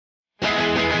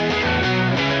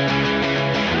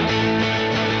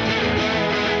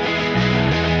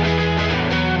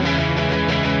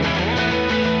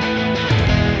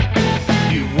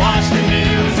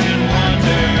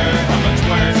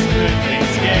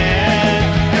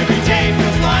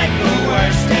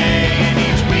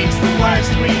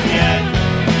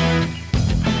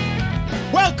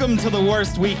to The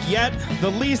Worst Week Yet,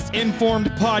 the least informed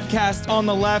podcast on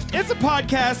the left. It's a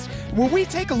podcast where we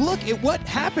take a look at what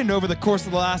happened over the course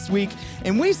of the last week,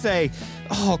 and we say,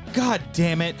 oh, God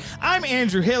damn it. I'm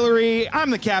Andrew Hillary. I'm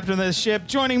the captain of this ship.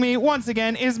 Joining me once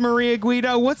again is Maria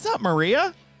Guido. What's up,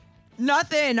 Maria?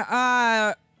 Nothing.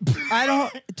 I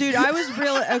was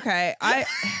really... Okay, I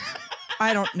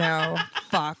don't know.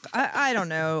 Fuck. I don't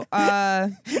know.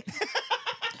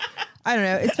 I don't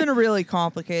know. It's been a really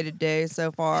complicated day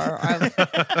so far.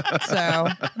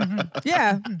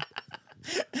 Yeah.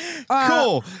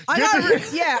 Cool.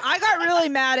 I got really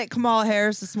mad at Kamala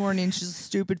Harris this morning. She's a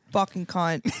stupid fucking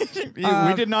cunt.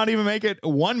 We did not even make it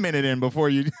 1 minute in before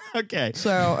you... Okay.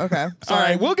 Okay. All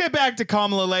right, we'll get back to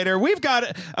Kamala later. We've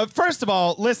got, first of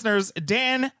all, listeners,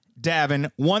 Dan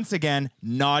Davin, once again,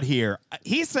 not here.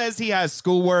 He says he has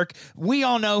schoolwork. We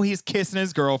all know he's kissing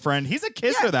his girlfriend. He's a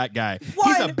kisser, that guy.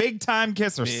 What? He's a big-time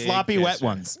kisser. Sloppy wet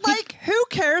ones. Like, who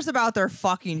cares about their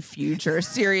fucking future?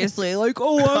 Seriously. Like,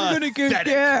 I'm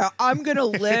going to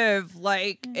live,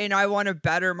 like, and I want to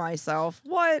better myself.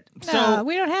 What? No,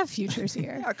 we don't have futures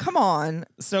here. Yeah, come on.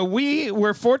 So we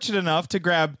were fortunate enough to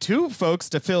grab two folks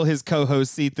to fill his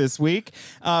co-host seat this week.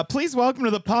 Please welcome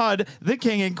to the pod, the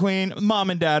king and queen,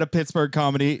 mom and dad of Pittsburgh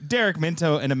comedy, Derek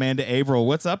Minto and Amanda Averell.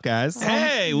 What's up, guys?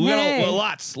 Hey, we got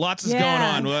lots is going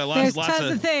on. There's tons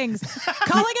of things.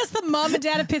 Calling us the mom and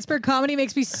dad of Pittsburgh comedy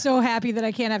makes me so happy that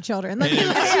I can't have children. Like, Mr.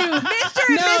 and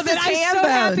Mrs. I'm Hambone. so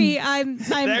happy I'm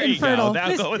There you infertile. go.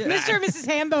 Now go with that. Mr. and Mrs.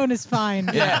 Hambone is fine.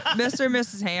 Yeah, Mr. and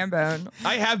Mrs. Hambone.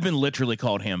 I have been literally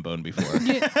called Hambone before,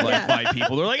 by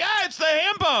people. They're like, it's the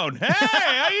Hambone. Hey,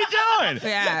 how you doing?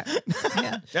 Yeah.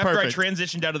 After I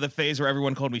transitioned out of the phase where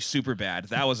everyone called me super bad,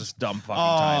 that was a dumb fucking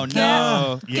time.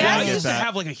 No. Yeah, I get used to that.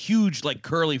 have like a huge like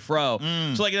curly fro.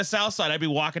 So like in the South Side, I'd be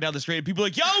walking down the street and people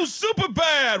like, yo, super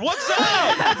bad. What's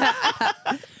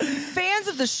up? Fans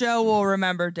of the show will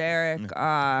remember Derek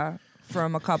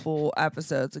from a couple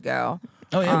episodes ago.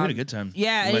 Oh yeah, we had a good time.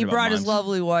 Yeah, and he brought his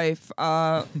lovely wife.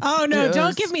 Oh no,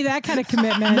 don't give me that kind of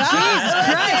commitment. No, Jesus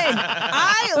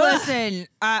Christ.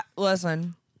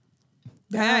 Listen.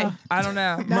 Hey, I don't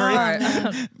know.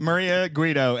 Maria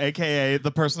Guido, a.k.a.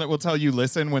 the person that will tell you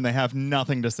listen when they have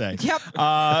nothing to say. Yep.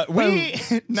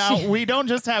 We don't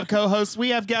just have co-hosts. We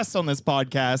have guests on this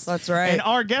podcast. That's right. And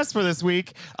our guest for this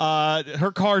week,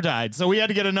 her car died, so we had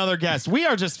to get another guest. We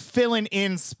are just filling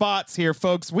in spots here,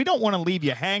 folks. We don't want to leave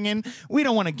you hanging. We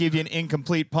don't want to give you an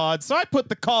incomplete pod. So I put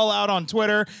the call out on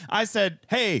Twitter. I said,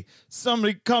 hey,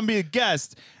 somebody come be a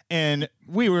guest. And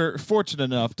we were fortunate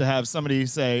enough to have somebody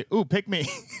say, ooh, pick me.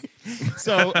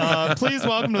 So please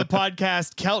welcome to the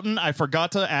podcast, Kelton. I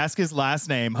forgot to ask his last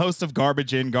name, host of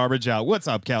Garbage In, Garbage Out. What's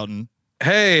up, Kelton?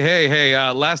 Hey.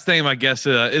 Last name, I guess,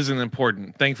 isn't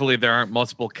important. Thankfully, there aren't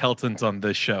multiple Keltons on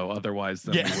this show. Otherwise,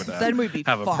 then we would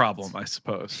have a problem, I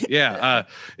suppose. Yeah.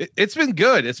 It's been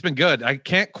good. I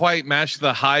can't quite match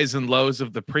the highs and lows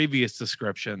of the previous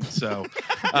description. So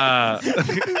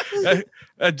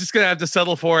I'm just going to have to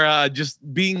settle for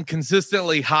just being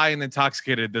consistently high and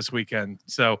intoxicated this weekend.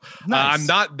 So nice. I'm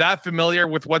not that familiar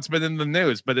with what's been in the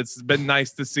news, but it's been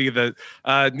nice to see that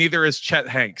neither is Chet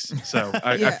Hanks. So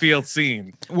I feel seen.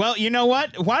 Well, you know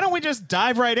what? Why don't we just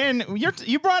dive right in?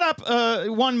 You brought up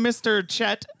one Mr.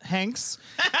 Chet Hanks.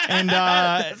 And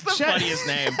that's the funniest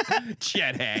name.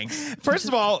 Chet Hanks. First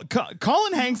of all,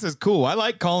 Colin Hanks is cool. I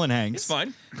like Colin Hanks. He's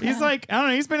fun. He's like, I don't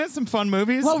know, he's been in some fun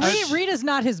movies. Well, Rita's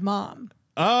not his mom.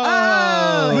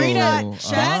 Oh. Rita,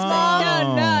 Chet's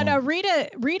mom. No.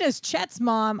 Rita's Chet's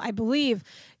mom, I believe.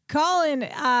 Colin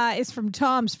is from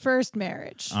Tom's first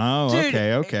marriage. Oh, Dude,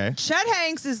 okay. Chet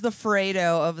Hanks is the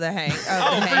Fredo of the Hanks.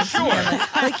 For sure.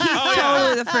 Like he's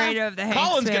totally the Fredo of the Hanks.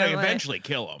 Colin's family. going to eventually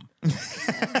kill him.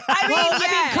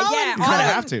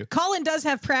 Colin does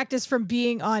have practice from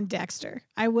being on Dexter.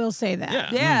 I will say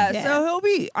that. Yeah. So he'll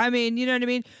be. I mean, you know what I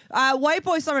mean. White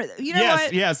Boy Summer. You know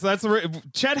what? Yes. That's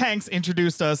Chet Hanks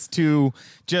introduced us to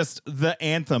just the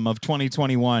anthem of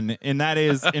 2021, and that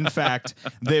is, in fact,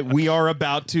 that we are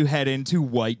about to head into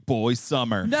White Boy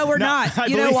Summer. No, we're not.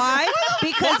 You know why?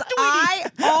 Because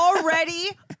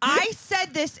I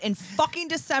said this in fucking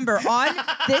December on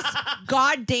this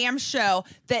goddamn show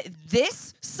that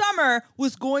this summer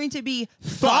was going to be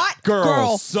Thought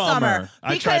Girl Summer.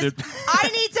 Because I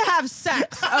need to have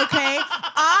sex, okay?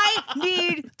 I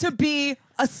need to be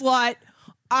a slut.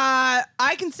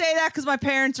 I can say that because my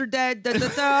parents are dead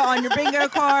on your bingo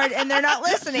card and they're not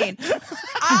listening.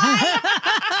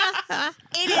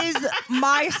 It is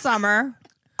my summer.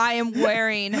 I am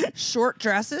wearing short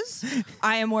dresses.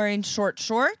 I am wearing short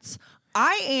shorts.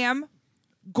 I am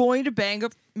going to bang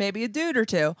up maybe a dude or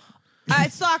two.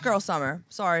 It's Thought Girl Summer.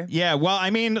 Sorry. Yeah, well, I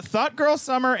mean, Thought Girl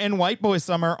Summer and White Boy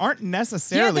Summer aren't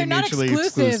necessarily they're not mutually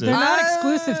exclusive. They're not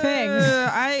exclusive things.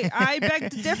 I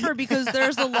beg to differ because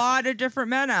there's a lot of different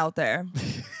men out there.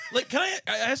 Like, can I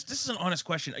ask? This is an honest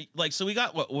question. Like, so we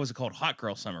got what was it called? Hot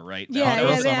Girl Summer, right? Yeah,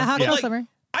 Hot Girl Like, Summer.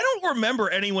 I don't remember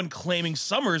anyone claiming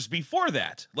summers before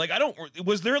that. Like, I don't.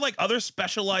 Was there like other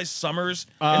specialized summers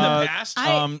in the past?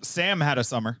 Sam had a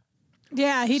summer.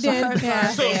 Yeah, he did. Yeah.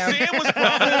 So Sam was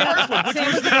probably the first one, which Sam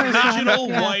was was the the first one, original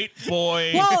yeah. white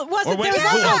boy. Well, it wasn't. or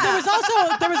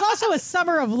There was also a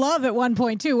Summer of Love at one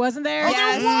point too, wasn't there?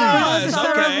 Yes, there was.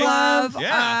 Summer Okay. of Love.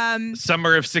 Yeah.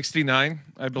 Summer of '69,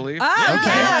 I believe.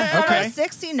 Summer Okay. of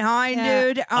 69, Yeah.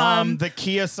 dude. The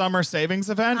Kia Summer Savings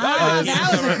Event. that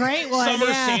was a great one.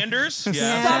 Summer yeah. Sanders.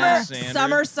 Yeah.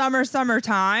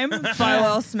 Summertime by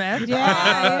Will Smith.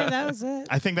 Yeah, that was it.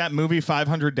 I think that movie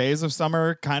 500 Days of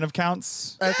Summer kind of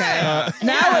counts. Okay.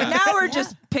 Now we're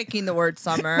just picking the word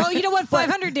summer. Well, you know what?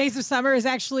 500 Days of Summer is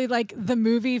actually like the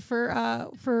movie for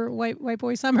White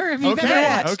Boy Summer. If you've ever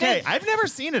watched Okay. it. I've never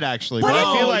seen it actually, But but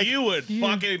I feel like you would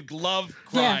fucking love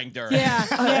crying during Yeah, it.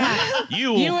 yeah,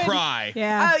 You will would- cry.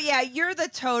 yeah. Oh yeah, you're the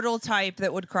total type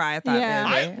that would cry at that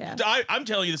Yeah. movie. I'm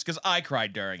telling you this because I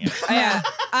cried during it. Yeah,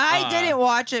 I didn't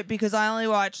watch it because I only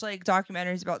watch like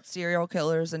documentaries about serial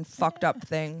killers and fucked up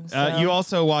things. So. you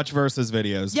also watch Versus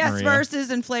videos. Yes, Maria. Versus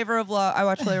and Flavor of Love. I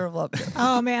watch Flavor of Love. Too.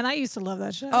 Oh man, I used to love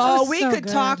that show. Oh, It was we so could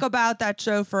good. talk about that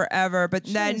show forever, but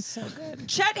It then was so good.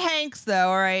 Chet Hanks, though.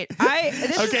 All right,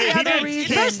 this Okay, is the other he-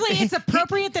 reason. Firstly, it's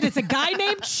appropriate that it's a guy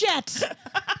named Chet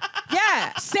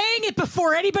yeah, saying it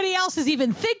before anybody else is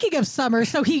even thinking of summer.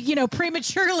 So he,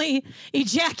 prematurely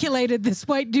ejaculated this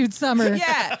white dude summer.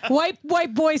 Yeah.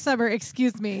 white boy summer.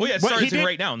 Excuse me. Well, yeah, it Well, starts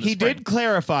right now. In the he spring. did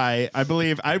clarify, I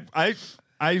believe.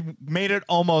 I made it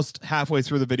almost halfway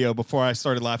through the video before I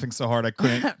started laughing so hard I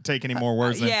couldn't take any more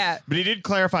words in. Yeah. But he did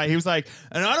clarify. He was like,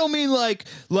 and I don't mean like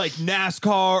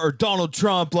NASCAR or Donald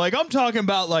Trump. Like, I'm talking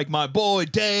about like my boy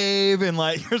Dave and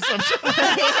like or some shit.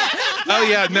 Oh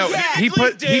yeah, no. He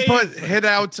put Dave. hit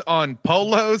out on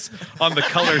polos, on the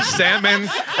color salmon,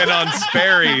 and on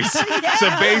Sperry's. So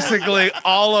basically,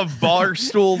 all of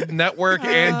Barstool Network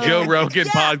and Joe Rogan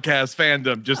podcast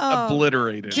fandom just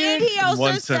obliterated. And he in also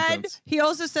one said sentence.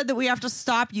 that we have to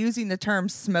stop using the term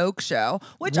smoke show,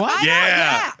 which What?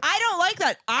 I don't like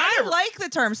that. I like the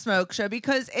term smoke show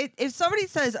because if somebody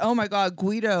says, "Oh my God,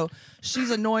 Guido, she's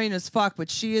annoying as fuck, but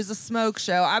she is a smoke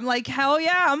show," I'm like, hell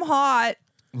yeah, I'm hot.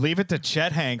 Leave it to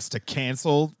Chet Hanks to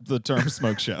cancel the term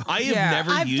smoke show. I have Yeah.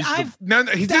 never used the No,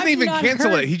 he That's didn't even not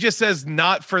cancel heard. it. He just says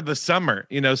not for the summer.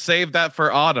 Save that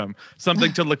for autumn.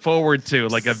 Something to look forward to,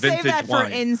 like a Save vintage that for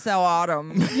wine. incel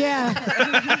autumn. Yeah.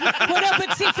 Well, no,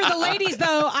 but see, for the ladies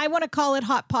though, I want to call it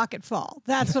Hot Pocket Fall.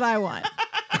 That's what I want.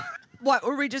 What?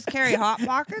 Where we just carry hot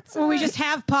pockets? Where we just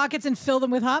have pockets and fill them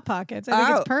with Hot Pockets. I think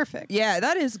Oh. it's perfect. Yeah,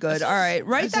 that is good. All right,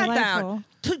 write It's that delightful. down.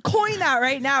 To coin that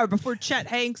right now before Chet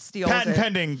Hanks steals Patent it.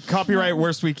 pending. Copyright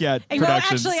Worst Week Yet. Hey, well,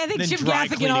 Productions. actually, I think Then Jim dry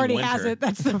Gaffigan cleaning already winter. has it.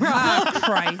 That's the problem. Oh,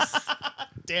 Christ.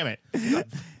 Damn it.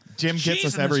 Jim gets cheese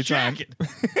us in every this time. jacket.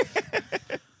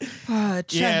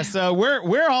 Chet. Yeah, so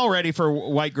we're all ready for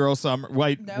white girl summer,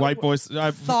 white boys.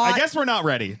 I guess we're not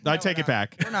ready. I take it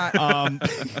back. We're not.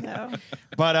 No.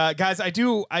 But guys,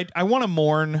 I want to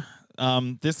mourn.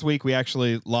 This week we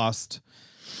actually lost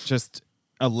just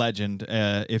a legend,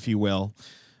 if you will,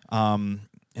 and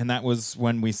that was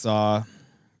when we saw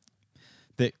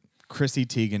that Chrissy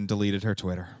Teigen deleted her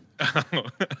Twitter.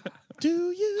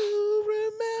 Do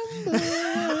you remember?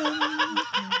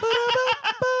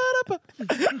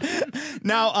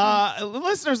 Now,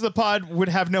 listeners of the pod would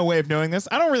have no way of knowing this.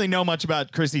 I don't really know much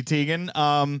about Chrissy Teigen.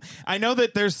 I know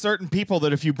that there's certain people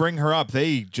that if you bring her up,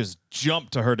 they just jump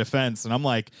to her defense. And I'm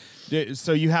like,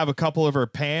 so you have a couple of her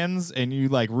pans and you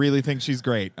like really think she's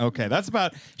great. Okay, that's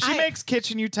about, she makes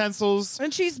kitchen utensils.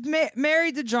 And she's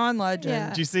married to John Legend.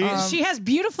 Yeah. Do you see? She has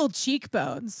beautiful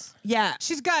cheekbones. Yeah.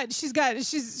 She's got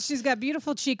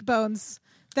beautiful cheekbones.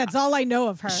 That's all I know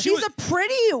of her. She's a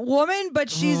pretty woman, but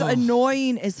she's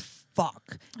annoying as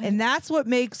fuck. And that's what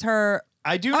makes her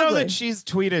I do know ugly. that she's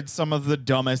tweeted some of the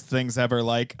dumbest things ever.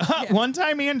 Like one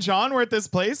time, me and John were at this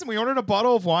place and we ordered a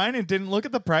bottle of wine and didn't look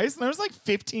at the price, and there was like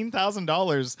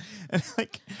 $15,000. And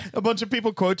like a bunch of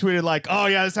people quote tweeted like, "Oh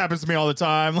yeah, this happens to me all the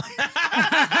time."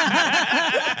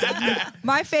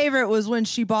 My favorite was when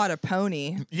she bought a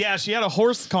pony. Yeah, she had a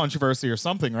horse controversy or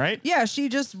something, right? Yeah, she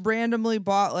just randomly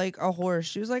bought like a horse.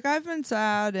 She was like, I've been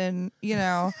sad and,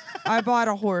 I bought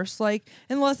a horse. Like,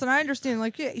 and listen, I understand,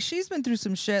 like, yeah, she's been through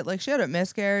some shit. Like, she had a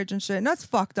miscarriage and shit, and that's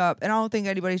fucked up. And I don't think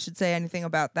anybody should say anything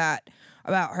about that,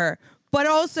 about her. But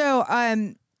also,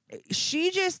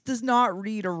 she just does not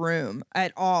read a room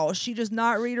at all. She does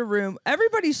not read a room.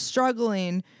 Everybody's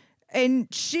struggling, and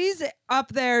she's up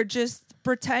there just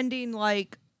pretending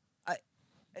like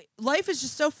life is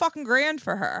just so fucking grand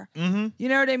for her. Mm-hmm. You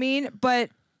know what I mean? But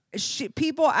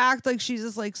people act like she's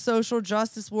this like social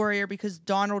justice warrior because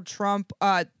Donald Trump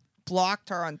blocked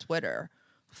her on Twitter.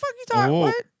 The fuck you thought?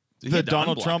 What? The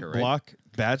Donald Trump block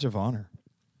badge of honor.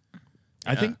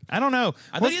 I think I don't know.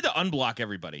 I thought you had to unblock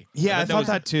everybody. Yeah, I thought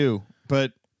that too,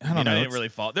 but I don't know. I didn't really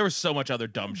follow. There was so much other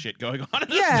dumb shit going on in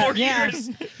those 4 years.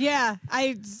 Yeah,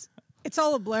 it's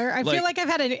all a blur. I feel like I've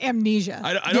had an amnesia.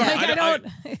 I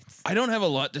don't have a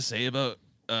lot to say about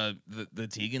the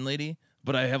Teigen lady,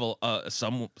 but I have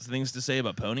some things to say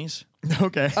about ponies.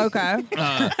 Okay.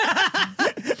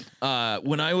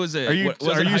 When I was are you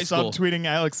subtweeting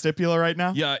Alex Stipula right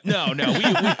now? Yeah, no.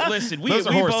 We listen. Those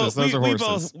are horses. Those are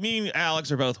horses. Me and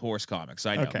Alex are both horse comics.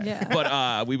 I know. Okay. Yeah.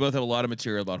 But we both have a lot of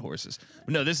material about horses.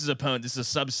 But no, this is a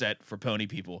subset for pony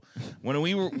people. When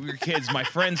we were kids, my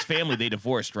friend's family, they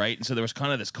divorced, right? And so there was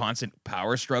kind of this constant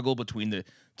power struggle between the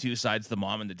two sides, the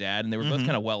mom and the dad, and they were both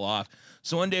kind of well off.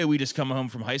 So one day we just come home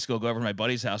from high school, go over to my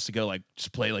buddy's house to go like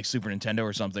just play like Super Nintendo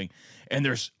or something, and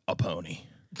there's a pony.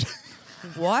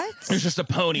 What? There's just a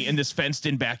pony in this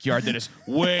fenced-in backyard that is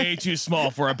way too small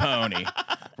for a pony,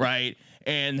 right?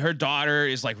 And her daughter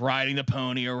is like riding the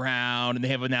pony around, and they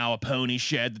have now a pony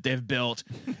shed that they've built.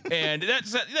 And that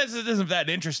isn't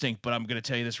that interesting, but I'm going to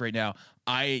tell you this right now.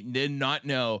 I did not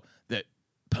know that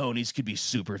ponies could be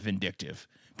super vindictive.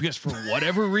 Because for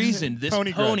whatever reason, this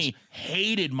pony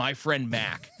hated my friend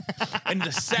Mac. And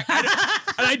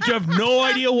I have no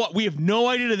idea what. We have no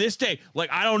idea to this day.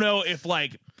 Like, I don't know if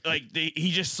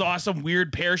he just saw some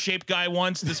weird pear-shaped guy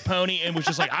once, this pony, and was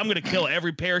just like, I'm going to kill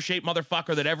every pear-shaped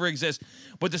motherfucker that ever exists.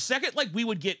 But the second,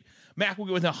 Mac would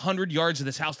get within 100 yards of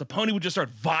this house, the pony would just start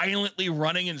violently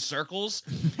running in circles.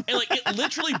 And, it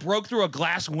literally broke through a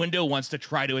glass window once to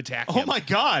try to attack him. Oh, my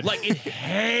God. It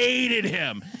hated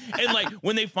him. And,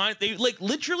 when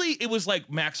literally, it was like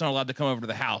Mac's not allowed to come over to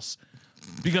the house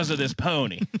because of this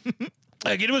pony.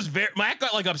 It was Mac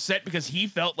got upset because he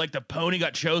felt like the pony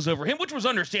got chose over him, which was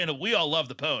understandable. We all love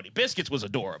the pony. Biscuits was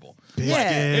adorable.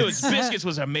 Biscuits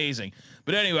was amazing.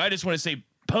 But anyway, I just want to say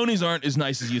ponies aren't as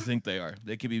nice as you think they are.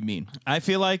 They can be mean. I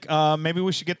feel like maybe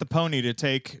we should get the pony to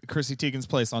take Chrissy Teigen's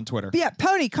place on Twitter. But yeah,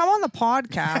 Pony, come on the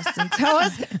podcast and tell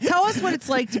us what it's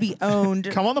like to be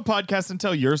owned. Come on the podcast and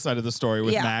tell your side of the story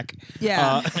with Mac.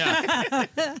 Yeah.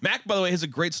 Mac, by the way, has a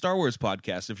great Star Wars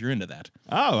podcast if you're into that.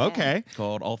 Oh, okay.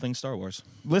 Called All Things Star Wars.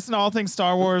 Listen to All Things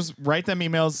Star Wars. Write them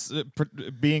emails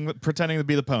pretending to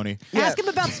be the pony. Yeah. Ask him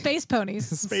about space ponies.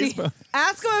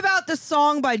 Ask him about the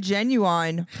song by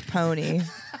Genuine Pony.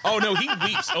 Oh, no, he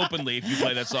weeps openly if you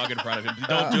play that song in front of him.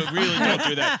 Don't do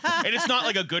that. And it's not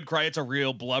like a good cry. It's a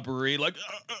real blubbery,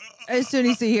 As soon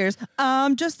as he hears,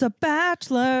 I'm just a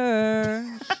bachelor,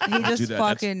 he just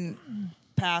fucking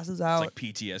passes out. It's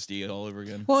like PTSD all over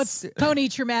again. Well, it's pony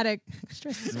traumatic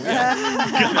stress.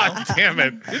 God damn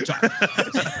it.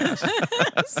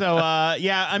 So,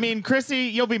 I mean, Chrissy,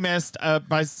 you'll be missed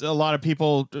by a lot of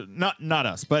people. Not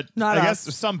us, but I guess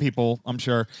some people, I'm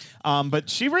sure. But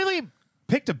she really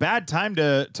picked a bad time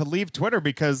to leave Twitter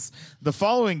because the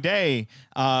following day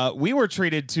we were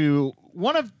treated to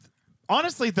one of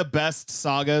honestly the best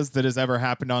sagas that has ever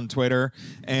happened on Twitter,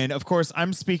 and of course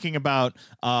I'm speaking about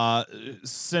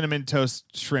Cinnamon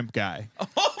Toast Shrimp Guy.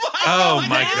 Oh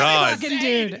my God, fucking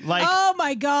dude! Oh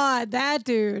my God, that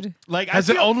dude! Has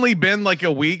it only been like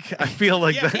a week? I feel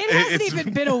like it hasn't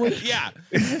even been a week. Yeah,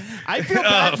 I feel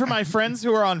bad for my friends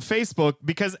who are on Facebook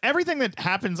because everything that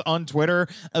happens on Twitter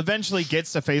eventually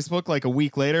gets to Facebook like a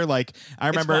week later. Like I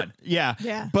remember,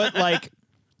 yeah, but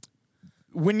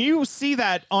when you see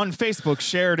that on Facebook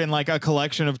shared in a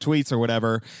collection of tweets or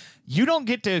whatever, you don't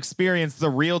get to experience the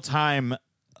real time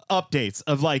updates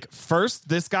of first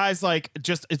this guy's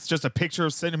it's just a picture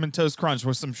of Cinnamon Toast Crunch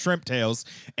with some shrimp tails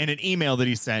and an email that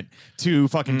he sent to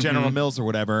fucking General Mills or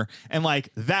whatever, and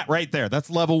that right there, that's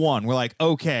level one. We're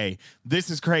okay, this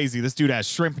is crazy, this dude has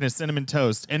shrimp in his cinnamon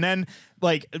toast. And then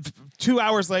 2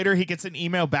 hours later he gets an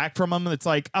email back from him that's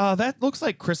that looks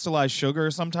like crystallized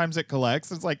sugar, sometimes it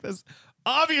collects. It's this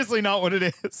obviously not what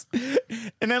it is.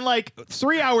 And then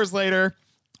 3 hours later,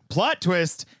 plot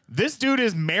twist, this dude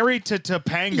is married to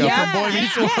Topanga from Boy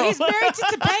Meets World. Yeah, he's married to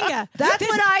Topanga. That's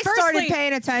when I started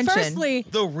paying attention. Firstly,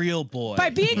 the real boy.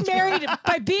 By being married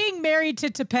to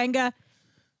Topanga,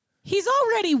 He's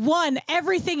already won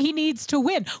everything he needs to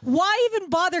win. Why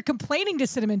even bother complaining to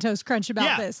Cinnamon Toast Crunch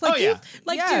about this? Like,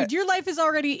 dude, your life is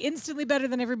already instantly better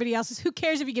than everybody else's. Who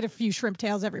cares if you get a few shrimp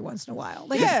tails every once in a while?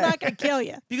 Like, it's not going to kill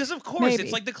you. Because, of course,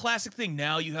 it's like the classic thing.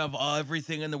 Now you have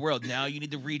everything in the world. Now you need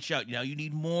to reach out. Now you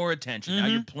need more attention. Now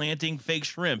you're planting fake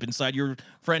shrimp inside your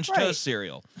French toast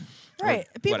cereal. Right.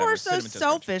 People are so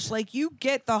selfish. Like, you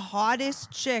get the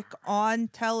hottest chick on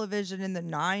television in the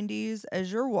 90s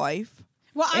as your wife.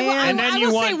 Well, I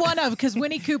will say one of, because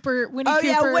Winnie Cooper. Winnie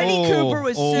Cooper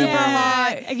was super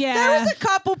hot. Yeah. There was a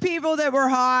couple people that were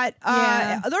hot.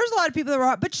 There was a lot of people that were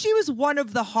hot, but she was one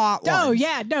of the hot ones. Oh,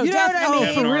 yeah. No, you know what I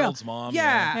mean? Kevin Arnold's mom.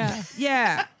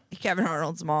 Yeah. Kevin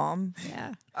Arnold's mom.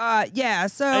 Yeah.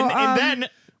 So. And then,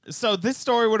 so this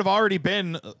story would have already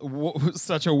been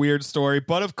such a weird story,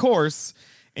 but of course,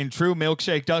 in true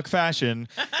milkshake duck fashion,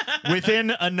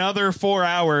 within another 4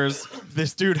 hours,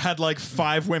 this dude had like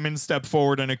 5 women step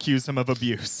forward and accuse him of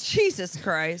abuse. Jesus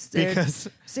Christ, dude. Because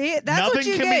see, that's what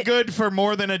you nothing can be good for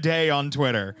more than a day on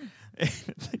Twitter.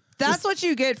 That's what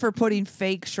you get for putting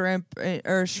fake shrimp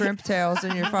or shrimp tails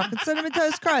in your fucking Cinnamon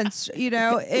Toast Crunch. You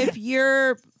know, if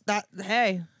you're that,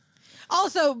 hey.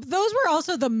 Also, those were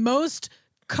also the most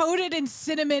coated in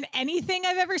cinnamon anything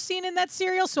I've ever seen in that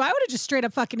cereal, so I would have just straight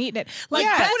up fucking eaten it. Like,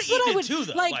 I that's would have what eaten I would it too,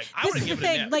 though. like. This is the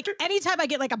thing. Like, anytime I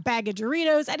get like a bag of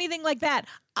Doritos, anything like that,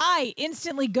 I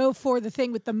instantly go for the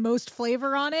thing with the most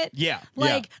flavor on it. Yeah.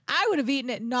 Like, I would have eaten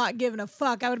it not giving a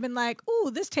fuck. I would have been like,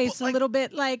 ooh, this tastes a little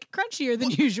bit like crunchier than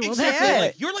usual. Exactly. That's it.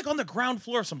 Like, you're like on the ground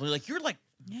floor or something. Like, you're like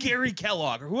Gary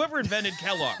Kellogg or whoever invented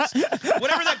Kellogg's.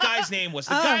 Whatever that guy's name was.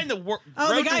 The guy in the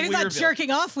the guy who thought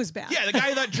jerking off was bad. Yeah, the guy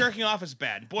who thought jerking off was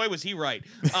bad. Boy, was he right.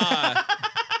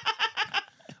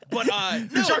 But no,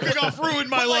 jerking off ruined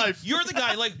my life. You're the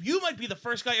guy, like, you might be the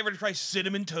first guy ever to try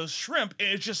cinnamon toast shrimp, and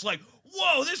it's just like,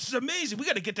 whoa, this is amazing. We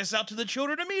got to get this out to the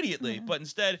children immediately. But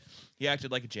instead, he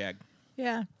acted like a jag.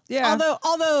 Yeah.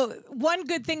 Although one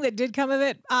good thing that did come of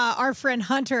it, our friend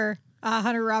Hunter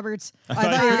Roberts. I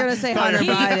thought you were gonna say Hunter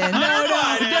Biden.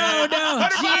 No.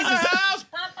 Jesus.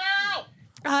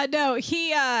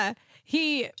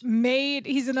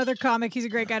 He's another comic. He's a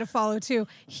great guy to follow too.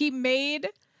 He made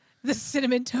the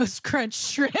Cinnamon Toast Crunch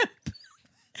shrimp.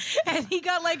 And he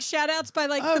got like shout outs by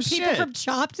like the people from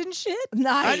Chopped and shit.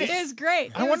 Nice. It is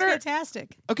great. It was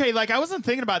fantastic. Okay, like I wasn't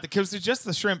thinking about it because it's just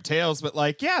the shrimp tails, but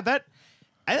like, yeah, that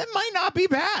might not be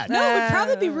bad. No, it would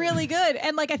probably be really good.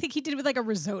 And like I think he did it with like a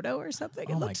risotto or something.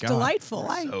 It looks delightful.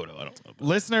 Risotto, I don't know.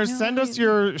 Listeners, send us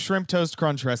your shrimp toast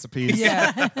crunch recipes.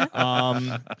 Yeah.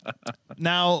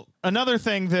 Now, another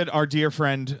thing that our dear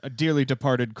friend, dearly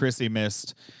departed Chrissy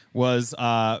missed was,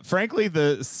 frankly,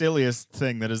 the silliest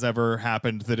thing that has ever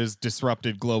happened that has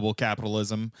disrupted global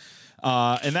capitalism.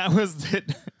 And that was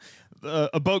that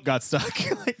a boat got stuck.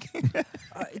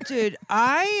 Dude,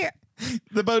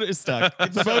 the boat is stuck.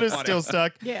 The boat is still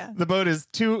stuck. Yeah. The boat is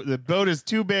too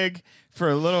big for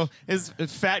a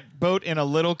fat boat in a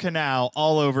little canal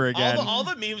all over again. All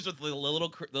the memes with the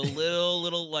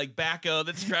little like backhoe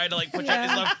that's trying to like push out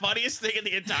is the funniest thing in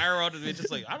the entire world. And it's just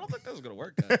like, I don't think this is gonna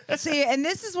work. See, and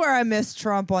this is where I miss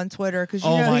Trump on Twitter because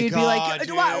he'd be like,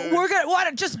 "We're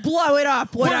gonna just blow it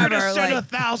up, whatever." We're gonna send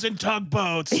 1,000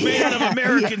 tugboats made out of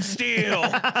American steel.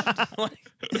 I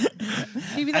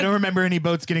don't remember any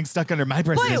boats getting stuck under my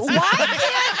presidency. Wait,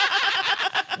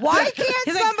 why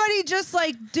can't somebody just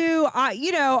like do?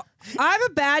 I'm a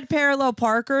bad parallel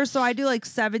parker, so I do like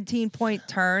 17-point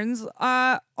turns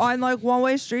on like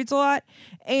one-way streets a lot.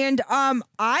 And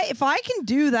if I can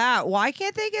do that, why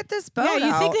can't they get this boat? Yeah,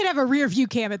 you think they'd have a rear view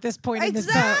cam at this point in this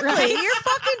boat, right? You're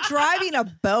fucking driving a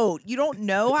boat. You don't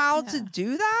know how to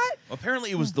do that? Well,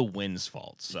 apparently, it was the wind's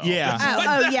fault. So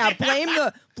yeah.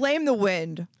 Blame the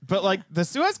wind. But like the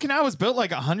Suez Canal was built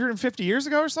like 150 years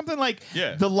ago or something. Like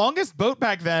the longest boat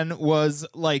back then was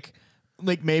like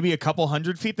maybe a couple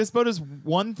hundred feet. This boat is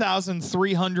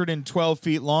 1,312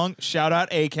 feet long. Shout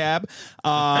out ACAB.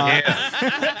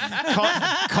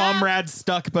 Comrade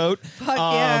stuck boat. Fuck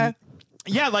yeah.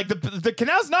 Yeah, like the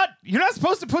canal's not. You're not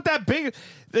supposed to put that big.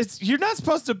 You're not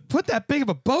supposed to put that big of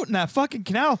a boat in that fucking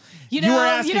canal. You were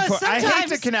asking for. I hate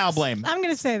the canal blame. I'm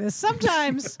going to say this.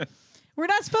 Sometimes we're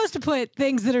not supposed to put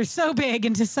things that are so big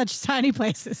into such tiny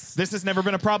places. This has never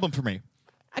been a problem for me.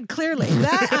 Clearly.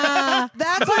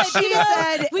 That's what she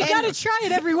said. We got to try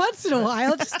it every once in a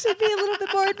while just to be a little bit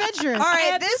more adventurous. All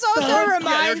right, this also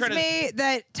reminds me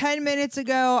that 10 minutes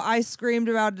ago I screamed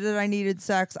about that I needed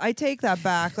sex. I take that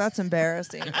back. That's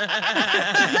embarrassing.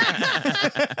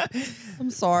 I'm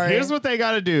sorry. Here's what they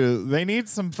got to do. They need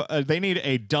they need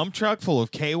a dump truck full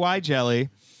of KY jelly.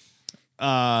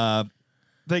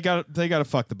 They got to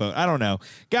fuck the boat. I don't know,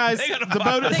 guys.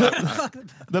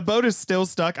 The boat is still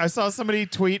stuck. I saw somebody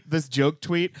tweet this joke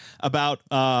tweet about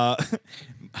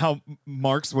how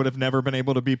Marx would have never been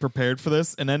able to be prepared for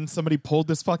this, and then somebody pulled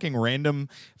this fucking random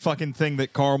fucking thing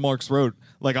that Karl Marx wrote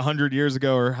like 100 years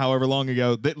ago or however long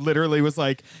ago that literally was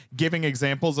like giving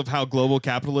examples of how global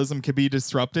capitalism could be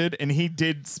disrupted, and he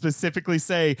did specifically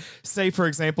say for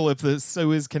example, if the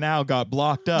Suez Canal got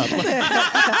blocked up.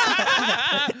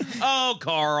 Oh,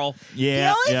 Karl.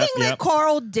 Yeah. The only thing that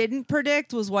Karl didn't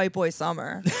predict was White Boy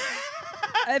Summer.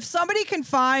 If somebody can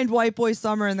find White Boy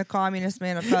Summer in the Communist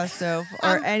Manifesto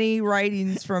or any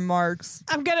writings from Marx,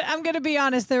 I'm gonna be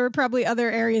honest. There were probably other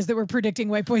areas that were predicting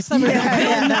White Boy Summer.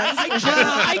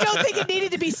 I don't think it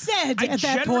needed to be said at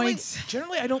that point.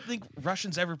 Generally, I don't think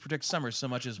Russians ever predict summers so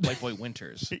much as White Boy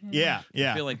winters. Yeah.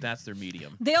 I feel like that's their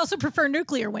medium. They also prefer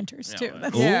nuclear winters too.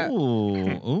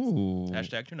 Ooh.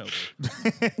 Hashtag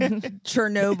Chernobyl.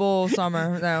 Chernobyl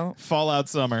summer, no. Fallout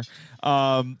summer.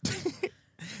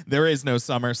 There is no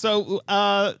summer. So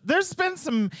there's been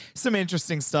some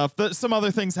interesting stuff. Some other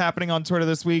things happening on Twitter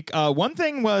this week. One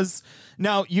thing was,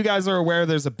 now you guys are aware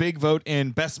there's a big vote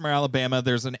in Bessemer, Alabama.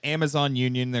 There's an Amazon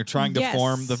union they're trying to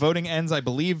form. The voting ends, I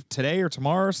believe, today or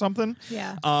tomorrow or something.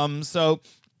 Yeah. So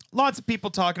lots of people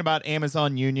talking about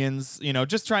Amazon unions,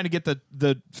 just trying to get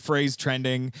the phrase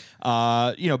trending,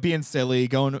 being silly,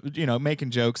 going, making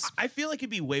jokes. I feel like it'd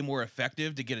be way more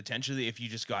effective to get attention if you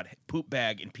just got poop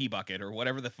bag and pee bucket or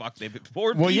whatever the fuck they've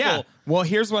poured people. Yeah. Well,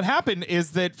 here's what happened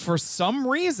is that for some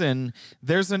reason,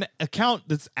 there's an account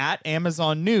that's at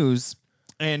Amazon News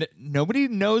and nobody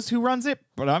knows who runs it,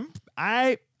 but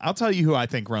I'll tell you who I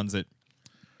think runs it.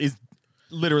 Is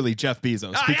literally Jeff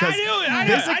Bezos, because I knew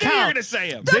you were gonna say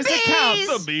him.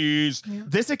 The bees.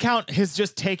 This account has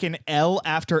just taken L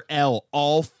after L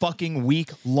all fucking week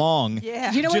long.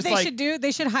 Yeah. You know what they should do?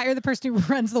 They should hire the person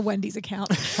who runs the Wendy's account.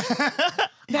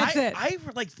 That's it. I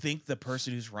think the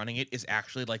person who's running it is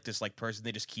actually like this person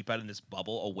they just keep out in this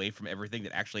bubble away from everything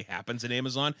that actually happens in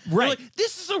Amazon. Right.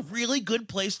 This is a really good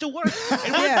place to work.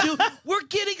 And we're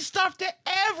getting stuff to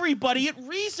everybody at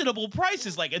reasonable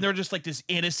prices. And they're just like this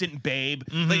innocent babe.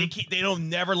 Mm-hmm. They don't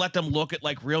never let them look at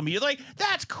real media.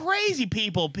 That's crazy,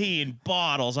 people pee in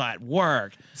bottles at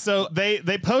work. So they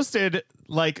posted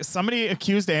somebody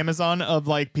accused Amazon of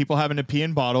people having to pee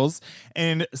in bottles.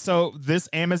 And so this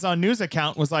Amazon News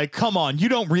account was like, come on, you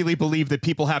don't really believe that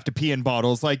people have to pee in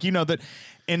bottles. That.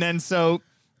 And then so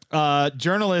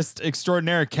journalist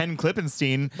extraordinaire Ken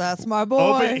Klippenstein. That's my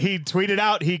boy. He tweeted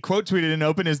out, he quote tweeted and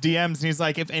opened his DMs. And he's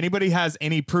like, if anybody has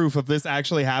any proof of this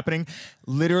actually happening,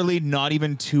 literally not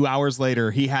even 2 hours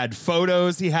later, he had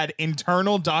photos, he had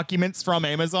internal documents from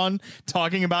Amazon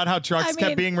talking about how trucks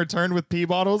kept being returned with pee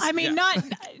bottles.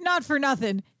 Not for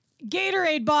nothing.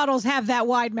 Gatorade bottles have that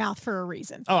wide mouth for a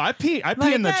reason. Oh, I pee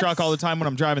in the truck all the time when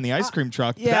I'm driving the ice cream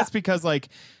truck. Yeah. That's because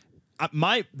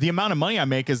the amount of money I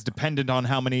make is dependent on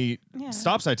how many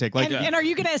stops I take. And are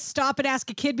you gonna stop and ask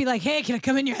a kid, be like, "Hey, can I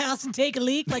come in your house and take a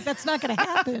leak?" That's not gonna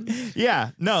happen. Yeah,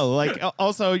 no.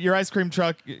 Also, your ice cream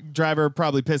truck driver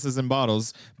probably pisses in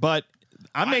bottles, but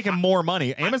I'm making more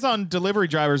money. Amazon delivery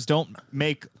drivers don't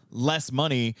make less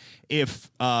money if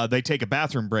they take a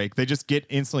bathroom break. They just get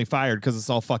instantly fired because it's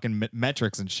all fucking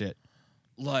metrics and shit.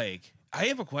 I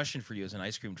have a question for you as an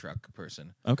ice cream truck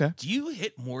person. Okay. Do you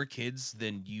hit more kids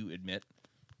than you admit?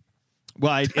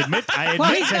 Well, I admit to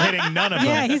hitting none of them.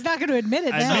 Yeah, he's not going to admit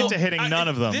it. I admit to hitting none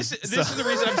of them. This is the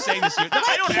reason I'm saying this here.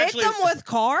 I don't hit them with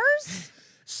cars?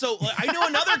 So I know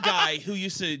another guy who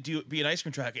used to be an ice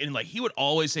cream truck, and he would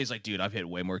always say, dude, I've hit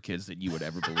way more kids than you would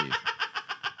ever believe.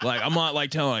 I'm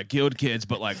not telling I killed kids,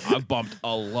 but I've bumped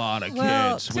a lot of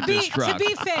kids with this truck.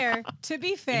 To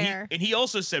be fair. And he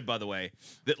also said, by the way,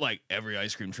 that every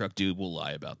ice cream truck dude will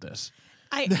lie about this.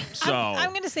 I'm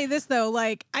going to say this though,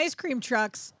 ice cream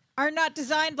trucks are not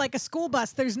designed like a school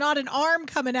bus. There's not an arm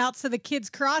coming out so the kid's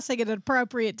crossing at an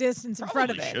appropriate distance in front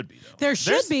of it. Should be though. There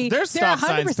should be. There's stop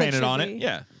signs painted on it.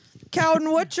 Yeah.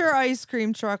 Kelton, what's your ice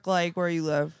cream truck like where you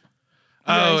live?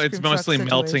 Oh, it's mostly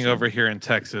melting over here in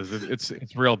Texas.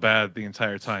 It's real bad the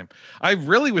entire time. I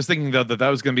really was thinking though that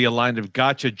was going to be a line of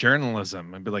gotcha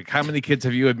journalism and be like, how many kids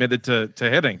have you admitted to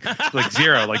hitting?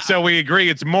 0. So we agree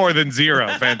it's more than 0.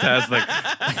 Fantastic.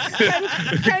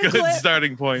 Good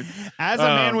starting point. As a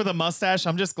man with a mustache,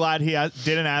 I'm just glad he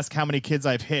didn't ask how many kids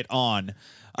I've hit on.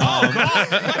 No,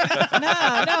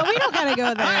 we don't gotta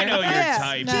go there. I know your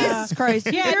type. No. Jesus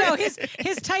Christ. Yeah, no,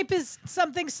 his type is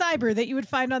something cyber that you would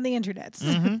find on the internet.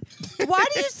 Mm-hmm. Why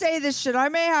do you say this shit? I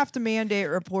may have to mandate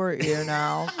report you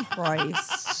now.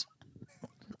 Christ.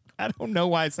 I don't know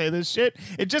why I say this shit.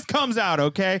 It just comes out,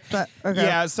 okay? Okay.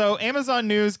 Yeah, so Amazon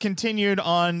News continued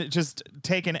on just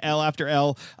taking L after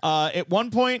L. At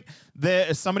one point,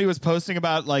 somebody was posting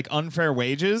about like unfair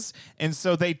wages, and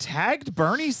so they tagged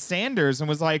Bernie Sanders and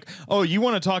was like, oh, you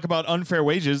want to talk about unfair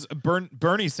wages?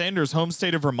 Bernie Sanders' home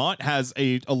state of Vermont has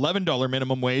a $11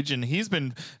 minimum wage, and he's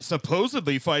been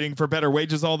supposedly fighting for better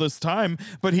wages all this time,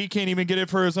 but he can't even get it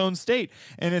for his own state.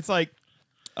 And it's like,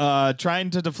 trying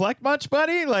to deflect much,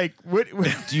 buddy? Like, what?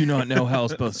 Do you not know how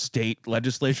both state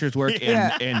legislatures work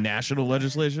and national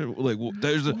legislature? Like,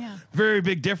 there's a very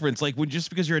big difference. Like, just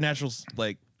because you're a national,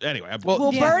 like, anyway.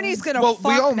 Bernie's gonna fuck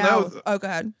we all now. Know. Oh, go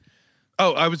ahead.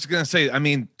 Oh, I was going to say, I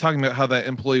mean, talking about how that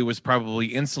employee was probably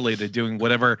insulated doing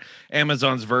whatever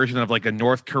Amazon's version of like a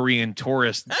North Korean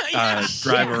tourist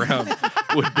drive around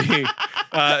would be.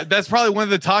 That's probably one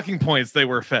of the talking points they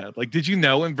were fed. Like, did you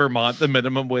know in Vermont, the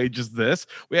minimum wage is this?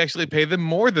 We actually pay them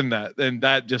more than that. And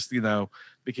that just,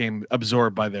 became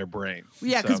absorbed by their brain.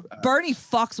 Yeah, because Bernie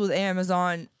fucks with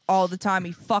Amazon all the time.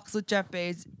 He fucks with Jeff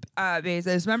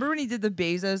Bezos. Remember when he did the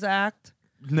Bezos Act?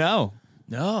 No.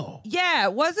 Yeah,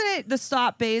 wasn't it the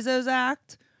Stop Bezos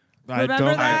Act?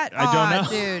 Remember that? I don't know.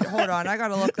 Dude, hold on. I got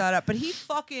to look that up. But he's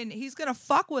going to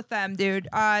fuck with them, dude.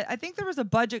 I think there was a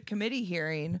budget committee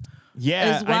hearing.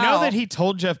 Yeah, as well. I know that he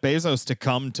told Jeff Bezos to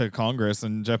come to Congress,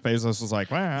 and Jeff Bezos was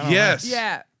like, well, I don't know.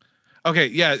 Yeah. Okay,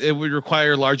 yeah, it would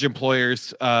require large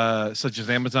employers such as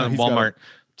Amazon and Walmart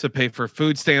to pay for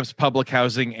food stamps, public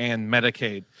housing, and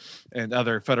Medicaid and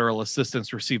other federal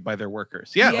assistance received by their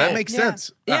workers. Yeah, that makes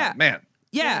sense. Yeah. Man.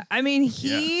 Yeah, I mean,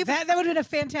 that would have been a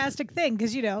fantastic thing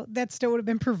because, that still would have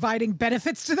been providing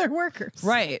benefits to their workers.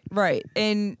 Right.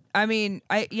 And, I mean,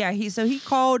 he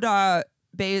called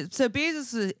Bezos. So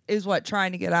Bezos is what,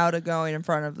 trying to get out of going in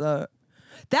front of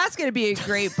that's going to be a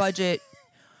great budget.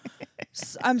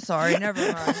 I'm sorry, never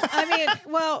mind. I mean,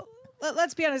 well,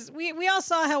 let's be honest. We all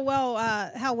saw how well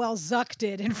Zuck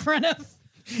did in front of.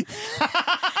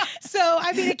 So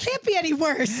I mean, it can't be any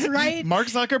worse, right? Mark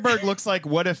Zuckerberg looks like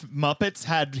what if Muppets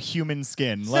had human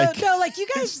skin. You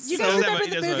guys remember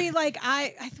the movie like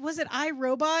was it I,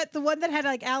 Robot, the one that had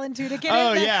like Alan Tudyk in it?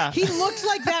 Oh yeah, he looked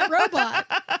like that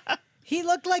robot. He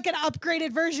looked like an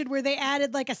upgraded version where they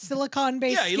added like a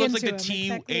silicone-based skin to him. Yeah, he looks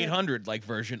like the T800 like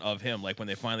version of him, like when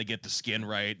they finally get the skin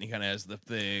right and he kind of has the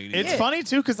thing. It's funny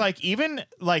too because like even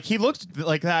like he looked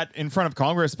like that in front of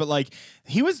Congress, but like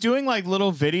he was doing like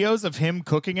little videos of him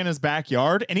cooking in his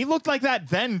backyard, and he looked like that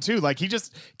then too. Like he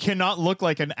just cannot look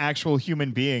like an actual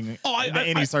human being in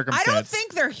any circumstance. I don't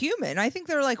think they're human. I think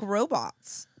they're like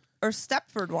robots or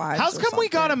Stepford Wives. How's come we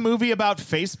got a movie about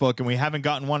Facebook and we haven't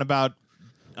gotten one about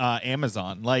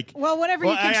Amazon? Like, well, whenever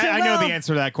you can. I know the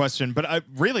answer to that question, but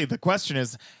really the question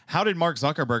is, how did Mark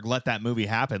Zuckerberg let that movie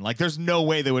happen? Like, there's no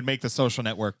way they would make The Social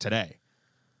Network today.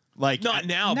 Like, not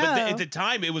now, but at the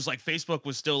time, it was like Facebook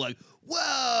was still like,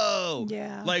 whoa,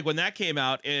 yeah. Like when that came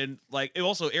out, and like it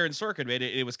also Aaron Sorkin made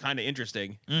it. It was kind of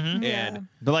interesting,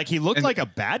 but like he looked like a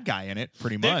bad guy in it,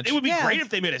 pretty much. It would be great if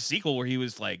they made a sequel where he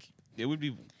was like. It would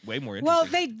be way more interesting.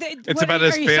 Well, it's about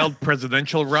his failed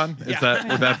presidential run. Would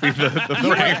that be the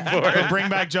frame for it? Bring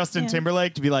back Justin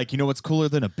Timberlake to be like, what's cooler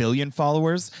than 1 billion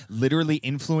followers? Literally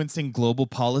influencing global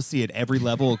policy at every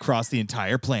level across the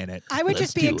entire planet. I would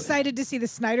just be excited to see the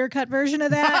Snyder Cut version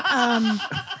of that.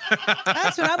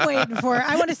 That's what I'm waiting for.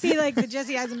 I want to see like the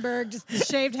Jesse Eisenberg, just the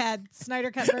shaved head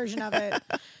Snyder Cut version of it.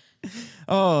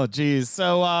 Oh, geez.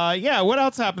 So, what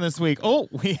else happened this week? Oh,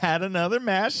 we had another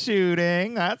mass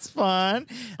shooting. That's fun.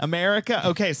 America.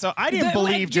 Okay, so I didn't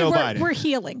believe Joe Biden. We're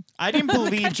healing. I didn't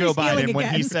believe Joe Biden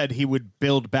when he said he would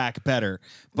build back better.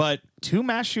 But 2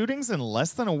 mass shootings in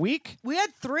less than a week? We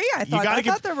had 3, I thought. I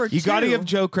thought there were 2. You got to give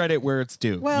Joe credit where it's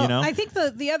due. Well, I think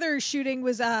the other shooting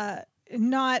was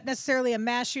not necessarily a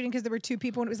mass shooting because there were 2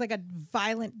 people and it was like a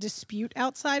violent dispute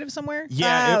outside of somewhere.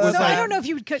 Yeah, it was. So I don't know if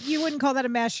you wouldn't call that a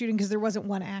mass shooting because there wasn't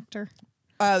one actor.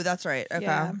 Oh, that's right. Okay,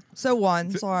 yeah. So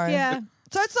 1. Sorry. Yeah.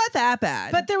 So it's not that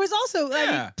bad. But there was also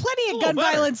plenty of gun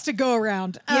violence to go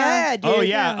around. Dude. Oh,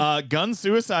 yeah. Gun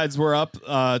suicides were up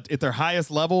at their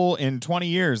highest level in 20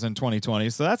 years in 2020.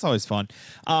 So that's always fun.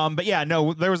 But yeah,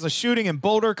 no, there was a shooting in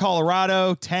Boulder,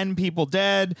 Colorado, 10 people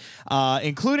dead,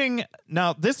 including.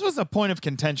 Now, this was a point of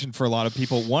contention for a lot of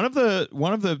people. One of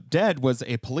the dead was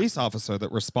a police officer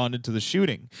that responded to the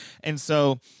shooting. And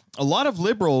so a lot of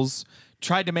liberals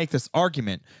tried to make this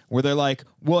argument where they're like,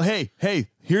 well, hey,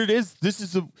 here it is. This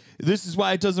is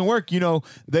why it doesn't work.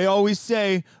 They always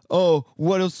say, oh,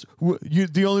 what else?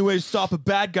 The only way to stop a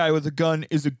bad guy with a gun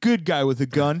is a good guy with a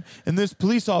gun. And this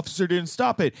police officer didn't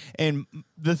stop it. And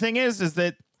the thing is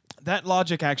that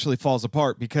logic actually falls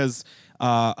apart because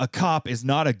a cop is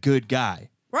not a good guy.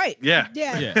 Right. Yeah.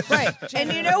 Right.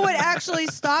 And you know what actually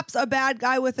stops a bad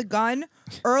guy with a gun?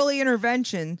 Early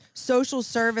intervention, social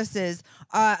services,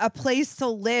 a place to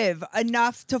live,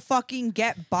 enough to fucking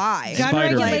get by. Gun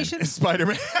regulations.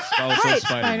 Spider-Man. Right.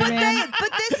 Spider-Man. But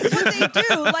this is what they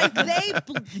do. Like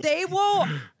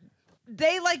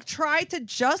they like try to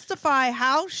justify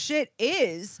how shit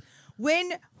is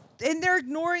and they're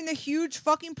ignoring the huge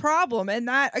fucking problem, and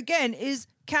that again is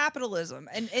capitalism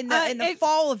and the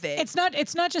fall of it. It's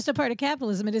not just a part of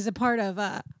capitalism. It is a part of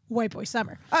white boy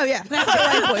summer. Oh yeah, that's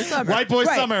a white boy summer. White boy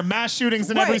summer, mass shootings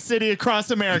in every city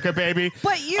across America, baby.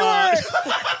 But you are,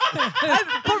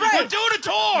 We're doing a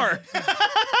tour.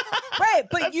 Right,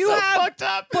 but That's you so have fucked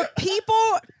up. But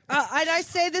people. And I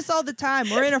say this all the time.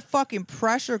 We're in a fucking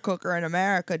pressure cooker in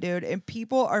America, dude, and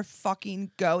people are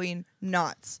fucking going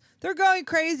nuts. They're going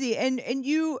crazy, and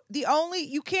you're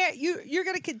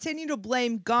gonna continue to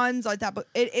blame guns on that, but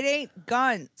it ain't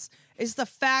guns. It's the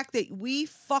fact that we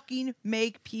fucking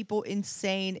make people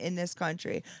insane in this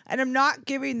country. And I'm not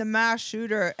giving the mass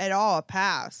shooter at all a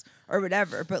pass or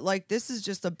whatever, but like this is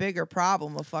just a bigger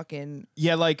problem of fucking.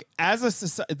 Yeah, like as a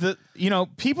society,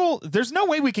 people, there's no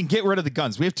way we can get rid of the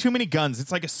guns. We have too many guns.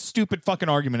 It's like a stupid fucking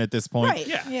argument at this point. Right.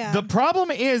 Yeah. The problem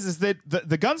is that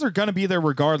the guns are going to be there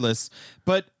regardless,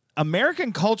 but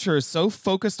American culture is so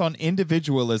focused on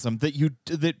individualism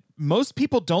that most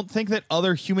people don't think that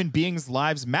other human beings'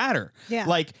 lives matter. Yeah.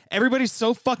 Like everybody's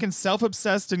so fucking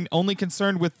self-obsessed and only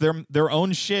concerned with their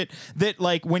own shit that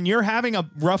like when you're having a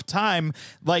rough time,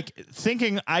 like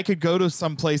thinking I could go to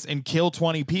some place and kill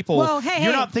 20 people,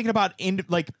 you're not thinking about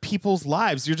people's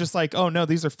lives. You're just like, oh no,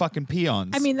 these are fucking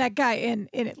peons. I mean, that guy in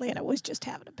Atlanta was just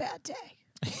having a bad day.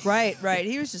 Right.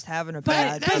 He was just having a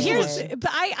bad day.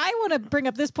 But I want to bring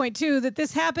up this point too, that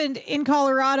this happened in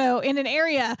Colorado in an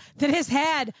area that has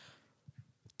had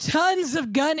tons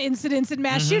of gun incidents and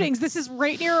mass shootings. This is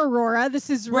right near Aurora. This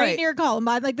is right near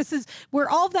Columbine. Like this is where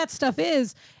all of that stuff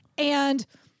is. And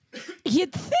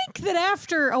you'd think that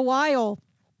after a while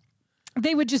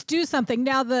they would just do something.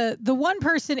 Now the one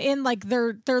person in like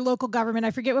their local government, I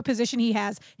forget what position he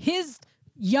has, his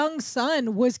young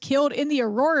son was killed in the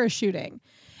Aurora shooting.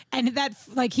 And that,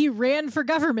 like, he ran for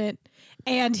government,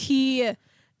 and he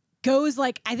goes,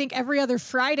 like, I think every other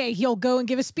Friday, he'll go and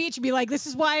give a speech and be like, this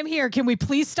is why I'm here. Can we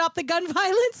please stop the gun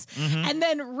violence? And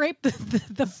then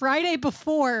the Friday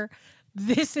before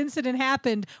this incident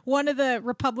happened, one of the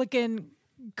Republican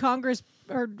Congress,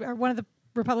 or one of the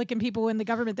Republican people in the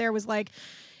government there was like,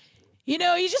 you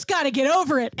just got to get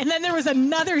over it. And then there was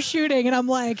another shooting, and I'm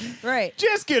like,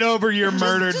 just get over your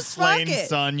murdered, slain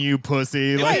son, you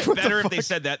pussy. Like, better if they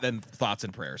said that than thoughts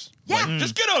and prayers. Yeah. Like,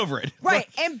 just get over it. Right.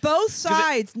 And both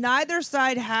sides, neither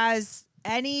side has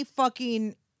any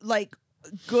fucking, like,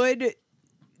 good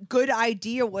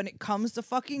idea when it comes to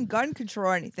fucking gun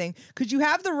control or anything. Because you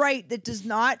have the right that does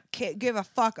not give a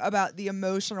fuck about the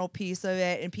emotional piece of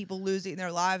it and people losing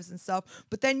their lives and stuff.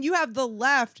 But then you have the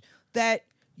left that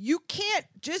you can't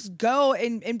just go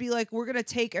and be like, we're going to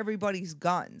take everybody's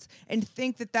guns and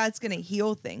think that that's going to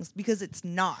heal things, because it's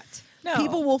not. No.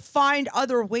 People will find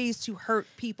other ways to hurt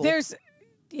people. Hurt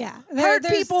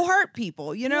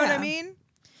people. You know what I mean?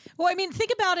 Well, I mean,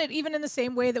 think about it even in the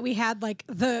same way that we had like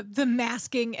the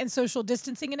masking and social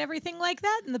distancing and everything like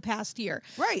that in the past year.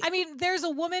 Right. I mean, there's a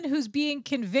woman who's being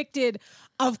convicted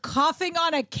of coughing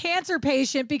on a cancer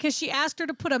patient because she asked her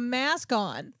to put a mask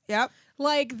on. Yep.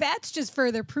 Like, that's just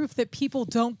further proof that people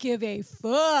don't give a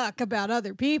fuck about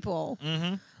other people.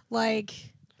 Like,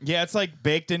 yeah, it's like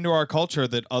baked into our culture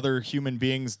that other human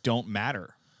beings don't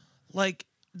matter. Like,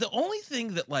 the only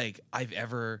thing that like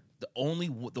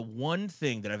the one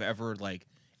thing that I've ever like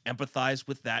empathized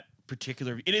with that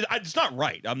particular, it's not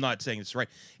right. I'm not saying it's right.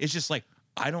 It's just like,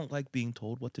 I don't like being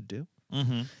told what to do.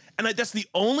 And that's the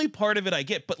only part of it I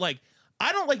get. But like,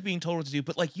 I don't like being told what to do,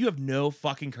 but like, you have no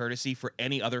fucking courtesy for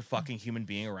any other fucking human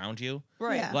being around you.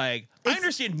 Right. Yeah. Like, I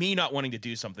understand me not wanting to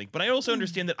do something, but I also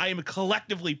understand that I am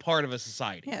collectively part of a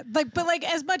society. Yeah. Like, but like,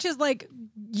 as much as like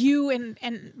you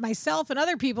and myself and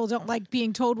other people don't like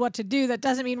being told what to do, that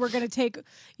doesn't mean we're going to take,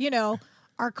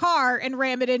 our car and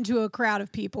ram it into a crowd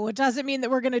of people. It doesn't mean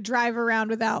that we're going to drive around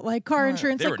without like car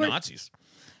insurance. They like were Nazis.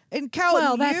 And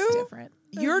Kelton, that's different.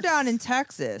 You're down in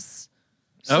Texas.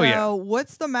 So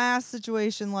what's the mask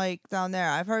situation like down there?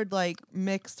 I've heard like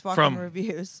mixed fucking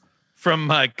reviews. From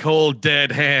my cold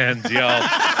dead hands, y'all.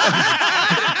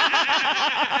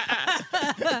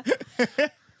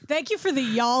 Thank you for the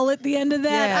y'all at the end of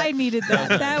that. Yeah. I needed that.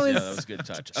 That was a good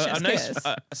touch. A nice,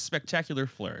 spectacular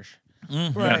flourish.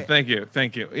 Right. Yeah,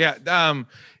 thank you. Yeah,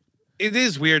 it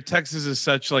is weird. Texas is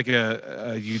such like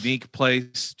a unique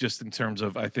place, just in terms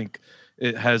of, I think,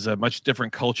 it has a much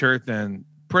different culture than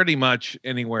pretty much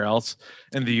anywhere else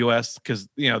in the U.S. because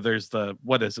there's the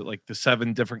the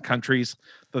 7 different countries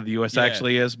that the U.S.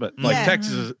 actually is, but like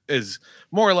Texas is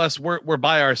more or less we're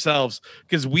by ourselves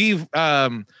because we've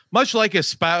much like a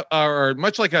spouse or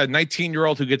much like a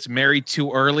 19-year-old who gets married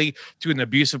too early to an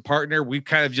abusive partner, we've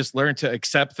kind of just learned to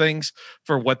accept things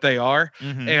for what they are,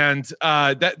 and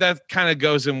that kind of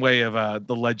goes in way of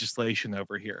the legislation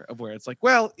over here of where it's like,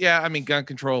 well, yeah, I mean, gun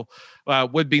control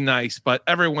would be nice, but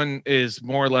everyone is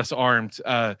more or less armed.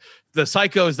 The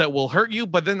psychos that will hurt you,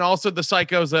 but then also the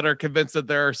psychos that are convinced that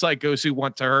there are psychos who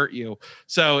want to hurt you.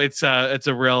 So it's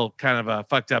a real kind of a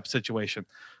fucked up situation.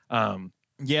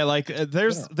 Yeah, like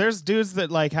there's dudes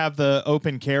that like have the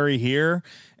open carry here,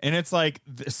 and it's like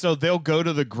so they'll go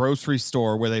to the grocery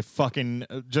store where they fucking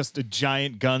just a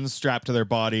giant gun strapped to their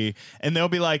body, and they'll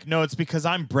be like, "No, it's because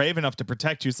I'm brave enough to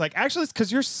protect you." It's like actually it's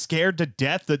because you're scared to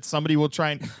death that somebody will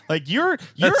try and like you're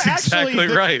That's actually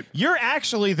exactly right. You're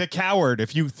actually the coward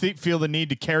if you feel the need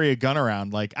to carry a gun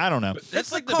around. Like I don't know.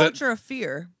 That's like the culture of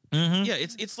fear. Mm-hmm. Yeah,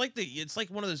 it's like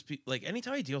one of those people. Like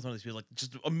anytime I deal with one of these people, like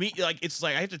just like it's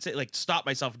like I have to say like stop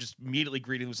myself and just immediately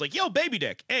greet him. It's like, yo, baby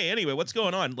dick. Hey, anyway, what's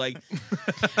going on? Like,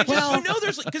 well,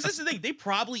 there's like because this is the thing. They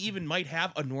probably even might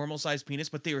have a normal sized penis,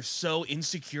 but they are so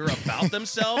insecure about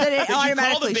themselves that you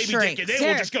call them baby shrink. dick and they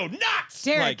will just go nuts.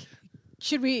 Derek, like,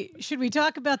 should we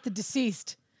talk about the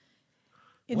deceased?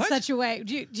 In what? Such a way.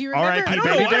 Do you remember? R.I.P. I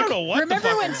don't know what remember the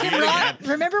fuck when we're Tim getting Ross? at.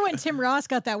 Remember when Tim Ross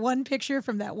got that one picture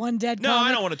from that one dead? No, comic?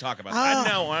 I don't want to talk about that.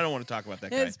 No, I don't want to talk about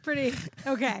that guy. It's pretty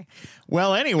okay.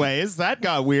 Well, anyways, that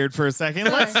got weird for a second.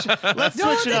 Let's switch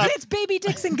it up. It's baby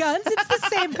dicks and guns. It's the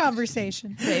same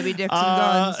conversation. Baby dicks and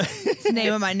guns. It's the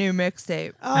name of my new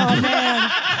mixtape. Oh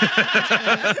man,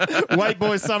 White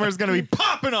Boy Summer is going to be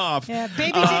popping off. yeah,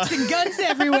 baby dicks and guns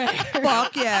everywhere.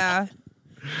 Fuck yeah.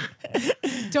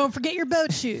 Don't forget your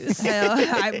boat shoes.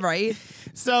 I'm right.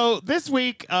 So this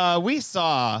week, we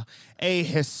saw a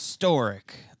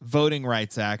historic Voting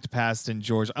Rights Act passed in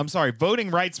Georgia. I'm sorry, Voting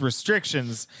Rights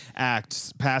Restrictions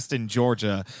Act passed in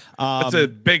Georgia. That's a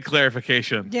big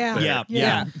clarification.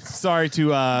 Yeah. Sorry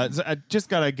to, I just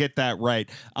got to get that right.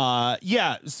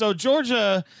 So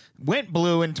Georgia went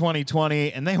blue in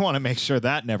 2020, and they want to make sure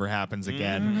that never happens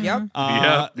again. Yep.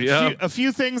 A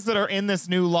few things that are in this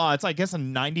new law. It's, I guess, a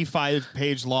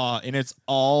 95-page law, and it's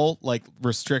all like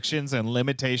restrictions and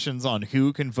limitations on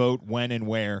who can vote, when, and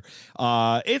where.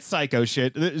 It's psycho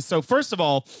shit. So first of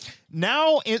all,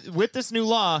 now with this new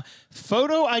law,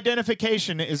 photo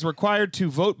identification is required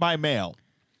to vote by mail.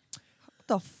 What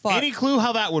the fuck? Any clue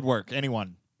how that would work?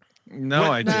 Anyone?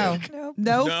 No idea.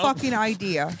 No fucking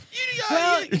idea.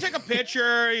 You take a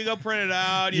picture, you go print it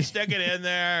out, you stick it in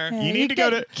there. Yeah, You need to go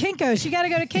to Kinko's. You got to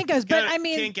go to Kinko's. But I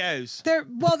mean, Kinko's. they're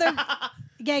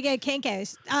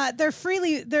Kinko's.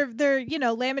 They're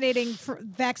laminating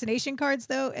vaccination cards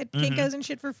though at Kinko's and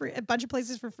shit for free. A bunch of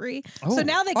places for free. Oh. So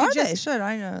now they Are could they? just. Should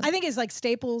I know? I think it's like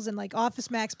Staples and like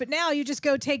Office Max. But now you just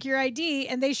go take your ID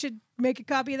and they should make a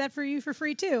copy of that for you for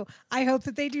free too. I hope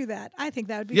that they do that. I think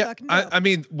that would be fucking dope. I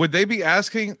mean, would they be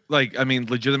asking,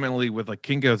 legitimately with like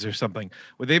Kinko's or something,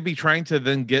 would they be trying to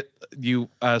then get you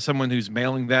someone who's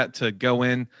mailing that to go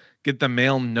in, get the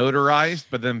mail notarized,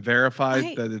 but then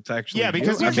verified that it's actually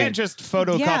because you can't just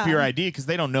photocopy your ID because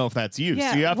they don't know if that's you.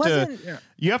 Yeah, so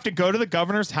you have to go to the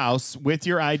governor's house with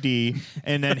your ID,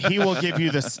 and then he will give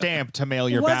you the stamp to mail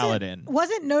your ballot in.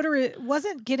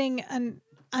 Wasn't getting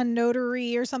a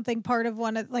notary or something part of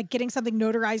one of like getting something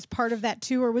notarized part of that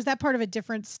too, or was that part of a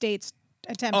different state's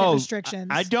attempt at restrictions?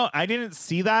 I didn't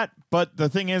see that, but the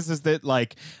thing is that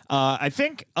like I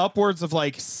think upwards of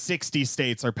like 60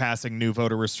 states are passing new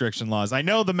voter restriction laws. I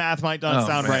know the math might not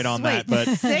sound right on that, but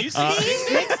 60?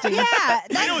 60? Yeah.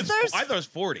 I thought it was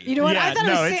 40. You know what? Yeah,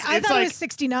 I thought it was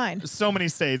 69. So many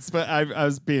states, but I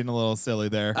was being a little silly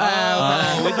there.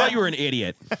 We thought you were an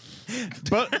idiot.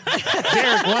 But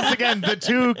Derek, once again, the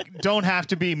two don't have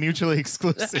to be mutually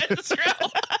exclusive. That's true.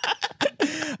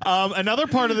 Another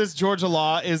part of this Georgia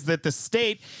law is that the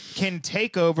state can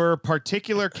take over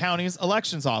particular counties'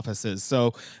 elections offices.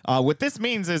 So what this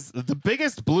means is the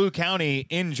biggest blue county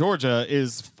in Georgia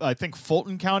is, I think,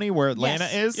 Fulton County, where Atlanta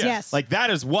is. Yes. Like, that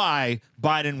is why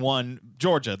Biden won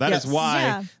Georgia. That is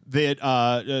why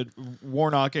that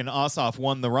Warnock and Ossoff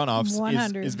won the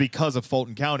runoffs is because of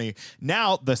Fulton County.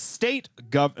 Now, the state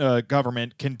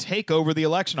government can take over the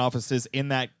election offices in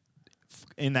that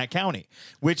county,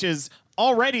 which is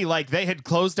already like they had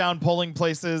closed down polling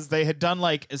places. They had done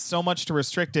like so much to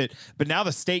restrict it, but now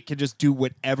the state can just do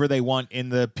whatever they want,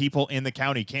 and the people in the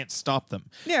county can't stop them.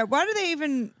 Yeah, why do they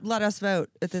even let us vote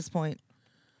at this point?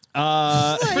 For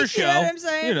show. You know what I'm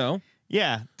saying? You know.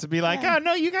 Yeah, to be like, oh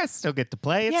no, you guys still get to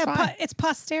play. It's fine. It's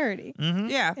posterity. Mm-hmm.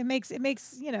 Yeah, it makes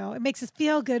us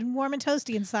feel good, and warm and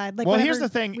toasty inside. Like, well, here's the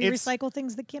thing: we recycle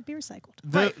things that can't be recycled.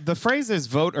 The phrase is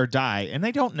 "vote or die," and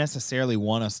they don't necessarily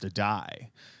want us to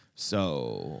die.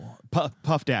 So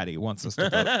Puff Daddy wants us to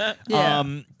vote.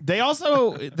 Yeah. They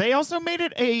also made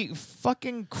it a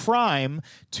fucking crime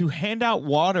to hand out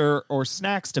water or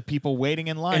snacks to people waiting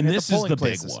in line. And at this the is polling the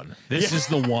places. big one. This is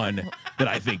the one that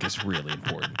I think is really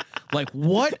important. Like,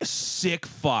 what sick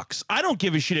fucks? I don't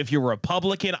give a shit if you're a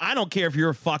Republican. I don't care if you're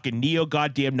a fucking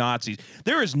neo-goddamn Nazis.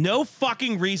 There is no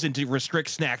fucking reason to restrict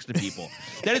snacks to people.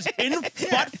 That is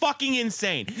fucking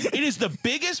insane. It is the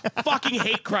biggest fucking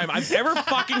hate crime I've ever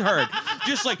fucking heard.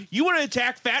 Just like, you want to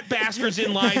attack fat bastards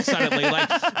in line suddenly. Like,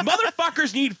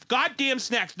 motherfuckers need goddamn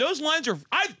snacks. Those lines are...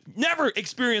 I've never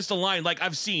experienced a line like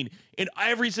I've seen in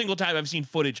every single time I've seen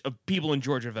footage of people in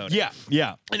Georgia voting. Yeah. You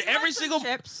And every single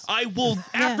chips. I will,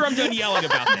 after I'm done yelling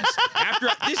about this,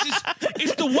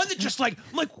 it's the one that just like,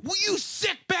 you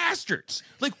sick bastards.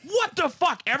 Like, what the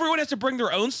fuck? Everyone has to bring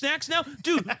their own snacks now?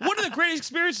 Dude, one of the greatest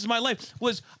experiences of my life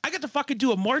was I got to fucking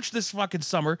do a march this fucking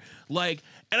summer, and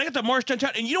I got to march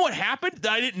downtown, and you know what happened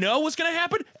that I didn't know was going to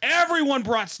happen? Everyone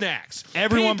brought snacks.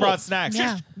 Everyone brought snacks.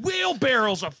 Just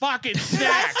wheelbarrows of fucking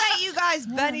snacks. I sent you guys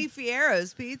Benny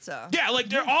Fierro's pizza. Yeah, like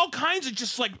there are all kinds of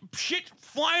just like shit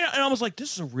flying out, and I was like,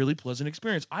 this is a really pleasant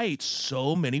experience. I ate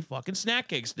so many fucking snack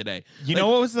cakes today. You know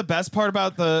what was the best part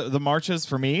about the marches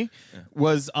for me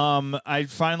was I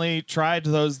finally tried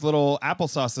those little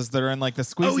applesauces that are in like the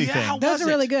squeezy thing. Those are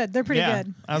really good. They're pretty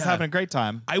good. I was having a great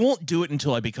time. I won't do it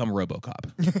until I become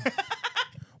RoboCop.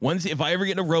 If I ever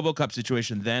get in a RoboCop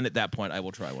situation, then at that point I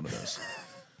will try one of those.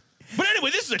 But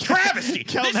anyway, this is a travesty.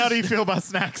 Kelton, how do you feel about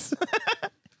snacks?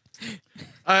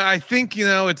 I think,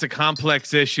 it's a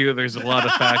complex issue. There's a lot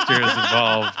of factors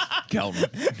involved.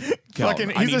 Kelton.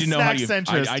 He's a snack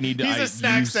centrist. He's a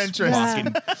snack centrist.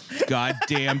 Fucking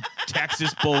goddamn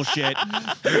Texas bullshit.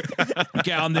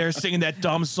 Down there singing that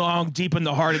dumb song deep in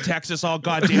the heart of Texas all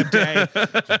goddamn day.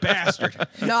 Bastard.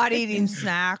 Not eating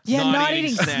snacks. Yeah, not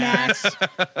eating snacks.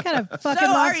 What kind of fucking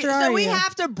monster are you? So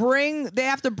they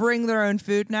have to bring their own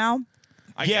food now?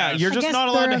 You're just not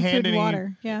allowed to hand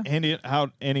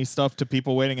out any stuff to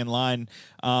people waiting in line.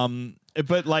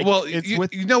 But like,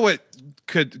 you know what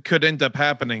could end up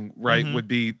happening, right? Would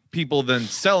be people then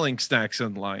selling snacks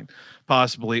in line,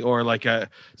 possibly, or like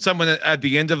someone at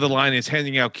the end of the line is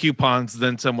handing out coupons.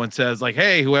 Then someone says like,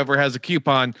 "Hey, whoever has a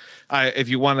coupon, if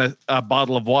you want a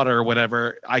bottle of water or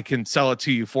whatever, I can sell it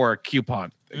to you for a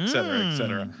coupon." Et cetera, et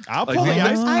cetera. I'll pull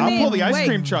the ice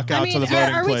cream truck out to the voting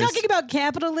place. Are we talking about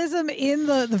capitalism in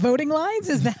the voting lines?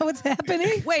 Is that what's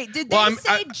happening? Wait, did they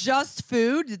say just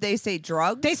food? Did they say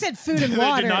drugs? They said food and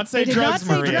water. They did not say drugs,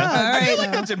 Maria. I feel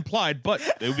like that's implied, but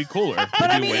it would be cooler.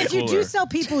 But I mean, if you do sell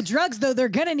people drugs, though, they're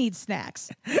going to need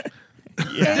snacks. No.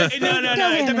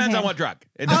 It depends on what drug.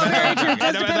 Very true. It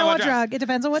does depend on what drug. It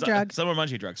depends on what drug. Some are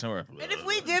munchy drugs. Some are. And if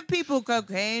we give people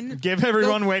cocaine, give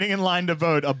everyone waiting in line to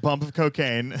vote a bump of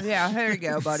cocaine. Yeah, there you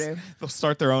go, buddy. They'll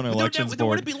start their own elections board. There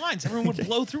wouldn't be lines. Everyone would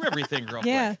blow through everything real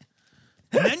quick.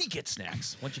 And then you get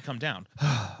snacks once you come down.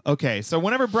 Okay, so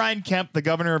whenever Brian Kemp, the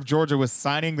governor of Georgia, was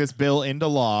signing this bill into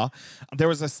law, there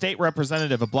was a state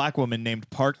representative, a black woman named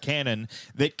Park Cannon,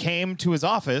 that came to his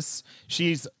office.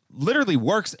 She's literally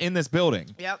works in this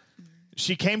building. Yep.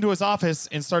 She came to his office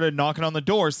and started knocking on the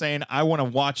door saying, I want to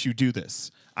watch you do this.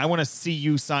 I want to see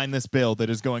you sign this bill that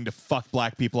is going to fuck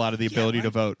black people out of the ability to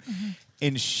vote.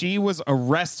 And she was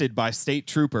arrested by state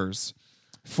troopers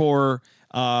for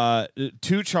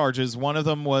 2 charges. One of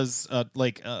them was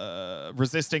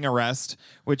resisting arrest,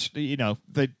 which they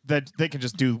can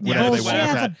just do whatever they want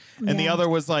with that. And the other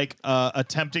was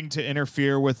attempting to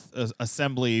interfere with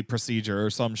assembly procedure or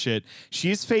some shit.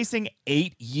 She's facing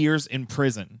 8 years in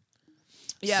prison.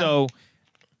 Yeah. So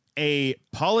a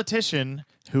politician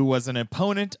who was an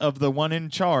opponent of the one in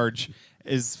charge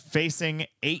is facing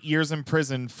 8 years in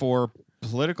prison for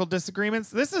political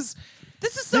disagreements. This is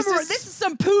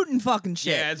some Putin fucking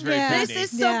shit. Yeah, it's very Putin.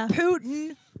 This is some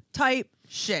Putin type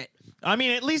shit. I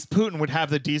mean, at least Putin would have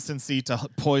the decency to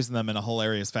poison them in a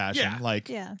hilarious fashion.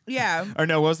 Yeah. Or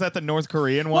no, was that the North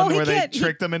Korean one where they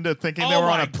tricked them into thinking they were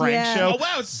on a prank show? Oh,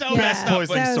 wow, it's so best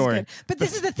poison story. But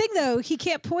this is the thing, though. He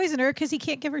can't poison her because he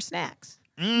can't give her snacks.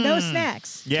 No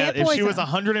snacks. Yeah, can't if she was her.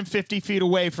 150 feet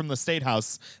away from the state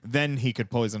house, then he could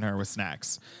poison her with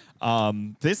snacks.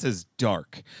 This is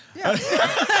dark. Yeah.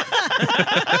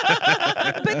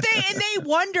 But they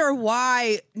wonder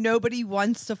why nobody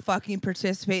wants to fucking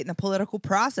participate in the political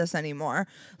process anymore.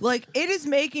 Like, it is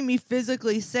making me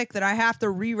physically sick that I have to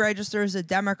re-register as a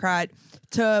Democrat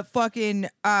to fucking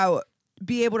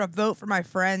be able to vote for my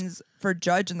friends for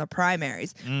judge in the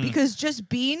primaries because just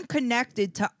being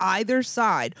connected to either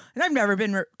side, and I've never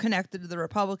been connected to the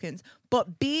Republicans,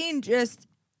 but being just,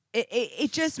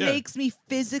 it just makes me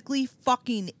physically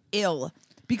fucking ill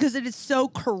because it is so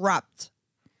corrupt.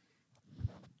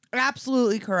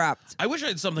 Absolutely corrupt. I wish I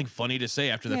had something funny to say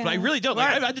after that, but I really don't.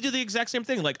 Like, I had to do the exact same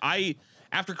thing. Like,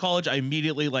 after college, I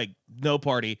immediately, like, no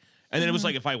party. And then it was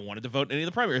like, if I wanted to vote in any of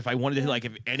the primary, if I wanted to, like,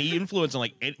 have any influence on,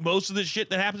 like, most of the shit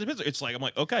that happens in Pittsburgh, it's like, I'm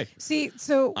like, okay. See,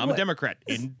 so I'm a Democrat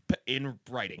in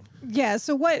writing. Yeah,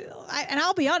 so and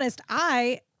I'll be honest,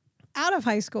 out of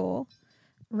high school,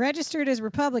 registered as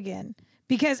Republican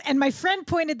and my friend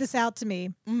pointed this out to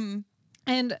me,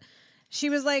 and she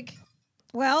was like,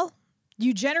 well,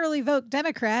 you generally vote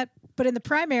Democrat, but in the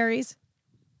primaries,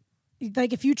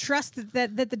 like if you trust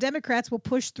that the Democrats will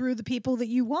push through the people that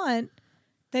you want,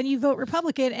 then you vote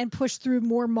Republican and push through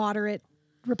more moderate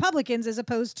Republicans as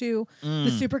opposed to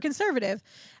the super conservative.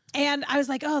 And I was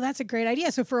like, oh, that's a great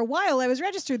idea. So for a while I was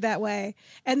registered that way.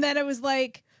 And then it was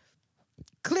like,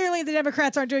 clearly the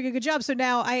Democrats aren't doing a good job. So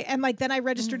now then I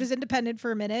registered as independent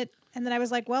for a minute. And then I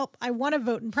was like, well, I want to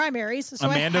vote in primaries. So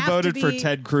Amanda voted for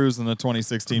Ted Cruz in the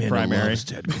 2016 primary. Loves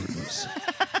Ted Cruz.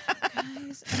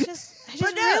 Guys, I just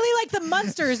really like the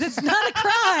Munsters. It's not a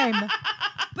crime.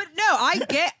 But no, I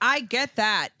get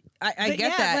that. I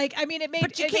get that. Like, I mean,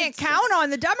 but you can't count on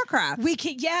the Democrats. We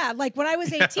can, like when I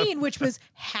was 18, which was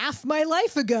half my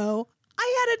life ago,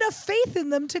 I had enough faith in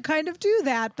them to kind of do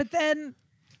that. But then,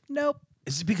 nope.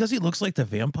 Is it because he looks like the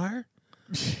vampire?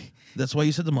 That's why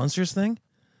you said the Munsters thing?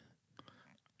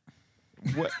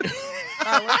 What?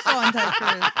 We're still on Ted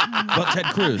Cruz. But Ted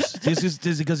Cruz. This is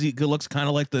because he looks kind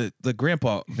of like the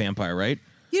grandpa vampire, right?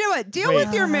 You know what? Deal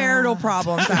with your marital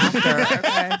problems after,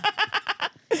 okay?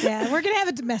 Yeah, we're going to have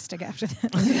a domestic after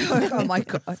that. Oh, my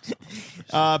God.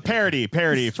 Parody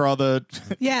for all the...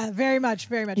 Yeah, very much.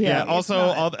 Yeah,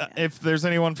 also, if there's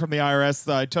anyone from the IRS,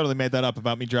 I totally made that up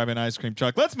about me driving an ice cream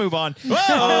truck. Let's move on.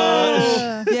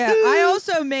 Yeah, I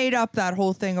also made up that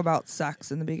whole thing about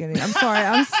sex in the beginning. I'm sorry.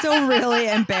 I'm still really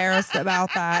embarrassed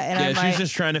about that. And she's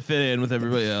just trying to fit in with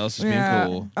everybody else. Just being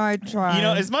cool. I try. You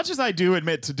know, as much as I do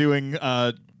admit to doing...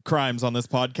 crimes on this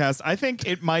podcast, I think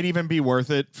it might even be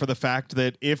worth it for the fact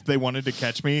that if they wanted to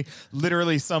catch me,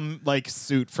 literally some like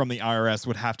suit from the IRS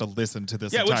would have to listen to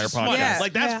this entire podcast. Yeah.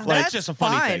 Like that's just a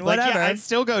funny thing. Like, whatever. I'd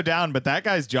still go down, but that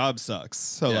guy's job sucks.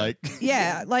 So like,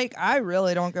 like I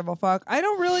really don't give a fuck. I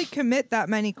don't really commit that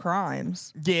many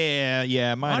crimes.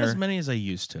 Yeah, minor. Not as many as I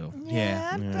used to.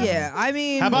 Yeah. I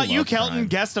mean, how about you, Kelton,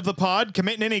 guest of the pod,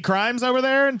 committing any crimes over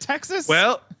there in Texas?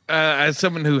 Well, as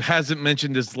someone who hasn't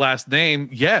mentioned his last name,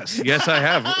 yes, I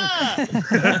have.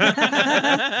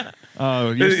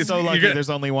 Oh, you're so lucky. There's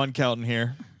only one Kelton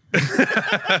here. I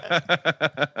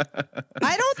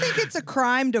don't think it's a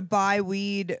crime to buy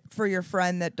weed for your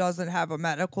friend that doesn't have a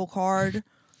medical card.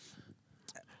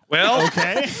 Well,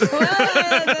 okay.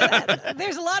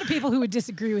 There's a lot of people who would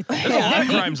disagree with that. There's a lot of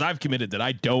crimes I've committed that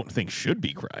I don't think should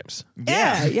be crimes.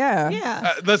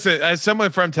 Yeah. Listen, as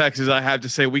someone from Texas, I have to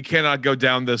say we cannot go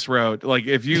down this road. Like,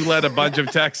 if you let a bunch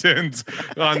of Texans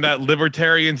on that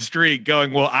libertarian street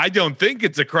going, well, I don't think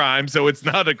it's a crime, so it's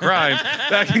not a crime,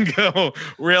 that can go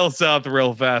real south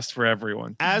real fast for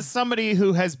everyone. As somebody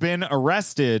who has been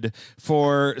arrested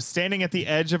for standing at the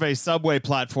edge of a subway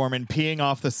platform and peeing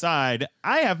off the side,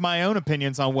 I have my own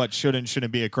opinions on what should and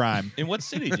shouldn't be a crime. In what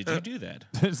city did you do that?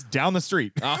 It's down the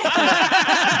street. I'm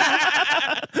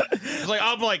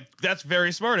like, that's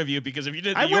very smart of you, because if you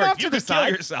did that, you could kill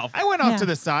yourself. I went off to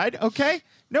the side. Okay,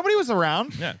 nobody was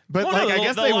around. Yeah, but I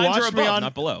guess they watched me on,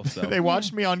 not below. So. They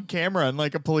watched me on camera, and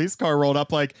like a police car rolled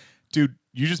up. Like, dude,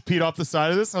 you just peed off the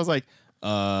side of this. And I was like,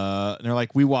 and they're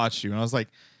like, we watched you, and I was like,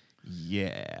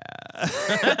 yeah.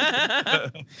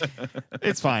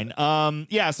 It's fine.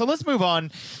 So let's move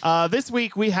on. This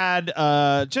week we had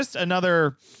just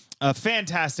another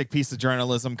fantastic piece of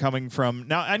journalism coming from...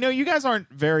 Now, I know you guys aren't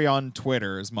very on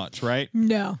Twitter as much, right?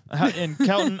 No. And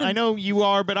Kelton, I know you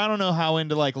are, but I don't know how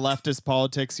into like leftist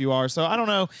politics you are. So I don't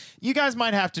know. You guys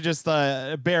might have to just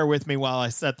bear with me while I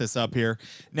set this up here.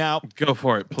 Now, go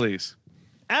for it, please.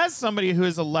 As somebody who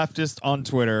is a leftist on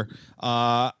Twitter,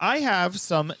 I have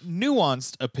some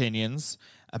nuanced opinions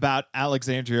about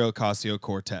Alexandria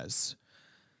Ocasio-Cortez.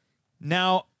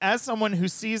 Now, as someone who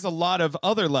sees a lot of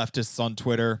other leftists on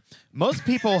Twitter, most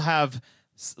people have,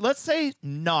 let's say,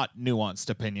 not nuanced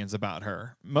opinions about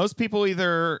her. Most people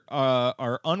either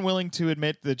are unwilling to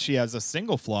admit that she has a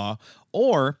single flaw,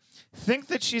 or think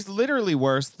that she's literally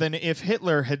worse than if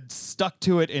Hitler had stuck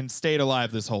to it and stayed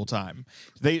alive this whole time.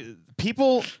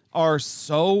 People are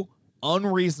so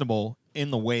unreasonable in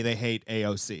the way they hate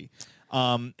AOC.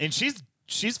 And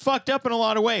she's fucked up in a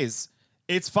lot of ways.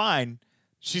 It's fine.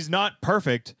 She's not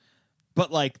perfect,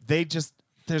 but like there's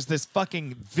this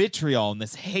fucking vitriol and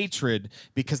this hatred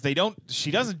because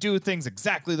she doesn't do things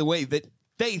exactly the way that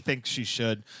they think she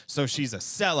should. So she's a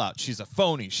sellout. She's a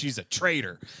phony. She's a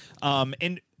traitor.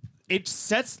 And it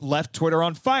sets left Twitter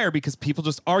on fire because people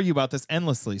just argue about this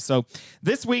endlessly. So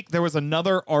this week there was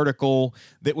another article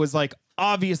that was like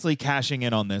obviously cashing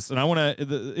in on this. And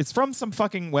it's from some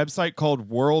fucking website called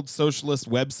World Socialist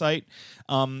Website.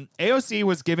 AOC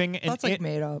was giving That's like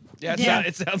made up. Yeah,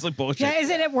 it sounds like bullshit. Yeah, is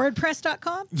it at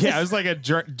WordPress.com? Yeah, it was like a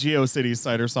GeoCities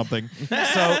site or something. So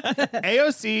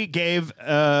AOC gave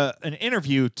an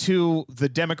interview to the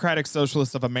Democratic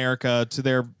Socialists of America, to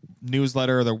their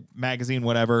newsletter or the magazine,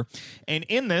 whatever. And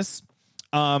in this,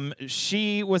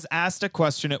 she was asked a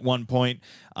question at one point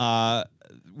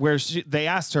where they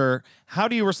asked her, how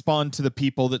do you respond to the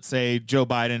people that say Joe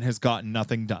Biden has gotten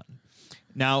nothing done?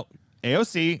 Now,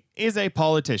 AOC is a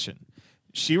politician.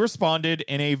 She responded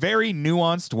in a very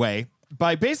nuanced way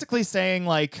by basically saying,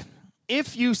 like,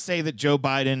 if you say that Joe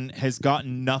Biden has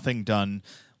gotten nothing done,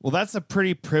 well, that's a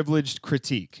pretty privileged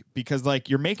critique because, like,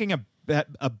 you're making a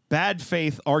bad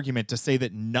faith argument to say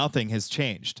that nothing has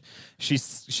changed.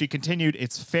 She continued,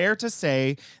 it's fair to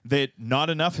say that not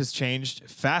enough has changed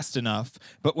fast enough,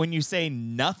 but when you say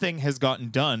nothing has gotten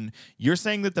done, you're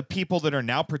saying that the people that are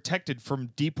now protected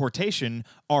from deportation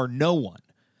are no one.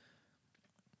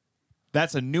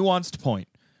 That's a nuanced point.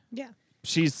 Yeah.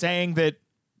 She's saying that,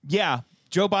 yeah,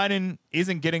 Joe Biden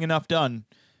isn't getting enough done,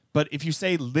 but if you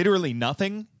say literally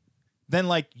nothing, then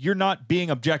like you're not being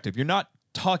objective. You're not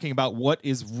talking about what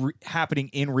is happening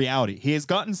in reality. He has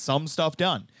gotten some stuff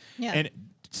done. Yeah. And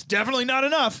it's definitely not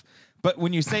enough. But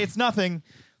when you say it's nothing,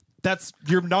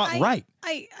 you're not right.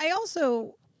 I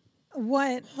also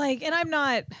want, like, and I'm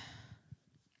not.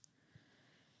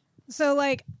 So,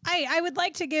 like, I would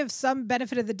like to give some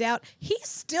benefit of the doubt. He's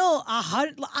still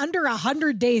under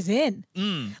 100 days in.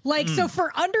 So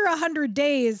for under 100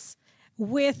 days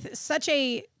with such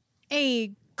a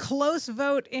close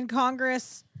vote in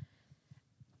Congress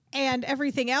and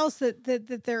everything else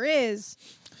that there is.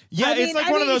 Yeah, it's like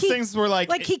one of those things where like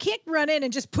he can't run in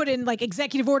and just put in like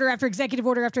executive order after executive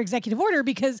order after executive order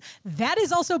because that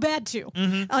is also bad too.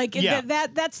 Mm-hmm. Like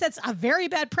that sets a very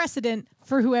bad precedent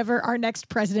for whoever our next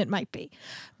president might be.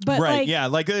 But right,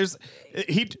 like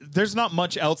there's not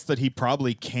much else that he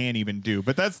probably can even do.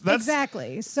 But that's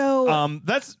exactly. So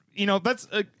it's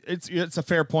a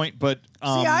fair point. But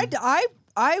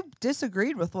I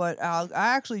disagreed with what I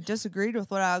actually disagreed with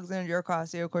what Alexandria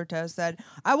Ocasio-Cortez said.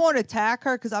 I won't attack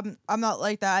her because I'm not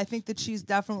like that. I think that she's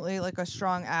definitely like a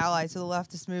strong ally to the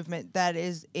leftist movement that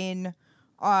is in,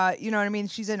 you know what I mean?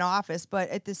 She's in office, but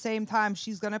at the same time,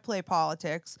 she's going to play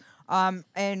politics.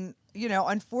 And you know,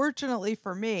 unfortunately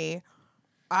for me,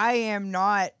 I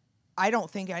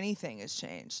don't think anything has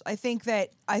changed. I think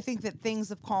that things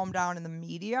have calmed down in the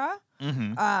media.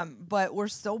 Mm-hmm. But we're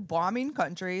still bombing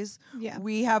countries. Yeah.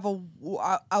 We have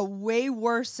a way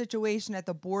worse situation at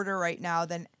the border right now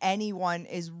than anyone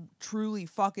is truly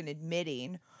fucking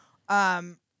admitting.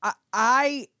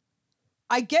 I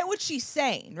get what she's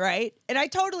saying, right? And I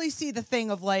totally see the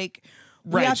thing of like,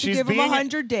 we have to give him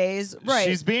 100 days. Right.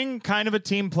 She's being kind of a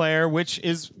team player, which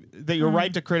is that you're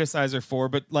right to criticize her for,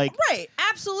 but like, right,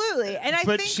 absolutely. And I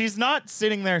but think she's not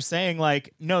sitting there saying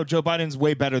like, no, Joe Biden's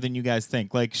way better than you guys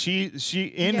think. Like she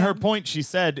in her point, she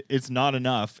said it's not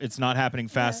enough. It's not happening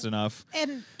fast enough.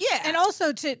 And and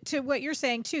also to what you're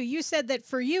saying too, you said that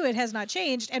for you it has not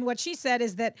changed, and what she said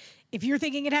is that if you're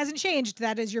thinking it hasn't changed,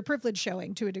 that is your privilege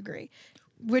showing to a degree.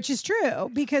 Which is true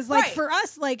because, like, for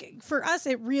us,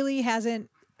 it really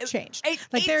hasn't changed.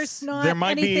 There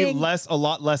might be a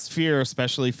lot less fear,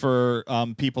 especially for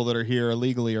people that are here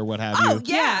illegally or what have you. Oh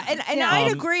yeah, and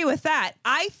I'd agree with that.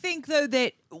 I think though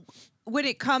that when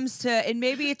it comes to, and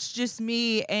maybe it's just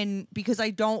me, and because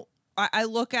I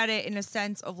look at it in a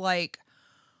sense of like,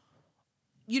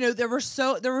 you know, there were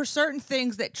certain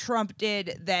things that Trump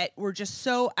did that were just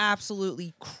so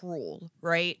absolutely cruel,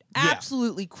 right? Yeah.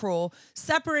 Absolutely cruel.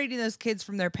 Separating those kids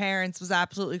from their parents was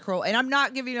absolutely cruel. And I'm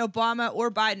not giving Obama or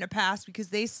Biden a pass because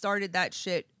they started that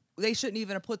shit. They shouldn't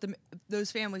even have put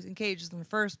those families in cages in the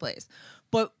first place.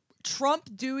 But Trump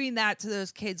doing that to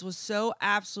those kids was so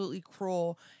absolutely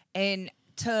cruel. And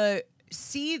to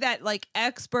see that like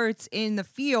experts in the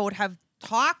field have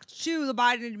talked to the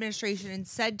Biden administration and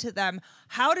said to them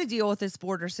how to deal with this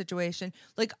border situation.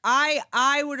 Like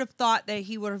I would have thought that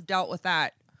he would have dealt with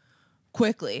that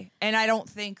quickly, and I don't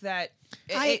think that.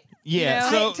 To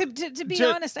be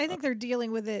honest, I think they're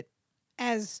dealing with it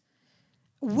as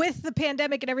with the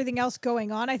pandemic and everything else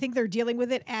going on. I think they're dealing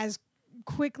with it as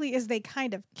quickly as they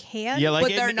kind of can. Yeah, like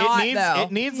but they're not, though.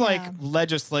 It needs like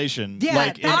legislation. Yeah,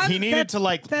 like he needed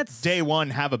to day one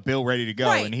have a bill ready to go,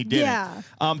 Right. and he didn't. Yeah.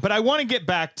 But I want to get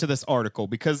back to this article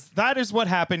because that is what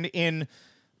happened in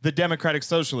the Democratic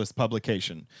Socialist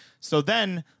publication. So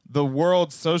then the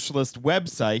World Socialist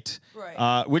website,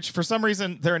 Right. which for some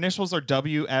reason their initials are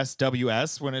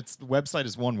WSWS when the website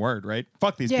is one word, right?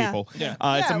 Fuck these people. Yeah.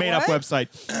 It's a made-up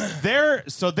website.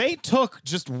 So they took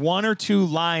just one or two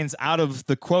lines out of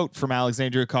the quote from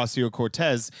Alexandria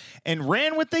Ocasio-Cortez and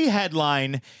ran with the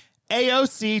headline,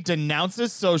 AOC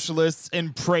denounces socialists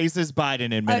and praises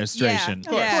Biden administration. Of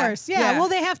course. Yeah. Well,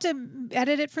 they have to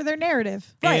edit it for their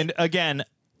narrative. And again,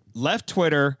 left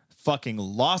Twitter fucking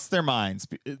lost their minds.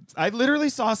 I literally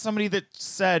saw somebody that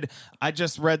said, I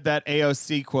just read that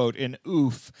AOC quote and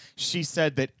oof, she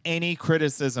said that any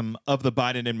criticism of the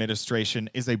Biden administration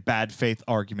is a bad faith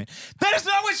argument. That is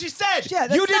not what she said.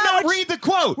 Yeah, you did not read the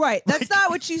quote. Right. That's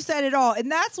not what she said at all.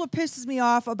 And that's what pisses me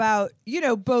off about,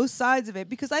 both sides of it.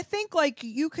 Because I think like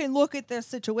you can look at this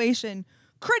situation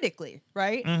critically,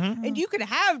 right? Mm-hmm. And you can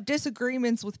have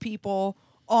disagreements with people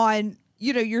on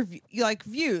your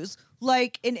views,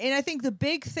 and I think the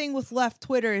big thing with left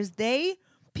Twitter is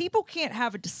people can't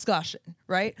have a discussion,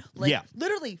 right?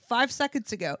 Literally 5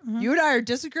 seconds ago, you and I are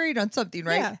disagreeing on something,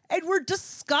 right? Yeah. And we're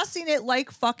discussing it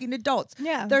like fucking adults.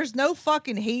 Yeah. There's no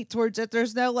fucking hate towards it.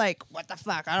 There's no like, what the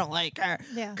fuck? I don't like her.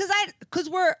 Yeah.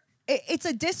 It's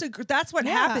a disagree. That's what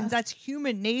happens. That's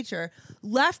human nature.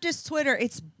 Leftist Twitter,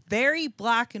 it's very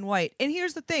black and white. And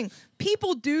here's the thing: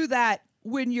 people do that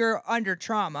when you're under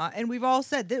trauma, and we've all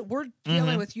said that we're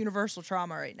dealing with universal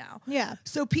trauma right now. Yeah.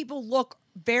 So people look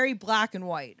very black and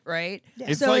white, right? Yeah.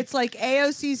 It's like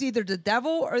AOC's either the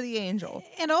devil or the angel.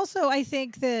 And also, I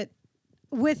think that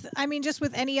with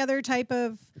any other type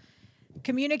of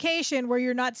communication where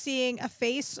you're not seeing a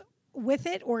face with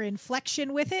it or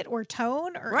inflection with it or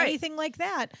tone or anything like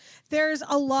that, there's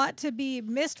a lot to be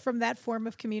missed from that form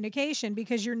of communication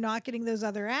because you're not getting those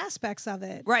other aspects of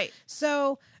it. Right.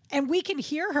 So, and we can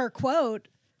hear her quote,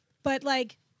 but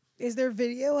like, is there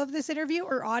video of this interview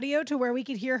or audio to where we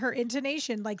could hear her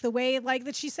intonation, like the way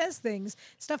that she says things,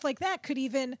 stuff like that could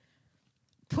even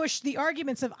push the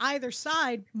arguments of either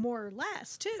side more or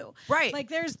less too. Right. Like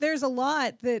there's a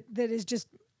lot that is just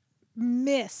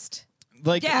missed.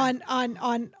 Like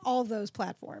on all those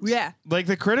platforms. Yeah. Like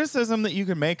the criticism that you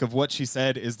can make of what she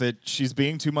said is that she's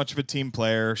being too much of a team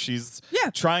player. She's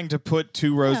trying to put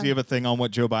too rosy of a thing on what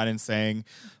Joe Biden's saying.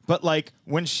 But like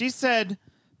when she said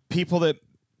people that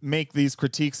make these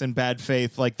critiques in bad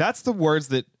faith, like that's the words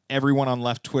that everyone on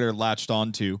left Twitter latched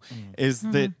onto is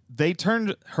that they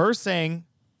turned her saying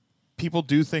people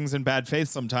do things in bad faith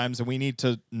sometimes and we need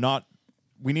to not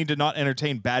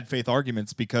entertain bad faith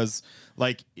arguments because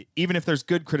like even if there's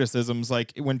good criticisms,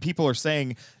 like when people are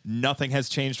saying nothing has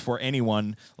changed for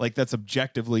anyone, like that's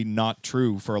objectively not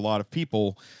true for a lot of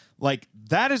people. Like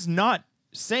that is not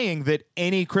saying that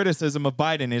any criticism of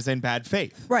Biden is in bad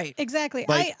faith. Right. Exactly.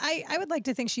 Like, I would like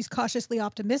to think she's cautiously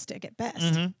optimistic at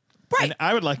best. Right. And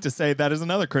I would like to say that is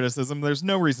another criticism. There's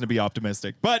no reason to be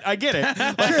optimistic, but I get it.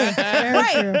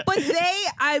 Right. But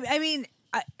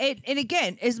and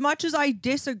again, as much as I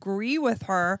disagree with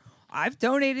her, I've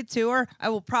donated to her. I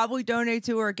will probably donate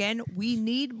to her again. We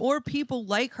need more people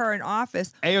like her in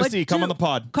office. AOC, come on the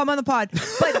pod. Come on the pod.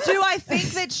 But do I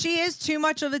think that she is too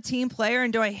much of a team player?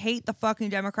 And do I hate the fucking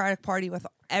Democratic Party with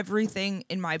everything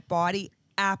in my body?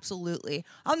 Absolutely.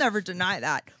 I'll never deny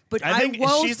that. But I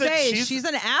will say she's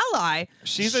an ally.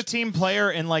 She's a team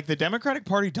player, and like the Democratic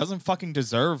Party doesn't fucking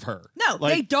deserve her. No,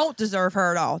 like, they don't deserve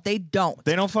her at all. They don't.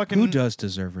 They don't fucking. Who does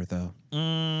deserve her though?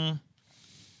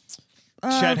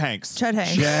 Chet Hanks. Chet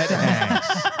Hanks. Chet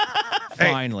Hanks.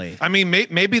 Finally. I mean,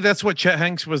 maybe that's what Chet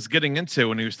Hanks was getting into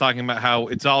when he was talking about how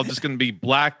it's all just going to be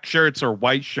black shirts or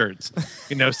white shirts.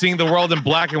 Seeing the world in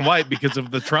black and white because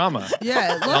of the trauma.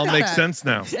 Yeah, it all makes sense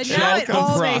now. And now it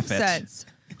all makes sense.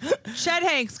 Chet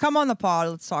Hanks, come on the pod.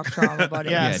 Let's talk trauma,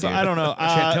 buddy. Yeah, so dude. I don't know.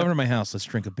 Chet, come over to my house. Let's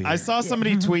drink a beer. I saw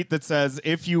somebody tweet that says,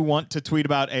 if you want to tweet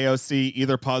about AOC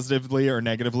either positively or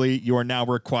negatively, you are now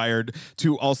required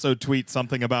to also tweet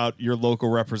something about your local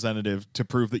representative to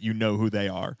prove that you know who they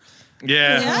are.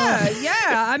 Yeah.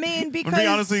 I mean, because... To be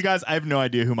honest with you guys, I have no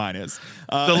idea who mine is.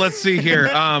 So let's see here.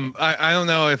 I don't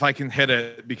know if I can hit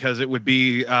it because it would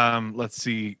be, let's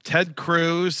see, Ted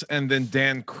Cruz and then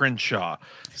Dan Crenshaw.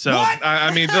 So,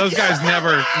 I mean, those guys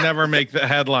never make the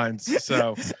headlines.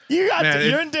 So you're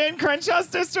in Dan Crenshaw's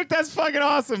district? That's fucking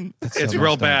awesome. It's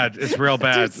real bad. It's real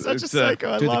bad. Dude, such a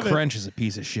psycho. I love the it. Crench is a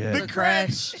piece of shit. The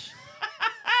Crench.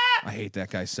 I hate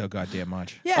that guy so goddamn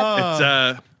much.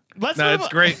 Yeah. It's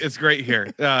great. It's great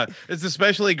here. It's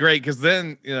especially great because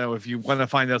then, if you want to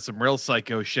find out some real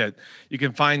psycho shit, you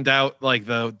can find out like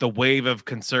the wave of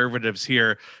conservatives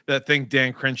here that think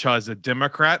Dan Crenshaw is a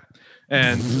Democrat.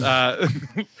 And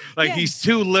he's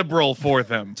too liberal for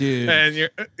them, dude. And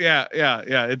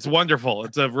it's wonderful.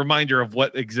 It's a reminder of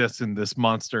what exists in this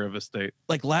monster of a state.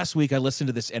 Like last week, I listened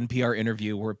to this NPR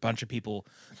interview where a bunch of people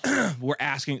were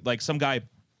asking, like some guy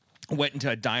went into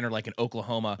a diner like in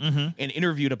Oklahoma and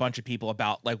interviewed a bunch of people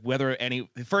about like whether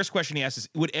the first question he asked is,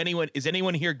 is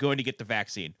anyone here going to get the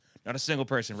vaccine? Not a single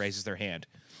person raises their hand.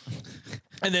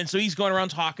 And then so he's going around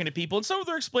talking to people, and some of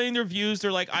them are explaining their views.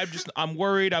 They're like, I'm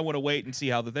worried. I want to wait and see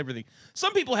how everything.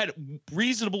 Some people had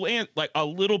reasonable and like a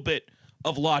little bit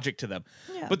of logic to them.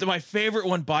 Yeah. But my favorite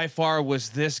one by far was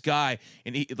this guy,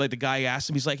 and the guy asked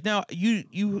him, he's like, now you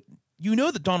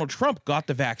know that Donald Trump got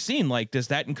the vaccine. Like, does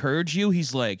that encourage you?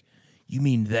 He's like, you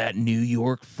mean that New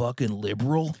York fucking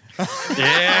liberal?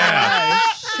 Yeah.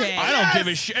 I don't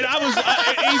give a shit.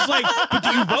 He's like, but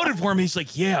you voted for him. He's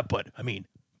like, yeah, but I mean,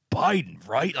 Biden,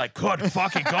 right? Like, good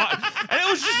fucking God. And it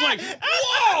was just like,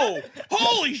 whoa,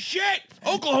 holy shit.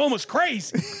 Oklahoma's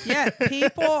crazy. Yeah,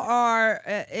 people are,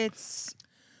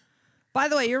 by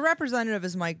the way, your representative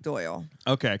is Mike Doyle.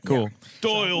 Okay, cool.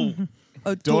 Yeah.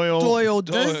 Doyle. Doyle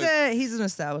does it. He's an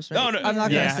establishment. No, I'm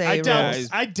not going to say rules.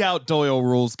 I doubt Doyle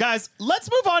rules. Guys, let's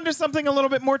move on to something a little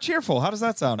bit more cheerful. How does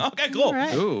that sound? Okay, cool.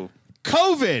 Right. Ooh.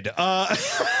 COVID.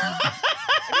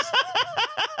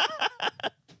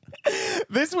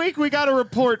 This week we got a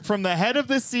report from the head of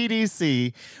the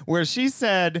CDC where she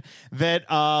said that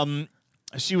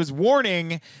she was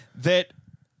warning that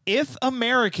if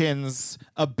Americans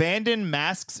abandon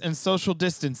masks and social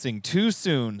distancing too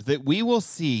soon, that we will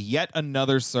see yet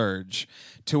another surge.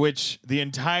 To which the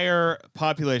entire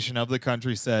population of the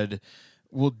country said,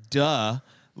 well, duh.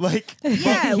 Like,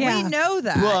 yeah, we know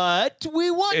that. But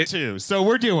we want to, so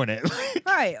we're doing it.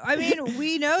 Right. I mean,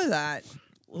 we know that.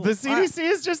 The CDC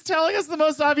is just telling us the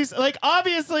most obvious. Like,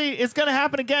 obviously, it's going to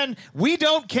happen again. We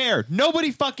don't care. Nobody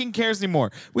fucking cares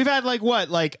anymore. We've had,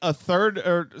 like a third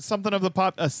or something of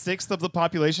a sixth of the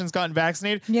population's gotten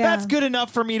vaccinated. Yeah. That's good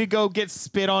enough for me to go get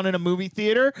spit on in a movie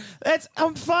theater.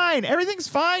 I'm fine. Everything's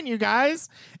fine, you guys.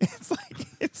 It's like,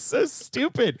 it's so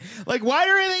stupid. Like, why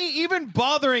are they even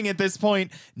bothering at this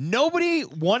point? Nobody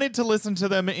wanted to listen to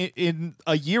them in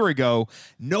a year ago.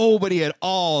 Nobody at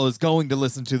all is going to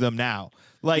listen to them now.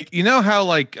 Like, you know how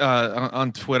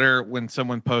on Twitter when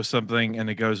someone posts something and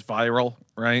it goes viral,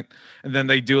 right? And then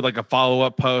they do like a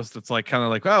follow-up post that's like kind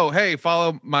of like, oh, hey,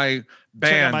 follow my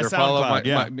band or follow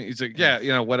my music.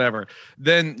 Yeah, whatever.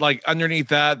 Then like underneath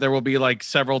that, there will be like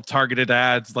several targeted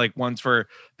ads, like ones for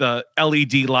the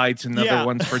LED lights and other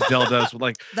ones for dildos.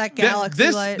 Like that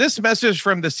galaxy light. This message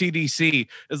from the CDC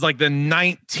is like the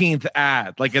 19th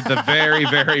ad, like at the very,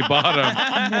 very bottom.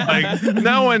 Like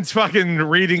no one's fucking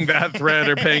reading that thread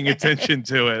or paying attention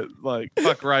to it. Like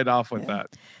fuck right off with that.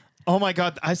 Oh my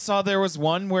God. I saw there was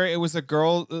one where it was a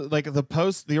girl, like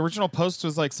the original post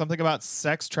was like something about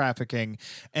sex trafficking.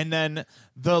 And then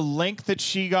the link that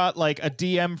she got, like a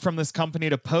DM from this company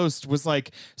to post was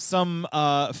like some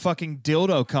fucking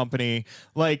dildo company.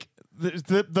 Like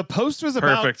the post was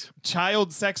about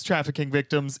child sex trafficking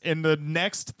victims. And the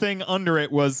next thing under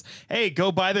it was, hey,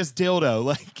 go buy this dildo.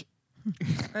 Like,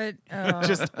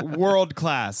 just world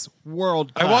class.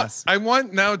 I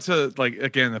want now to, like,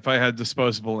 again, if I had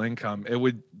disposable income, it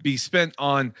would be spent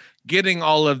on getting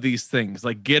all of these things,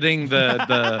 like getting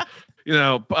the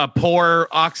a poor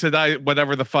oxidized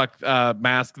whatever the fuck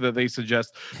mask that they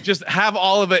suggest. Just have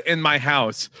all of it in my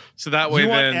house, so that way you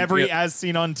want every as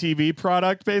seen on TV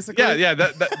product, basically. Yeah.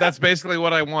 That's basically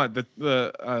what I want.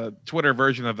 The Twitter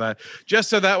version of that, just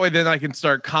so that way then I can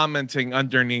start commenting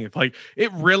underneath. Like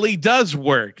it really does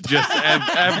work. Just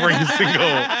every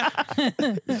single.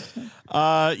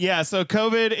 So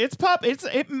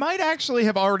COVID, it might actually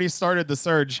have already started the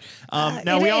surge.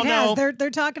 Now we all know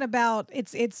they're talking about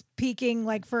it's peaking,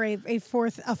 like for a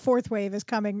fourth wave is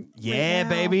coming. Yeah, right now.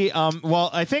 baby. Well,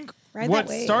 I think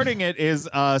what's starting it is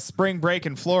spring break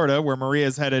in Florida, where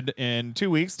Maria's headed in 2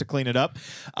 weeks to clean it up.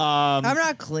 I'm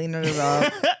not cleaning it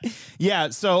up. Yeah,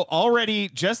 so already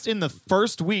just in the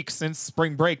first week since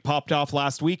spring break popped off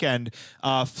last weekend,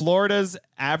 Florida's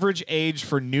average age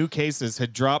for new cases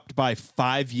had dropped by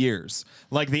 5 years.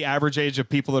 Like the average age of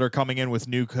people that are coming in with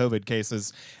new COVID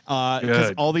cases.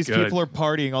 Because all these people are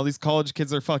partying. All these college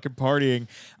kids are fucking partying.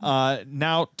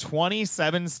 Now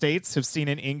 27 states have seen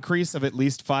an increase of at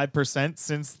least 5%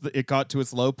 since it got to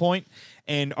its low point.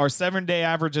 And our 7-day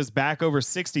average is back over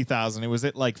 60,000. It was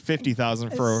at like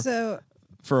 50,000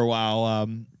 for a while.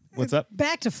 What's up?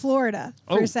 Back to Florida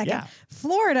for a second. Yeah.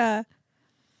 Florida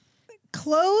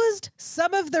closed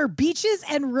some of their beaches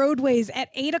and roadways at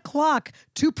 8 o'clock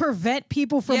to prevent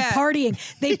people from partying.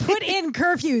 They put in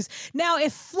curfews. Now,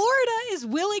 if Florida is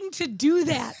willing to do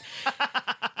that,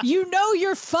 you know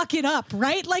you're fucking up,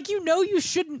 right? Like, you know you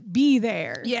shouldn't be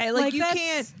there. Yeah, like you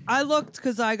can't. I looked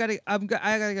because I gotta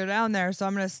go down there, so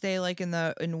I'm gonna stay like in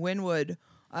Wynwood.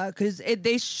 Because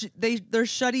they're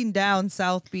shutting down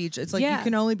South Beach. It's like you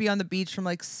can only be on the beach from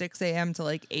like 6 a.m. to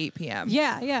like 8 p.m.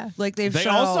 Yeah. Like they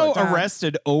also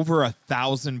arrested over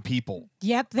 1,000 people.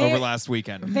 Yep. Over last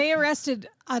weekend. They arrested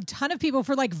a ton of people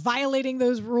for like violating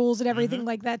those rules and everything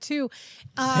like that too.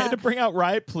 They had to bring out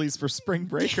riot police for spring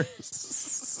breakers.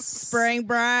 Spring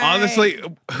break. Honestly,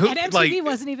 and MTV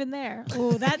wasn't even there.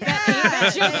 Oh, that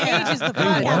joke ages the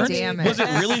podcast. Damn it. Was it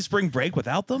really spring break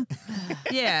without them?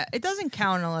 Yeah, it doesn't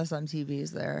count unless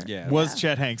MTV's there. Yeah. Was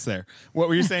Chet Hanks there? What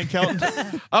were you saying, Kelton?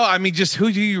 I mean, just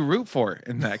who do you root for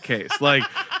in that case? Like,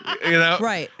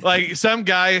 right? Like some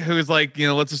guy who's like,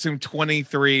 let's assume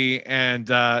 23, and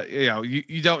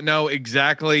you don't know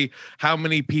exactly how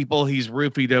many people he's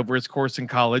roofied over his course in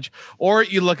college, or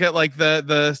you look at like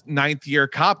the 9th year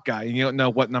cop guy, and you don't know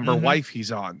what number wife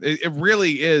he's on. It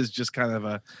really is just kind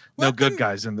of good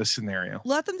guys in this scenario.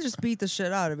 Let them just beat the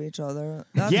shit out of each other.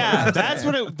 That's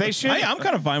what they should. I'm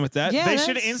kind of fine with that. Yeah, they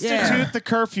should institute the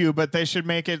curfew, but they should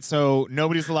make it so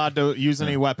nobody's allowed to use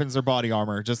any weapons or body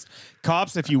armor. Just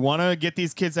cops, if you want to get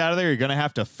these kids out of there, you're going to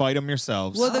have to fight them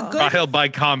yourselves. Well, the Trial by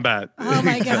combat. Oh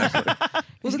my god.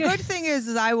 Well, the good thing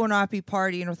is I will not be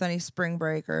partying with any spring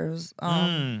breakers.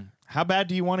 How bad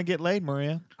do you want to get laid,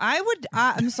 Maria?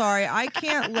 I'm sorry, I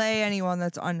can't lay anyone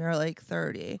that's under like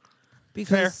 30.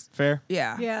 Because Fair.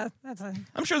 Yeah. Yeah, that's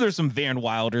I'm sure there's some Van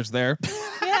Wilders there.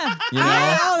 Yeah.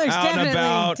 Out There's and definitely,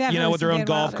 about, with their own some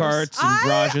golf Van carts and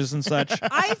garages and such.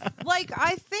 I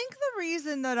think the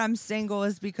reason that I'm single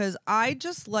is because I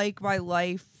just like my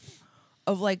life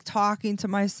of like talking to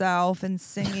myself and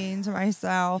singing to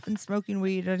myself and smoking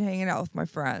weed and hanging out with my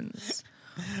friends.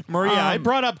 Maria, I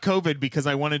brought up COVID because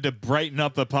I wanted to brighten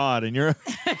up the pod, and you're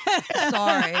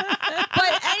sorry.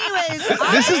 But anyways,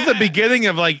 this is the beginning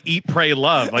of like Eat, Pray,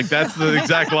 Love. Like that's the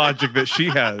exact logic that she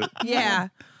had. Yeah.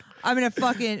 I'm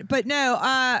gonna but no,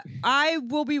 I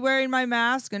will be wearing my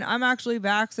mask, and I'm actually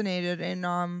vaccinated, and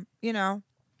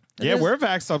Yeah, we're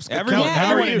vaxxed up.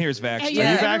 Everyone in here is vaxxed. Are you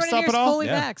vaxxed up at all? Fully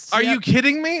Yeah. vaxxed. Are you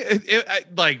kidding me?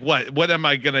 Like what? What am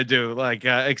I gonna do? Like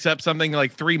accept something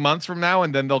like 3 months from now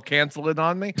and then they'll cancel it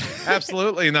on me?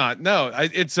 Absolutely not. No,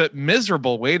 it's a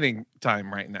miserable waiting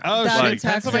time right now. Oh, That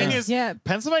shit.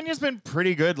 Pennsylvania's been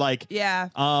pretty good. Like, Yeah.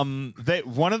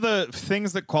 one of the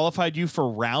things that qualified you for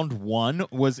round 1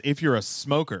 was if you're a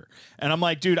smoker, and I'm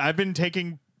like, dude, I've been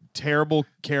taking terrible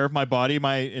care of my body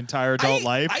my entire adult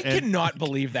life. I cannot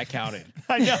believe that counted.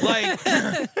 I know.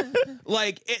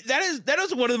 That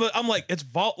is one of the. I'm like, it's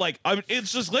vault. Like,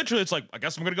 it's just literally. It's like, I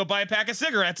guess I'm gonna go buy a pack of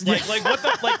cigarettes. Like what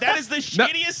the? Like that is the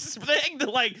shittiest thing. To,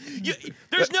 like,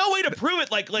 there's no way to prove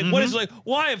it. Like what is it? Like?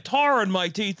 Well, I have tar on my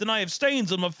teeth and I have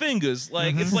stains on my fingers.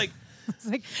 Like it's like. It's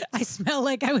like I smell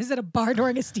like I was at a bar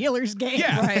during a Steelers game.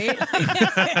 Yeah. Right.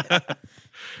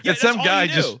 Yeah, some guy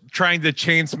just trying to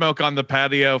chain smoke on the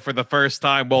patio for the first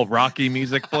time while Rocky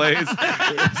music plays.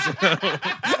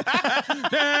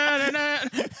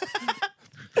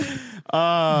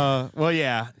 Well,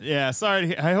 yeah.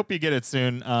 Sorry. I hope you get it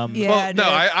soon. Well, no,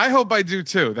 I hope I do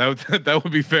too. That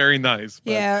would be very nice.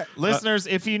 But, Yeah. Listeners,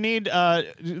 if you need,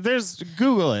 there's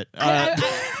Google it.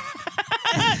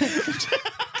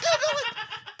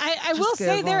 I will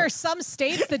say there are some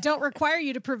states that don't require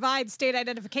you to provide state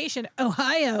identification.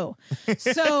 Ohio.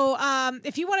 So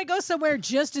if you want to go somewhere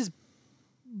just as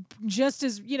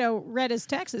red as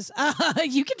Texas,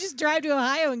 you can just drive to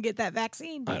Ohio and get that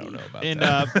vaccine. Baby. I don't know about And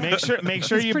that. make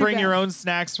sure you bring your own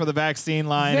snacks for the vaccine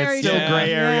line. Very it's still good.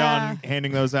 gray area Yeah. on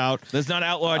handing those out. That's not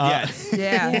outlawed yet.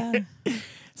 Yeah.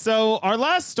 So our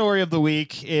last story of the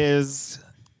week is,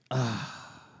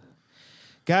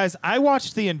 guys, I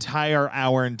watched the entire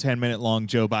hour and 10-minute long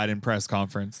Joe Biden press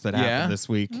conference that happened this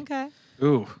week. Okay.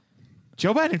 Ooh.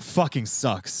 Joe Biden fucking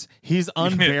sucks. He's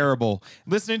unbearable.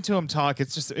 Listening to him talk,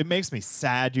 it makes me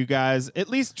sad, you guys. At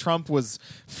least Trump was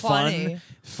fun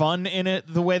in it,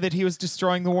 the way that he was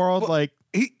destroying the world. Well, like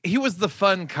he was the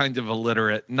fun kind of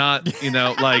illiterate, not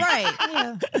like Right.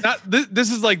 Yeah. not this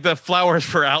is like the Flowers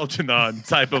for Algernon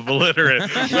type of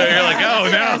illiterate. Where you're like, oh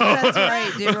Yes, no. that's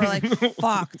right, dude. We're like,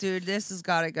 fuck, dude, this has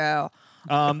got to go.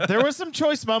 there were some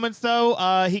choice moments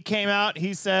though. He came out.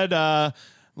 He said,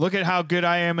 "Look at how good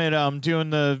I am at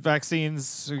doing the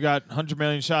vaccines. We got 100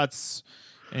 million shots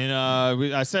And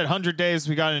I said 100 days.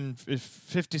 We got in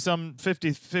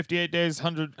 58 days,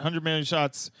 100 million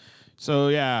shots. So,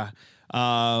 yeah.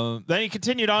 Then he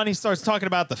continued on. He starts talking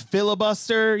about the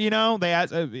filibuster. You know,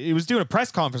 he was doing a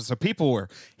press conference, so people were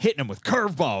hitting him with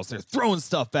curveballs. They're throwing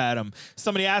stuff at him.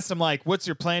 Somebody asked him, like, what's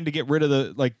your plan to get rid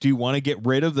of do you want to get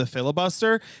rid of the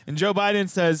filibuster? And Joe Biden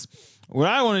says, what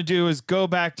I want to do is go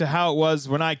back to how it was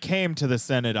when I came to the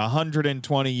Senate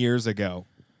 120 years ago.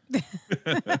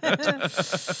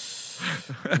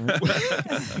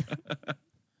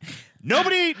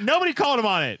 Nobody called him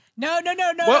on it. No.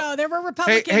 There were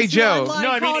Republicans. Hey Joe.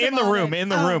 No, I mean in the room.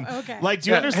 Okay. Like, do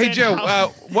you understand? Hey Joe,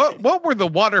 what were the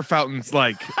water fountains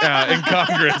like in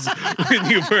Congress when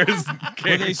you first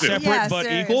came? Were they separate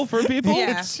but equal for people?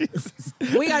 Yeah.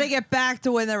 We got to get back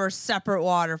to when there were separate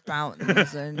water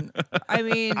fountains, and I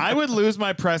mean, I would lose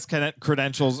my press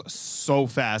credentials so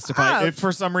fast if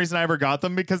for some reason I ever got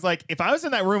them, because like if I was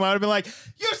in that room, I would have been like,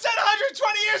 "You said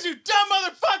 120 years, you dumb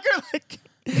motherfucker!" Like.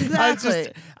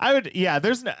 Exactly.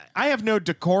 I have no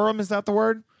decorum. Is that the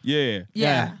word?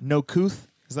 Yeah. No couth.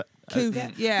 Is that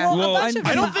couth? Yeah. Well, I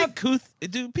don't think couth.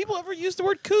 Do people ever use the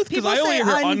word couth? Because I only hear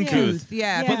uncouth.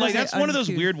 Yeah. But like that's one of those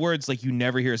weird words like you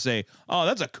never hear say, "Oh,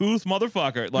 that's a couth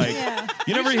motherfucker." Like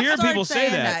you never hear people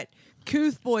say that.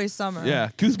 Couth boy summer. Yeah,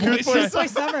 couth boy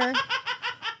summer.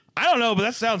 I don't know, but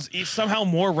that sounds somehow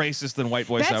more racist than white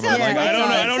boy summer. Like,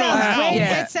 I don't know how.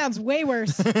 It sounds way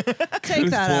worse. Take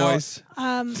that out.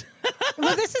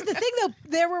 Well, this is the thing, though.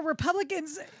 There were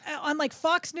Republicans on like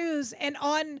Fox News and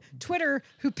on Twitter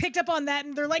who picked up on that,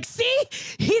 and they're like, "See,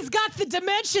 he's got the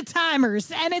dementia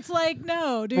timers," and it's like,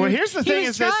 no, dude. Well, here's the thing: he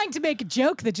was trying to make a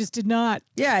joke that just did not.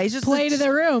 Yeah, he just play to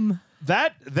the room.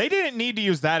 That they didn't need to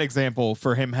use that example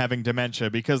for him having dementia,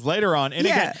 because later on, and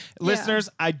again, listeners,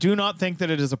 I do not think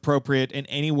that it is appropriate in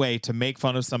any way to make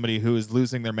fun of somebody who is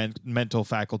losing their mental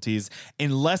faculties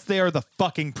unless they are the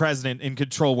fucking president in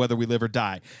control whether we live or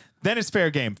die. Then it's fair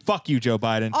game. Fuck you, Joe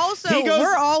Biden. Also,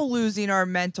 we're all losing our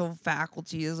mental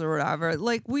faculties or whatever.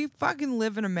 Like, we fucking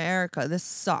live in America. This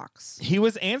sucks. He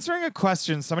was answering a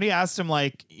question. Somebody asked him,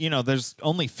 like, you know, there's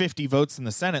only 50 votes in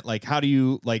the Senate. Like, how do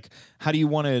you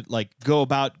want to like go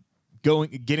about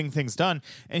getting things done?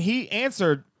 And he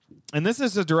answered, and this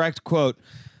is a direct quote: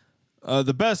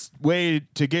 "The best way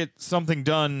to get something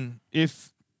done, if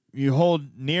you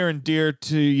hold near and dear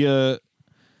to you,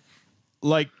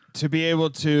 like." To be able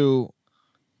to,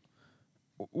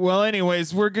 well,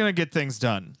 anyways, we're gonna get things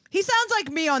done. He sounds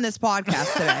like me on this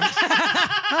podcast today.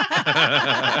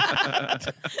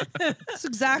 That's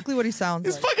exactly what he sounds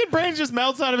His like. fucking brain just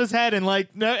melts out of his head, and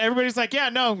like, no, everybody's like, yeah,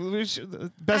 no,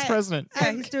 best president.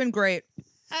 Yeah, he's doing great.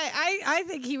 I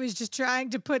think he was just trying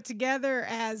to put together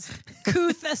as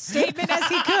couth a statement as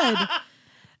he could.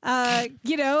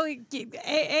 You know,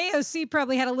 AOC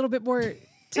probably had a little bit more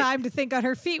time to think on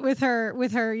her feet with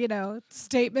her, you know,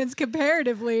 statements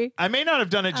comparatively. I may not have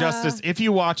done it justice. If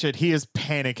you watch it, he is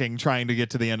panicking trying to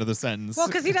get to the end of the sentence. Well,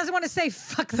 because he doesn't want to say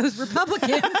fuck those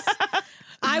Republicans.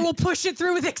 I will push it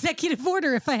through with executive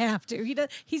order if I have to.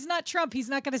 He's not Trump. He's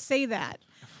not going to say that.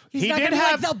 He's not going to be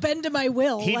like, they'll bend to my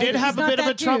will. He did have a bit of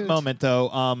a Trump moment,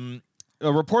 though.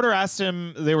 A reporter asked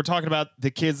him, they were talking about the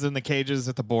kids in the cages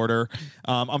at the border.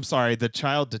 I'm sorry, the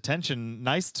child detention,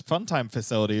 nice fun time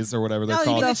facilities or whatever they're called.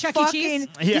 You mean the Chuck E. Cheese?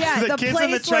 Yeah, the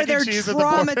place where they're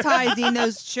traumatizing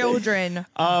those children.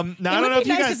 Now, I don't know if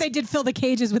you guys... if they did fill the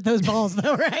cages with those balls,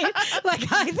 though, right?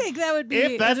 Like, I think that would be...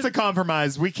 If that's the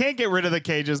compromise. We can't get rid of the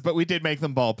cages, but we did make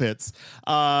them ball pits.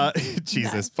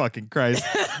 Jesus fucking Christ.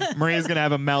 Maria's going to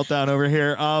have a meltdown over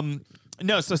here.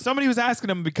 No, so somebody was asking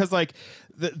him because, like,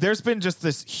 there's been just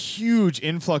this huge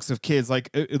influx of kids.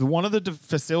 Like, one of the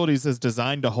facilities is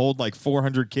designed to hold, like,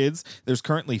 400 kids. There's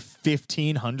currently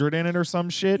 1,500 in it or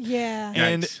some shit. Yeah.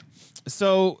 And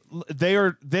so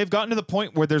they've gotten to the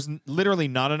point where there's literally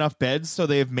not enough beds, so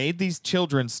they have made these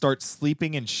children start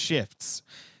sleeping in shifts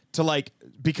to, like,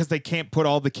 because they can't put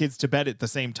all the kids to bed at the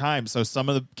same time. So some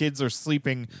of the kids are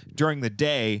sleeping during the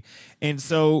day. And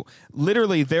so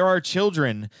literally there are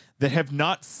children that have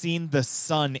not seen the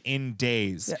sun in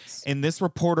days. Yes. And this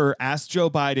reporter asked Joe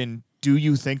Biden, do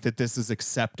you think that this is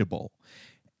acceptable?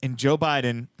 And Joe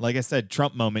Biden, like I said,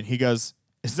 Trump moment, he goes,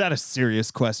 is that a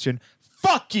serious question?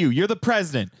 Fuck you. You're the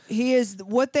president. He is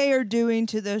what they are doing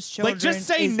to those children. Like, just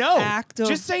say no.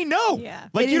 Just say no. Yeah.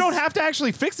 Like, you don't have to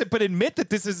actually fix it, but admit that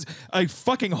this is a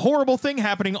fucking horrible thing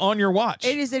happening on your watch.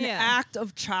 It is an act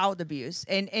of child abuse.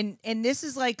 And this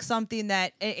is like something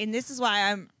that, and this is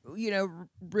why I'm, you know,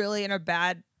 really in a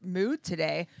bad mood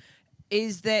today,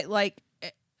 is that, like,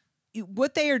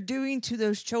 what they are doing to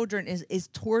those children is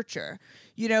torture.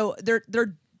 You know, they're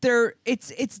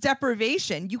it's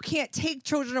deprivation. You can't take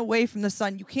children away from the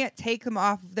sun. You can't take them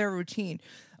off of their routine.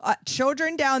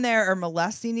 Children down there are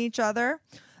molesting each other.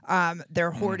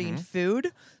 They're hoarding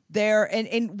food.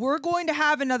 And we're going to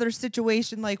have another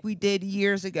situation like we did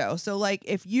years ago. So like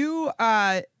if you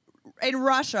in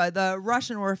Russia, the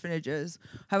Russian orphanages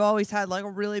have always had like a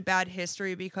really bad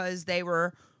history because they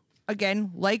were,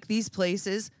 again, like these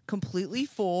places, completely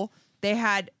full. They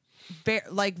had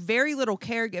very little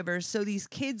caregivers, so these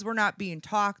kids were not being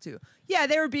talked to. Yeah,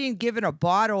 they were being given a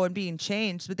bottle and being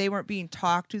changed, but they weren't being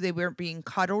talked to. They weren't being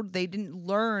cuddled. They didn't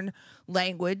learn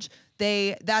language.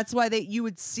 That's why you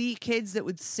would see kids that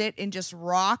would sit and just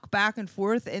rock back and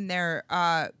forth in their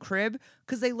crib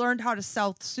because they learned how to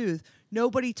self-soothe.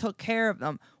 Nobody took care of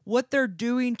them. What they're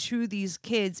doing to these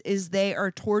kids is they are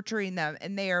torturing them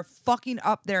and they are fucking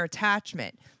up their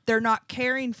attachment. They're not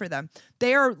caring for them.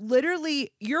 They are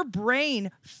literally, your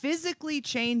brain physically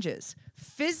changes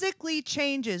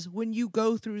when you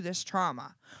go through this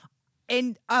trauma.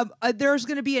 And there's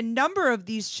going to be a number of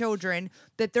these children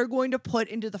that they're going to put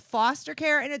into the foster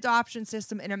care and adoption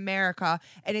system in America.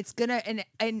 And it's going to,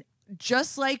 and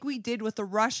just like we did with the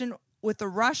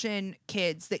Russian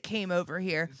kids that came over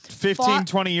here.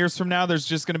 20 years from now, there's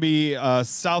just going to be a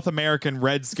South American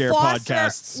Red Scare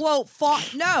podcasts. Well,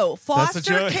 foster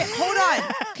care. Hold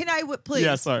on. Can I, please?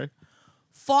 Yeah, sorry.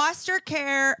 Foster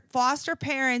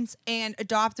parents and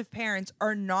adoptive parents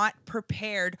are not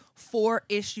prepared for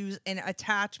issues in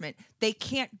attachment. They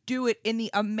can't do it in the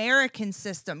American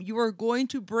system. You are going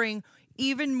to bring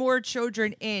even more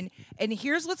children in. And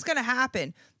here's what's going to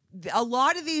happen. A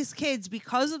lot of these kids,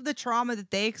 because of the trauma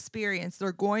that they experience,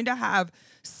 they're going to have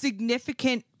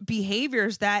significant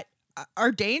behaviors that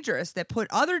are dangerous, that put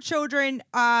other children,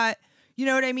 you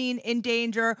know what I mean, in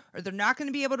danger, or they're not going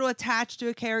to be able to attach to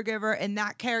a caregiver, and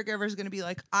that caregiver is going to be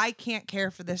like, I can't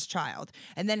care for this child.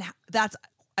 And then that's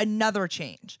another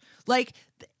change. Like,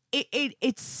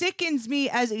 it sickens me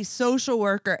as a social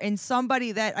worker and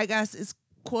somebody that I guess is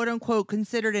quote unquote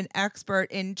considered an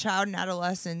expert in child and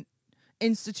adolescent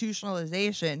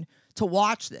institutionalization to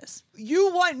watch this.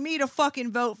 You want me to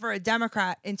fucking vote for a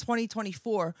Democrat in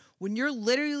 2024 when you're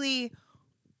literally,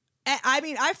 I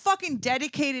mean, I fucking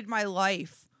dedicated my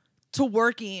life to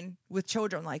working with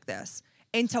children like this,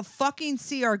 and to fucking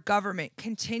see our government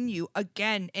continue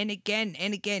again and again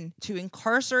and again to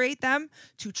incarcerate them,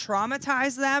 to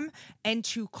traumatize them, and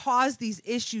to cause these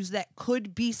issues that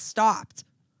could be stopped.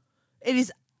 It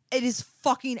is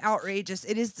fucking outrageous.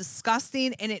 It is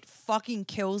disgusting, and it fucking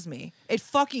kills me. It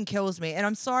fucking kills me. And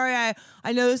I'm sorry,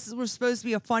 I know we're supposed to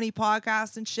be a funny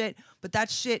podcast and shit, but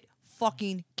that shit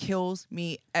fucking kills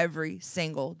me every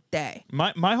single day.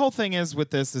 My whole thing is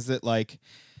with this is that, like,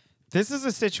 this is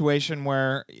a situation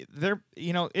where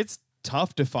it's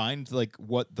tough to find like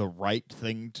what the right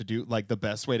thing to do, like the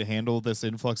best way to handle this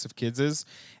influx of kids is.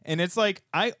 And it's like,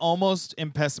 I almost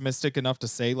am pessimistic enough to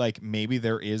say like maybe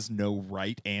there is no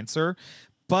right answer.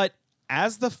 But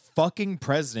as the fucking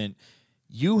president,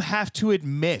 you have to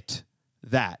admit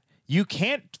that. You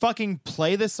can't fucking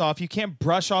play this off. You can't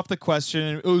brush off the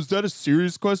question. Oh, is that a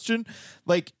serious question?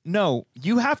 Like, no,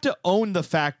 you have to own the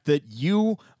fact that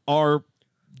you are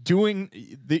doing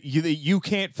that you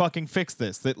can't fucking fix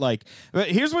this. That like,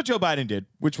 here's what Joe Biden did,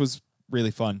 which was really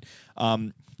fun.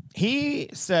 He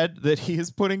said that he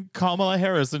is putting Kamala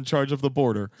Harris in charge of the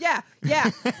border. Yeah.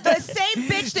 The same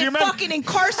bitch that fucking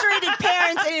incarcerated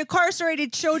parents and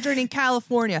incarcerated children in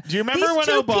California. Do you remember These when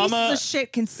two Obama pieces of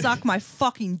shit can suck my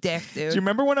fucking dick, dude? Do you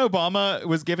remember when Obama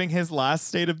was giving his last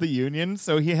State of the Union?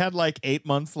 So he had like 8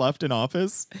 months left in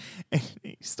office, and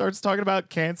he starts talking about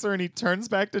cancer, and he turns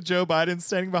back to Joe Biden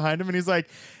standing behind him, and he's like,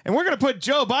 "And we're gonna put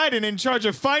Joe Biden in charge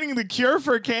of finding the cure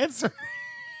for cancer."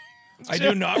 I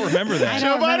do not remember that.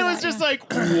 Joe Biden was just like,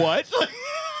 what?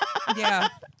 Yeah.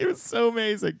 It was so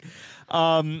amazing.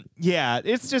 Yeah,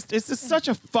 it's just such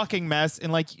a fucking mess.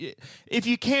 And like, if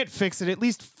you can't fix it, at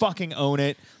least fucking own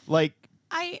it. Like,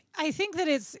 I think that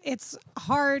it's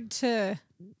hard to.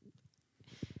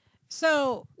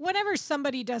 So whenever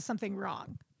somebody does something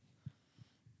wrong,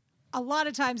 a lot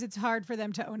of times it's hard for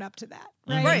them to own up to that.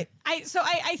 Right.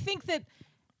 I think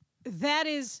that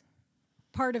is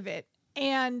part of it.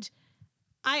 And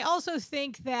I also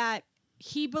think that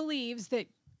he believes that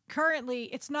currently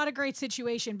it's not a great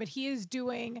situation, but he is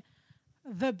doing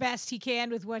the best he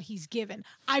can with what he's given.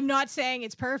 I'm not saying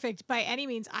it's perfect by any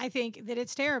means. I think that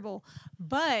it's terrible,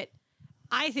 but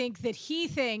I think that he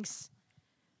thinks...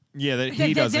 Yeah, that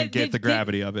he doesn't get the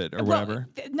gravity of it or whatever.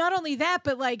 Not only that,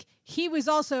 but like he was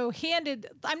also handed...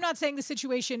 I'm not saying the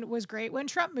situation was great when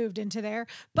Trump moved into there,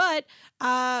 but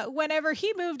whenever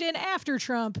he moved in after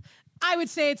Trump... I would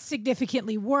say it's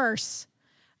significantly worse,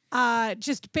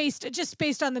 just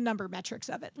based on the number metrics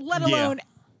of it, let alone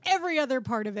every other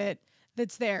part of it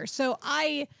that's there. So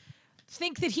I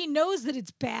think that he knows that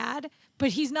it's bad, but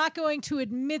he's not going to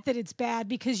admit that it's bad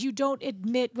because you don't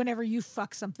admit whenever you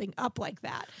fuck something up like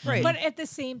that. Right. But at the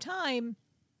same time,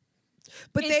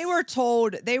 but they were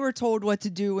told what to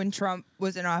do when Trump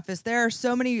was in office. There are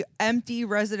so many empty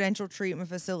residential treatment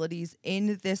facilities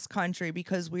in this country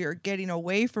because we are getting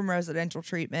away from residential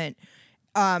treatment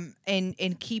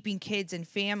and keeping kids and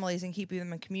families and keeping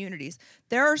them in communities.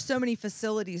 There are so many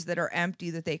facilities that are empty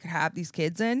that they could have these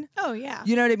kids in. Oh, yeah.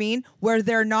 You know what I mean? Where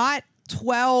they're not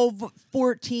 12,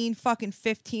 14, fucking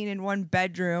 15 in one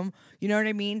bedroom. You know what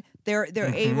I mean? They're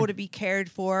able to be cared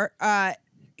for.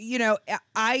 You know,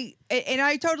 I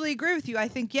totally agree with you. I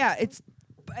think, and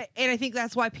I think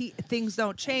that's why things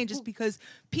don't change is because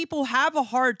people have a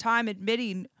hard time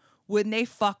admitting when they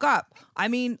fuck up. I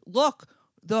mean, look,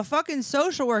 the fucking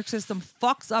social work system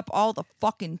fucks up all the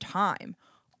fucking time.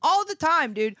 All the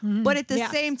time, dude. Mm-hmm. But at the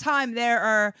same time,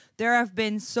 there have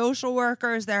been social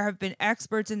workers, there have been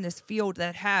experts in this field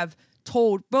that have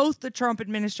told both the Trump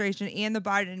administration and the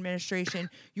Biden administration,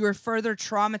 you are further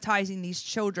traumatizing these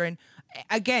children.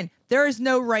 Again, there is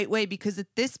no right way because at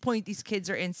this point these kids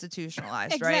are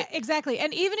institutionalized, right? Exactly.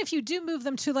 And even if you do move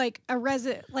them to like a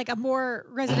more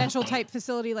residential type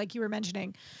facility like you were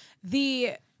mentioning,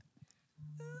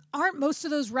 aren't most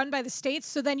of those run by the states?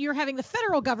 So then you're having the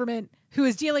federal government who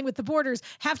is dealing with the borders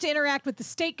have to interact with the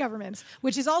state governments,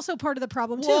 which is also part of the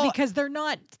problem too, because they're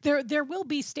not there. There will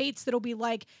be states that'll be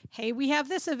like, hey, we have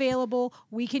this available.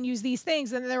 We can use these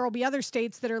things. And there will be other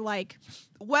states that are like,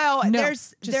 well, no,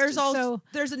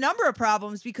 there's a number of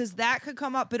problems because that could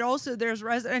come up, but also there's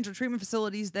residential treatment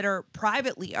facilities that are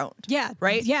privately owned. Yeah.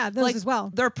 Right? Yeah, those as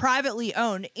well. They're privately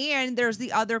owned. And there's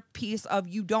the other piece of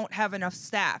you don't have enough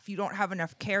staff. You don't have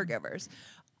enough caregivers.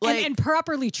 And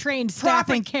properly trained staff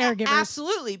and caregivers.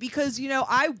 Absolutely. Because, you know,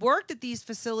 I worked at these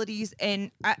facilities and,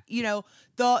 you know,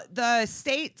 the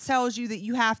state tells you that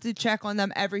you have to check on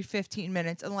them every 15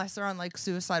 minutes unless they're on like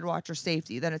suicide watch or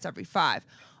safety. Then it's every 5.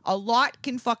 A lot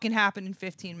can fucking happen in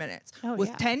 15 minutes.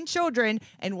 With 10 children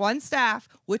and 1 staff,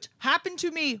 which happened to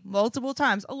me multiple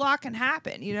times, a lot can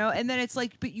happen, you know? And then it's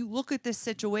like, but you look at this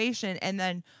situation and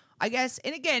then I guess,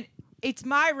 and again, it's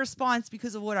my response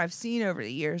because of what I've seen over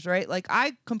the years, right? Like,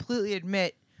 I completely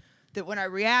admit that when I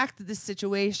react to this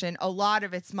situation, a lot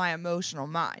of it's my emotional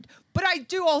mind. But I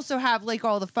do also have, like,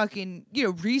 all the fucking, you know,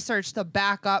 research to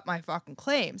back up my fucking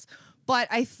claims. But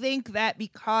I think that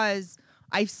because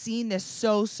I've seen this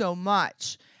so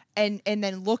much, and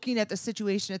then looking at the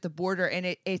situation at the border,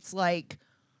 and it's, like,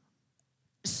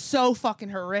 so fucking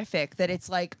horrific that it's,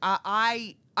 like,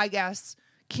 I guess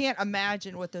can't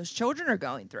imagine what those children are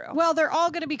going through. Well, they're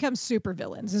all going to become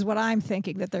supervillains is what I'm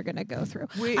thinking that they're going to go through.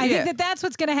 I think that that's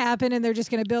what's going to happen, and they're just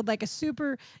going to build like a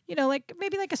super, you know, like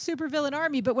maybe like a supervillain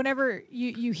army. But whenever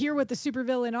you hear what the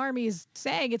supervillain army is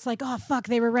saying, it's like, oh, fuck,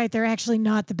 they were right. They're actually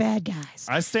not the bad guys.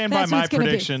 I stand by my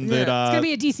prediction that... it's going to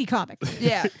be a DC comic.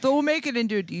 Yeah, they'll make it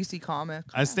into a DC comic.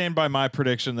 I stand by my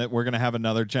prediction that we're going to have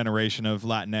another generation of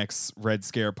Latinx Red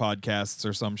Scare podcasts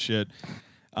or some shit.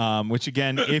 Which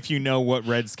again, if you know what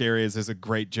Red Scare is a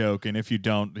great joke, and if you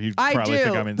don't, you probably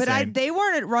think I'm insane. But they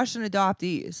weren't Russian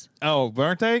adoptees. Oh,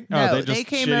 weren't they? No, oh, they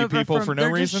came shitty over people for no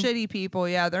reason. They're just shitty people.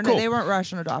 Yeah, Cool. They weren't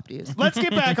Russian adoptees. Let's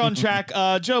get back on track.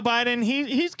 Joe Biden, he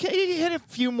hit a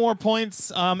few more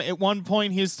points. At one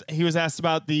point, he was asked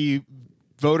about the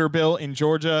voter bill in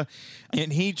Georgia,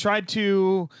 and he tried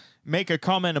to make a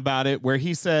comment about it where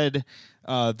he said,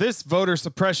 "This voter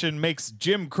suppression makes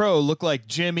Jim Crow look like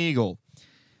Jim Eagle."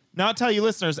 Now, I'll tell you,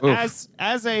 listeners, as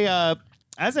a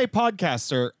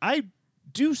podcaster, I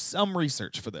do some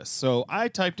research for this. So I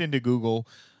typed into Google,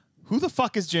 who the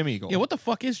fuck is Jim Eagle? Yeah, what the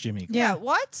fuck is Jim Eagle? Yeah,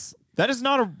 what? That is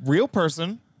not a real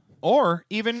person or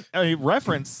even a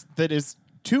reference that is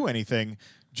to anything.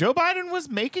 Joe Biden was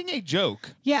making a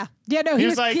joke. Yeah. Yeah, no, he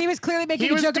was clearly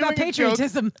making a joke about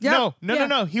patriotism. No.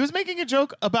 He was making a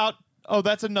joke about,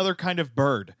 that's another kind of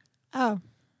bird. Oh.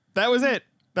 That was it.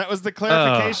 That was the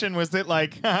clarification, was that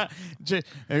like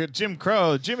Jim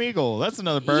Crow, Jim Eagle, that's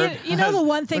another bird. You know the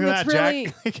one thing that's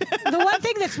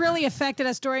really affected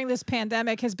us during this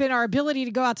pandemic has been our ability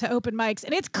to go out to open mics,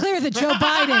 and it's clear that Joe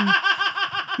Biden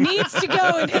needs to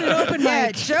go and hit an open mic.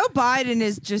 Yeah, Joe Biden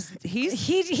is just he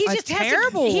just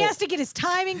terrible. He has to get his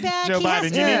timing back. Joe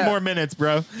Biden, you need more minutes,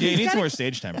 bro. Yeah, he needs more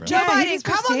stage time, bro. Joe Biden,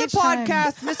 come on the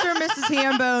podcast. Mr. and Mrs.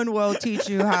 Hambone will teach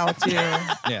you how to.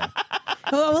 Yeah.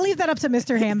 Well, we'll leave that up to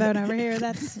Mr. Hambone over here.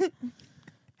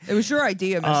 It was your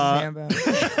idea, Mrs.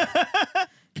 Hambone.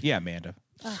 Yeah, Amanda.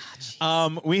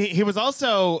 He was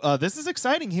also this is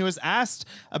exciting. He was asked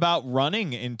about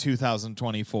running in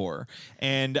 2024,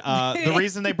 and the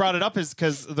reason they brought it up is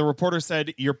because the reporter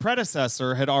said your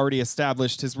predecessor had already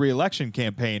established his re-election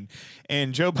campaign,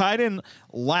 and Joe Biden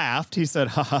laughed. He said,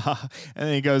 "Ha ha ha," and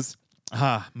then he goes,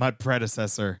 my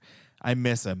predecessor. I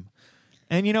miss him."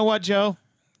 And you know what, Joe?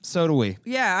 So do we.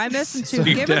 Yeah, I miss him too.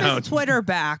 Give him his Twitter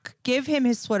back. Give him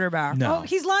his Twitter back. No. Oh,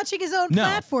 he's launching his own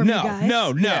platform, you guys.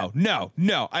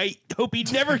 No. I hope he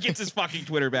never gets his fucking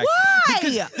Twitter back. Why?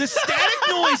 Because the static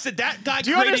noise that guy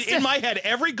created in my head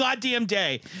every goddamn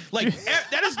day, like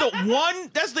that is the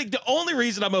one. That's like the only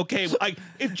reason I'm okay. Like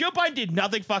if Joe Biden did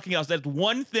nothing fucking else, that's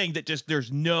one thing that just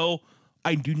there's no.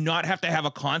 I do not have to have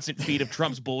a constant feed of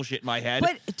Trump's bullshit in my head.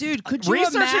 But, dude, could you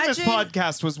researching imagine? this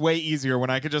podcast was way easier when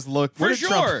I could just look for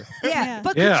sure. Trump.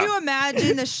 But could you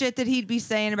imagine the shit that he'd be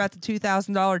saying about the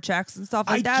 $2,000 checks and stuff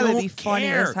like that? Would be funny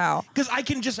as hell. Because I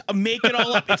can just make it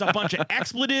all up. It's a bunch of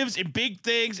expletives and big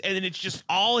things, and then it's just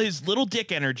all his little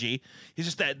dick energy. He's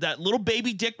just that little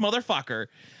baby dick motherfucker.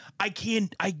 I'm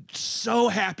so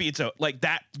happy it's like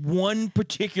that one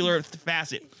particular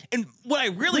facet. And what I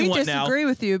really want now. We disagree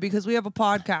with you because we have a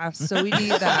podcast, so we need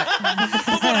that.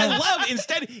 But what I love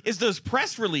instead is those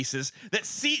press releases that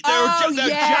his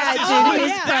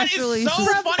that press is so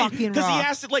funny because he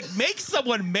has to make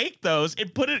someone make those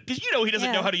and put it because he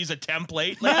doesn't know how to use a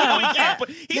template. Like,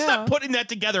 he's not putting that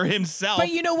together himself. But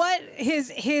you know what?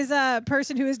 His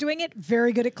person who is doing it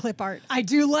very good at clip art. I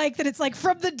do like that it's like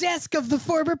from the desk of the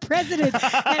former president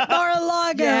at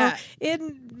Mar-a-Lago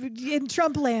in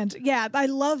Trump land. Yeah, I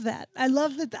love that. I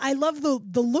love that. I love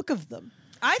the look of them.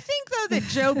 I think though that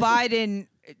Joe Biden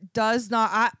does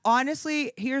not.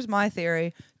 Honestly, here's my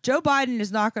theory. Joe Biden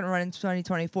is not going to run in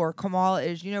 2024. Kamala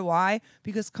is. You know why?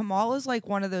 Because Kamala is like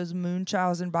one of those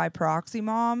Munchausen by proxy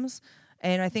moms.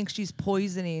 And I think she's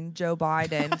poisoning Joe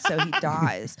Biden so he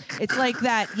dies. It's like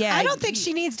that, yeah. I don't think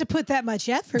she needs to put that much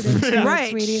effort into it,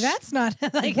 sweetie. That's not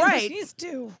like she's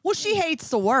too. Well, she hates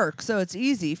to work, so it's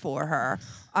easy for her.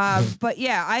 But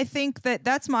yeah, I think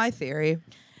that's my theory.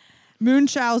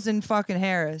 Munchausen fucking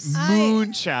Harris.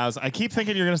 Munchausen. I keep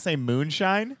thinking you're going to say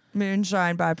moonshine.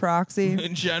 Moonshine by proxy.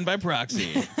 Moonshine by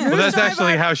proxy. Well, that's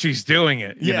actually how she's doing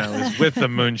it. You know, is with the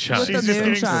moonshine. She's just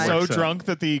getting so drunk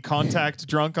that the contact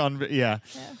drunk on.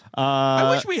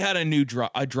 I wish we had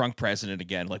a drunk president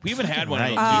again. Like we haven't had one.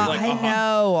 Right. I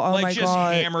know. Oh like my just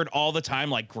God. hammered all the time.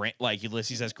 Like Grant, like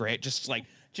Ulysses has Grant. Just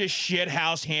shit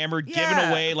house hammered, giving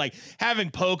away, like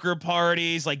having poker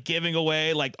parties, like giving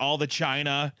away like all the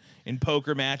china in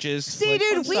poker matches. See,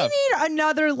 dude, we need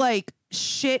another like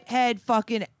shithead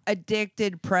fucking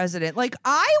addicted president. Like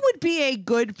I would be a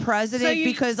good president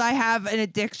because I have an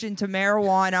addiction to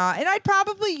marijuana and I'd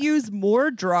probably use more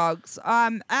drugs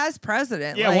as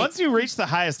president. Yeah, once you reach the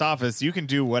highest office, you can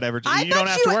do whatever. You don't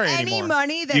have to worry anymore.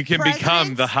 Money that you can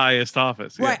become the highest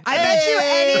office. Right. I bet you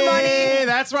any money.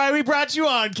 That's why we brought you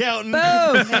on, Kelton. Boom.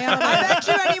 I bet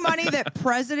you any money that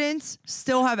presidents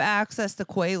still have access to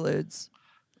Quaaludes.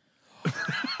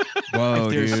 Whoa,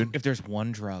 if there's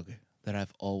one drug that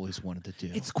I've always wanted to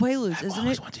do, it's Quaaludes, isn't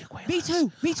it? Wanted to do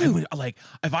Quaaludes. Me too.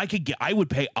 If I could I would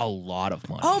pay a lot of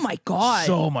money. Oh my God.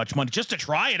 So much money just to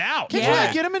try it out. Can't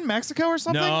you get them in Mexico or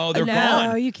something? No, they're gone.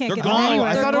 No, you can't they're get gone. them anywhere.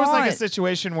 I thought They're it was like gone. a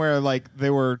situation where like they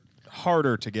were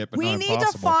harder to get, but we not need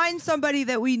impossible. to find somebody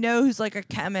that we know who's like a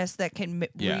chemist that can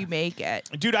remake it.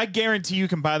 Dude, I guarantee you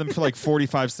can buy them for like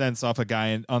 45 cents off a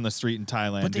guy on the street in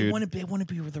Thailand. But dude. they wouldn't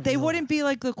be with the They real. wouldn't be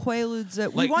like the Quaaludes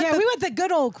that we Like- want. we want the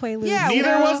good old Quaaludes. Yeah,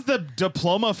 Neither was the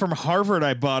diploma from Harvard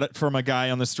I bought it from a guy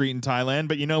on the street in Thailand,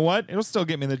 but you know what? It'll still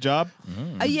get me the job.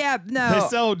 Yeah, They no.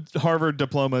 sell Harvard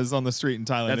diplomas on the street in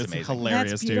Thailand. That's it's amazing.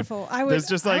 hilarious, That's beautiful. dude. I would- There's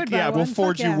just I like, would buy we'll one.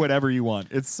 forge Fuck you yeah. whatever you want.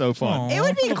 It's so fun. It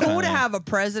would be cool to have a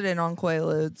president on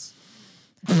Quaaludes.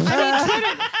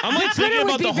 I'm like thinking would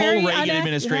about be the whole very Reagan una-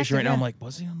 administration right now. yeah. I'm like,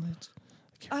 was he on that?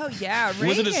 Oh yeah, Reagan.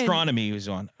 Was it astronomy he was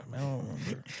on? I don't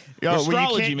remember.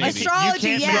 Astrology, maybe. Astrology,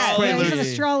 you can't yeah. mix Yeah, Quaaludes. it's an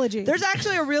astrology. There's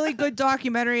actually a really good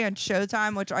documentary on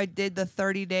Showtime, which I did the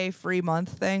 30-day free month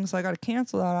thing, so I got to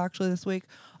cancel that actually this week.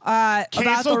 Cancel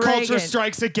about the culture Reagan.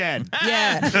 strikes again.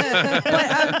 Yeah,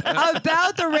 but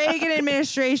about the Reagan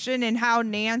administration and how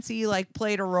Nancy like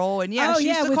played a role, and she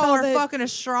used to with call all her the- fucking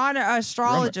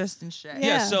astrologist and shit. Yeah.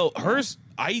 Yeah. So hers,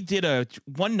 I did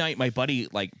one night. My buddy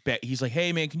he's like,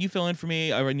 "Hey man, can you fill in for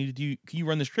me? I need to do. Can you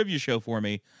run this trivia show for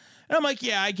me?" And I'm like,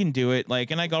 "Yeah, I can do it."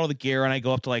 Like, and I got all the gear, and I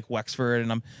go up to like Wexford,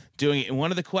 and I'm doing it. And one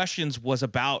of the questions was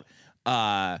about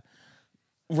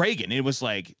Reagan. It was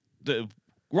like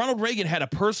Ronald Reagan had a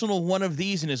personal one of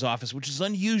these in his office, which is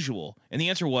unusual. And the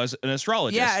answer was an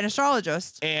astrologist. Yeah, an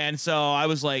astrologist. And so I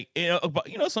was like,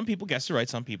 some people guessed it right.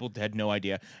 Some people had no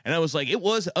idea. And I was like, it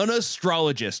was an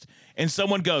astrologist. And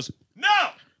someone goes, no.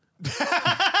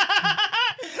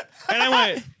 And I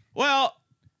went, well,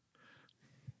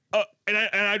 and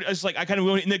I was like, I kind of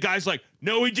went, and the guy's like,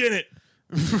 no, he didn't.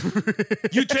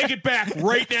 You take it back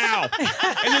right now.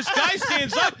 And this guy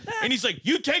stands up and he's like,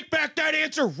 you take back that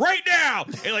answer right now.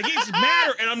 And like, he's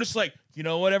mad. And I'm just like, you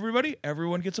know what, everybody?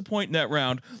 Everyone gets a point in that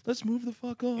round. Let's move the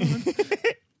fuck on.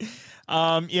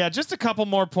 Yeah, just a couple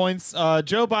more points.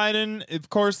 Joe Biden, of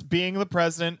course, being the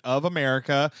president of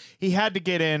America, he had to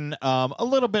get in a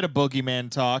little bit of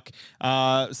boogeyman talk.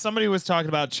 Somebody was talking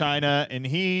about China, and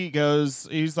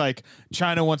he's like,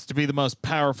 China wants to be the most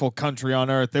powerful country on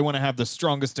earth. They want to have the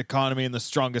strongest economy and the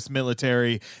strongest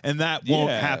military, and that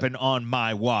won't happen on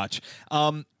my watch.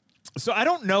 So I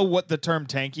don't know what the term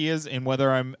tanky is and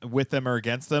whether I'm with them or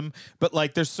against them, but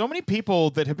like, there's so many people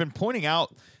that have been pointing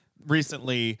out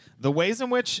recently the ways in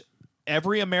which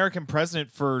every American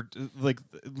president for like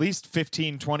at least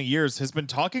 15, 20 years has been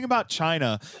talking about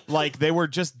China like they were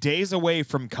just days away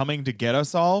from coming to get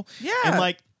us all. Yeah. And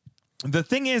like, the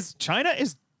thing is, China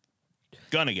is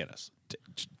gonna get us.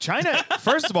 China,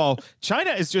 first of all,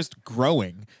 China is just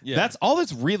growing. Yeah. That's all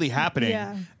that's really happening.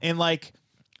 Yeah. And like,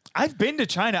 I've been to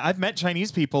China. I've met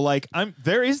Chinese people. Like,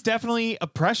 there is definitely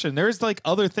oppression. There is like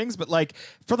other things, but like,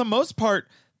 for the most part,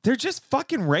 they're just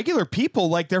fucking regular people.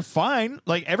 Like, they're fine.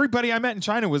 Like, everybody I met in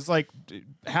China was like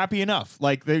happy enough.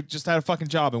 Like, they just had a fucking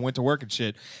job and went to work and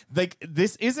shit. Like,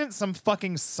 this isn't some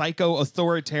fucking psycho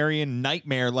authoritarian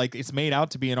nightmare like it's made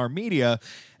out to be in our media.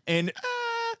 And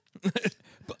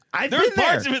there's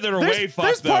parts of it that are way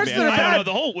fucked up, man. I don't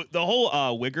know, the whole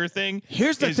Wigger thing.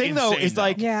 Here's the thing, though, is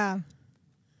like, yeah,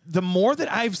 the more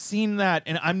that I've seen that,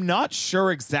 and I'm not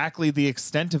sure exactly the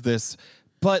extent of this,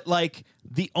 but like,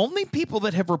 the only people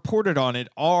that have reported on it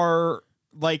are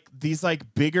like these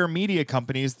like bigger media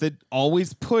companies that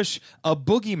always push a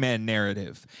boogeyman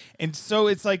narrative. And so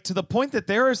it's like to the point that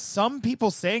there are some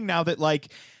people saying now that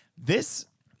like this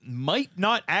might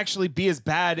not actually be as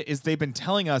bad as they've been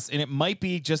telling us, and it might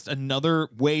be just another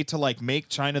way to like make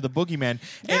China the boogeyman.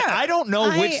 Yeah, and I don't know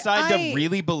which side to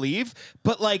really believe,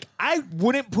 but like, I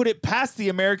wouldn't put it past the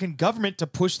American government to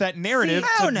push that narrative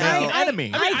to make an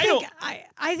enemy.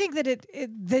 I think that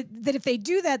that if they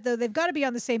do that, though, they've got to be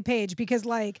on the same page, because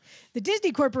like the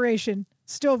Disney Corporation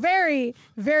still very,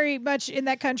 very much in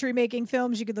that country making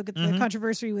films. You could look at the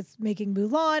controversy with making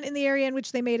Mulan in the area in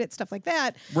which they made it, stuff like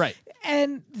that. Right.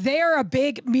 And they're a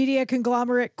big media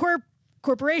conglomerate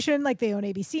corporation. Like, they own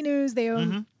ABC News, they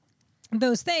own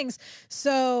those things.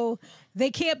 So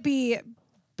they can't be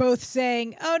both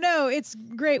saying, oh no, it's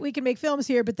great, we can make films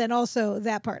here, but then also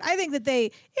that part. I think that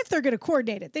if they're going to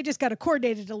coordinate it, they just got to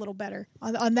coordinate it a little better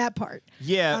on that part.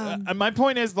 Yeah. My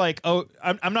point is like,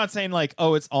 I'm not saying like,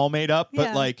 it's all made up,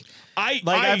 but like,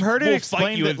 I've heard it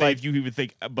explained that like, you even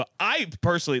think, but I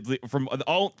personally,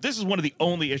 this is one of the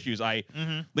only issues I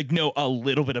like know a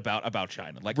little bit about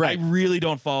China. Like, I really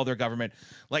don't follow their government.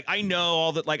 Like, I know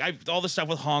all the stuff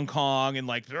with Hong Kong, and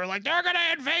like, they're gonna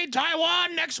invade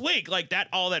Taiwan next week. Like, that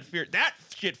fear, that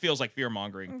shit feels like fear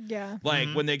mongering. Yeah. Like,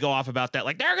 when they go off about that,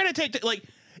 like, they're gonna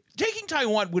taking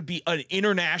Taiwan would be an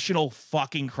international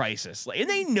fucking crisis. Like, and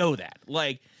they know that.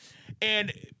 Like,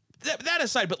 and that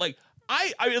aside, but like,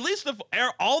 I at least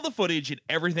all the footage and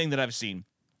everything that I've seen,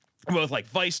 both like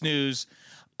Vice News,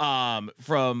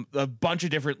 from a bunch of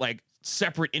different like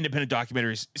separate independent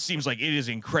documentaries, seems like it is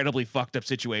an incredibly fucked up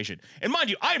situation. And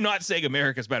mind you, I'm not saying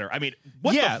America's better. I mean,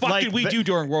 what the fuck did we do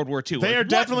during World War II? They are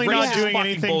definitely not doing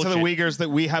anything to the Uyghurs that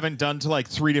we haven't done to like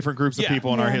 3 different groups of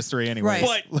people in our history anyway.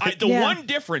 Right. But the one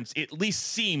difference, at least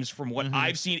seems from what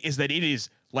I've seen, is that it is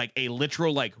like a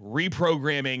literal like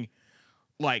reprogramming,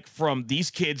 like from these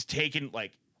kids taken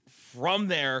like from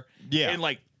there, and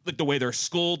like the way they're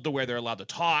schooled, the way they're allowed to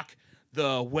talk,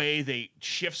 the way they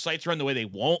shift sites around, the way they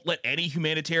won't let any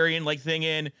humanitarian like thing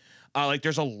in. Like,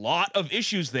 there's a lot of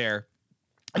issues there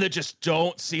that just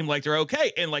don't seem like they're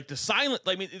okay. And like the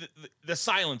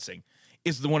silencing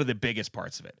is one of the biggest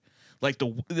parts of it. Like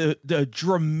the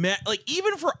dramatic, like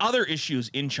even for other issues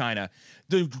in China,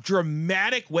 the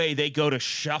dramatic way they go to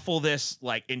shuffle this,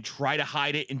 like, and try to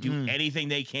hide it and do anything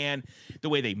they can, the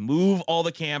way they move all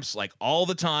the camps, like, all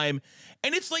the time.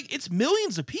 And it's like, it's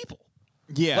millions of people.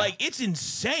 Yeah. Like, it's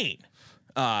insane.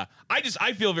 I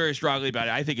feel very strongly about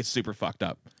it. I think it's super fucked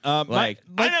up. I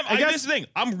guess this thing,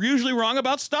 I'm usually wrong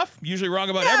about stuff. Usually wrong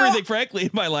about everything, frankly,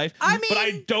 in my life. But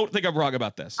I don't think I'm wrong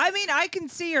about this. I mean, I can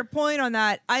see your point on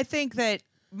that. I think that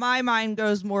my mind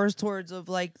goes more towards of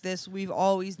like this. We've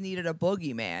always needed a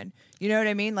boogeyman. You know what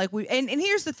I mean? Like and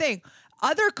here's the thing: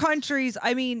 other countries.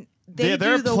 I mean.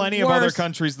 There are plenty of other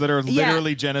countries that are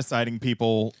literally genociding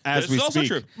people as we speak.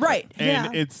 True. Right.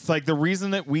 And it's like the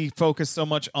reason that we focus so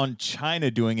much on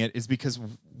China doing it is because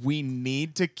we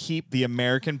need to keep the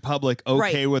American public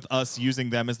okay with us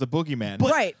using them as the boogeyman.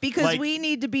 Right, because we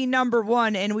need to be number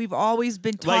one, and we've always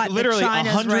been taught literally that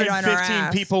China's 115 right on our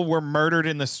ass. people were murdered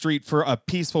in the street for a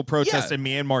peaceful protest in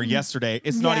Myanmar yesterday.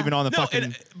 It's not even on the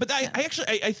fucking... But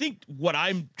I think what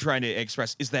I'm trying to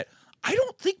express is that I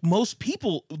don't think most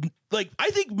people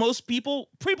I think most people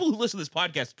who listen to this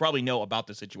podcast probably know about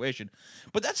the situation,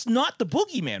 but that's not the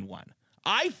boogeyman one.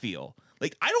 I feel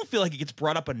like I don't feel like it gets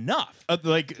brought up enough.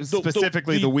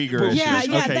 Specifically the Uyghur issues.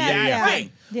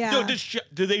 Yeah.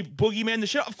 Do they boogeyman the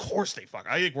shit? Of course they fuck.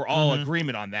 I think we're all in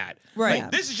agreement on that. Right. Like,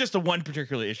 this is just the one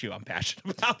particular issue I'm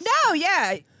passionate about. No,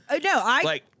 yeah. No,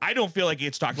 I don't feel like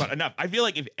it's talked about enough. I feel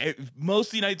like if most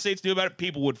of the United States knew about it,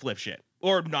 people would flip shit.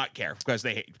 Or not care because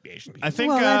they hate Asian people. I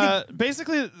think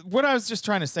basically what I was just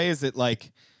trying to say is that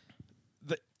like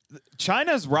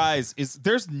China's rise is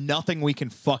there's nothing we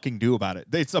can fucking do about it.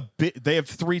 It's a bit. They have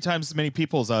 3 times as many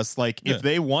people as us. Like if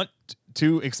they want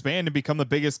to expand and become the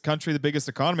biggest country, the biggest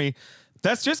economy,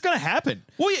 that's just gonna happen.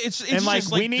 Well, it's and like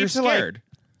just we need to scared.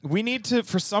 We need to,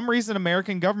 for some reason,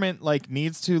 American government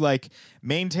needs to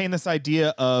maintain this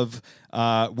idea of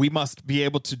we must be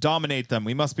able to dominate them.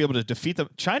 We must be able to defeat them.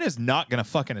 China's not going to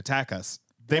fucking attack us.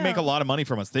 They make a lot of money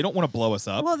from us. They don't want to blow us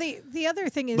up. Well, the other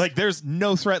thing is there's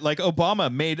no threat. Like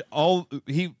Obama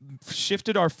he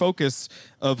shifted our focus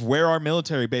of where our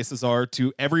military bases are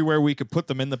to everywhere we could put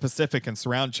them in the Pacific and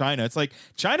surround China. It's like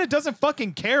China doesn't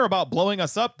fucking care about blowing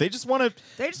us up. They just want to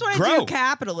do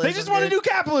capitalism. They just want to do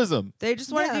capitalism. They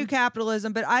just want to do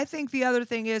capitalism. But I think the other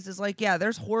thing is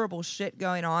there's horrible shit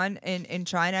going on in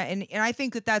China. And I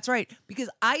think that's right because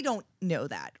I don't know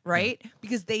that, right?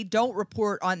 Because they don't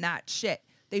report on that shit.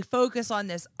 They focus on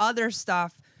this other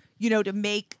stuff, to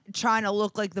make China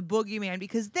look like the boogeyman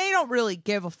because they don't really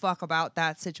give a fuck about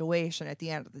that situation at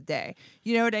the end of the day.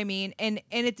 You know what I mean? And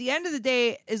at the end of the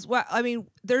day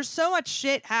there's so much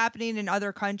shit happening in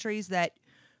other countries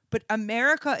but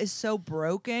America is so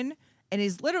broken and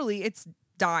it's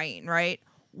dying, right?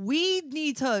 We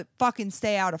need to fucking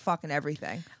stay out of fucking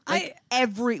everything. At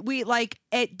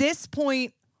this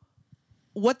point,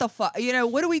 what the fuck?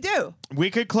 What do we do?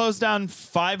 We could close down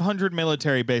 500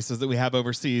 military bases that we have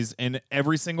overseas, and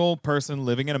every single person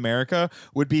living in America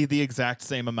would be the exact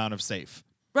same amount of safe.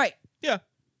 Right. Yeah.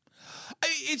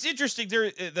 It's interesting. There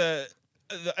is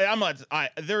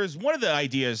one of the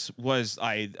ideas was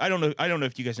I don't know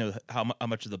if you guys know how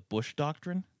much of the Bush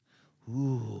doctrine.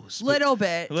 Ooh, little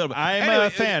bit. I'm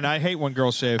a fan. I hate when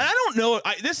girls shave. I don't know.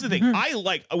 This is the thing. I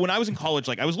when I was in college.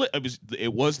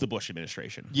 It was the Bush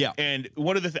administration. Yeah. And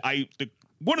one of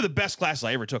the best classes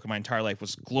I ever took in my entire life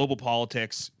was global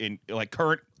politics in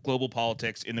current global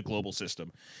politics in the global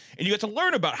system, and you get to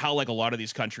learn about how a lot of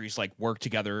these countries work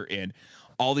together in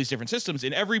all these different systems.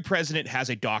 And every president has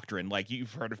a doctrine. Like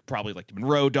you've heard of probably the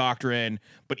Monroe Doctrine,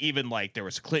 but even there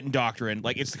was Clinton Doctrine.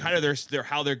 It's kind of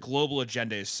how their global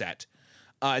agenda is set.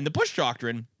 And the Bush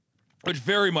Doctrine, which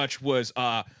very much was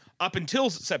up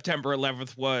until September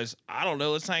 11th, was I don't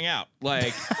know, let's hang out. That's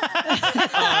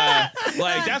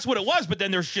what it was. But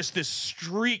then there's just this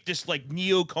streak, this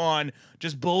neocon,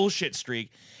 just bullshit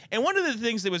streak. And one of the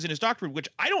things that was in his doctrine, which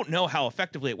I don't know how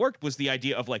effectively it worked, was the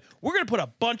idea of we're going to put a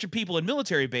bunch of people in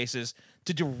military bases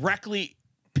to directly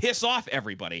piss off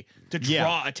everybody to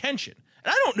draw attention.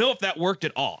 And I don't know if that worked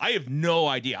at all. I have no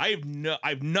idea.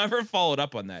 I've never followed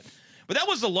up on that. But that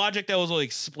was the logic that was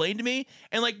explained to me,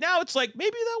 and now it's maybe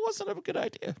that wasn't a good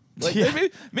idea.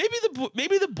 Maybe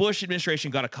the Bush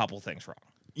administration got a couple things wrong.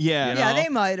 Yeah, they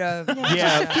might have.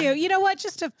 Just a few. You know what?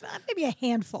 Just maybe a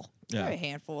handful. Yeah, a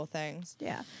handful of things.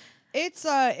 Yeah. It's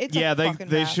a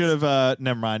they should have.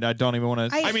 Never mind. I don't even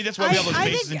want to. I mean, that's why we have those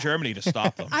bases in Germany to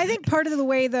stop them. I think part of the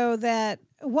way, though, that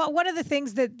one of the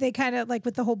things that they kind of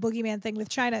with the whole boogeyman thing with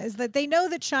China is that they know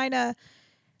that China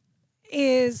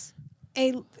is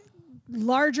a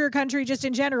larger country just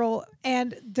in general,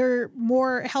 and they're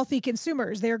more healthy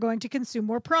consumers. They're going to consume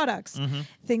more products,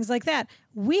 things like that.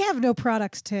 We have no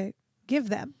products to give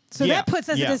them. So that puts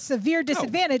us at a severe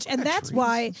disadvantage. And that's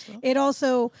why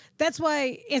that's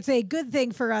why it's a good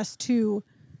thing for us to,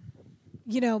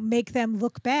 make them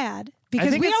look bad.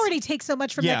 Because we already take so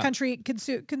much from that country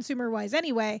consumer wise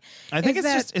anyway. I think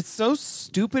it's so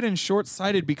stupid and short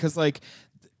sighted because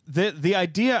the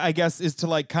idea, I guess, is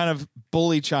to kind of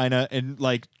bully China and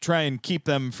try and keep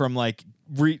them from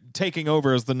taking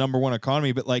over as the number one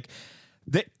economy. But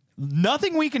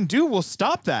nothing we can do will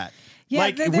stop that. Yeah,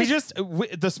 like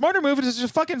the smarter move is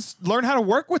just fucking learn how to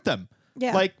work with them.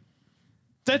 Yeah. Like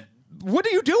that. What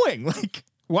are you doing? Like,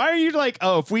 why are you like,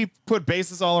 oh, if we put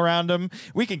bases all around them,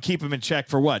 we can keep them in check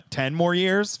for what, 10 more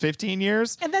years, 15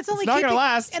 years? And that's only it's not going to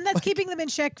last. And that's keeping them in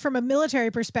check from a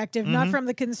military perspective, not from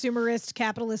the consumerist,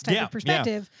 capitalist type of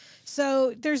perspective. Yeah.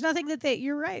 So there's nothing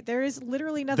you're right. There is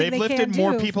literally nothing They've they lifted can do.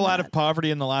 more people out of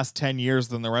poverty in the last 10 years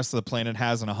than the rest of the planet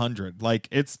has in 100. Like,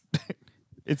 it's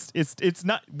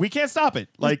not, we can't stop it.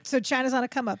 Like, so China's on a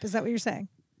come up. Is that what you're saying?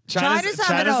 China's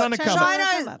on a come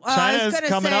up. China's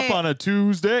coming up on a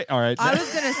Tuesday. All right. I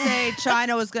was going to say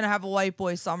China was going to have a white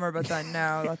boy summer, but then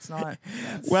no, that's not.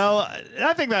 Well,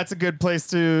 I think that's a good place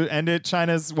to end it.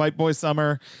 China's white boy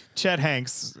summer. Chet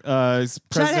Hanks. Chet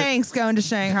Hanks going to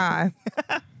Shanghai.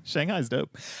 Shanghai's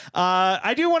dope.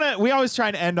 I do want to, we always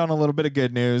try to end on a little bit of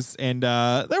good news, and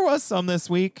there was some this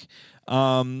week.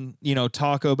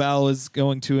 Taco Bell is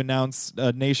going to announce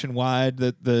nationwide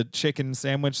that the chicken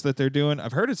sandwich that they're doing,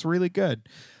 I've heard it's really good.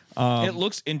 It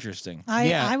looks interesting.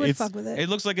 I would fuck with it. It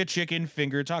looks like a chicken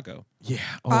finger taco. Yeah.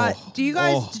 Did you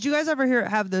guys ever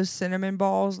have those cinnamon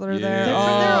balls that are there? They're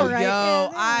all right.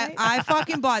 Yo, I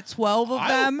fucking bought 12 of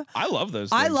them. I love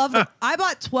those things. I love them. I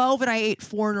bought 12 and I ate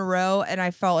 4 in a row, and I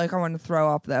felt like I wanted to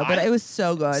throw up though. But it was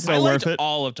so good. So I liked worth it.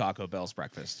 all of Taco Bell's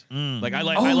breakfast. Like I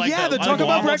like the Taco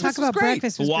Bell breakfast was great.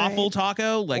 Breakfast was waffle great.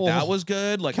 taco, that was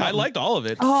good. Like I liked all of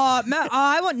it.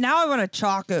 I want a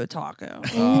Choco Taco.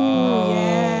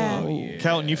 Oh yeah.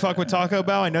 Kelton, you fuck with Taco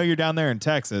Bell? I know you're down there in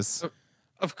Texas.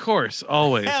 Of course,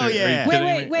 always. Hell yeah.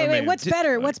 Wait.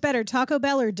 What's better, Taco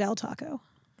Bell or Del Taco?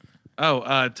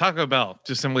 Oh, Taco Bell,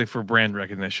 just simply for brand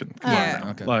recognition. Yeah.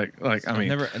 Okay. Like I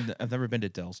mean, I've never been to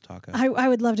Del's Taco. I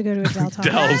would love to go to a Del Taco.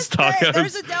 Del's Taco.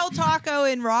 There's a Del Taco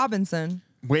in Robinson.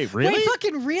 Wait, really? Wait,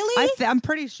 fucking really? I'm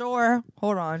pretty sure.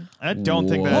 Hold on. I don't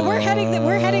think that. Well, we're heading that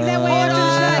way after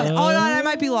the show. Hold on, I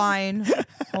might be lying.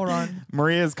 Hold on.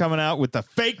 Maria's coming out with the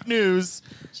fake news.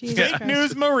 Jesus Fake Christ.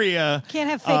 news, Maria. Can't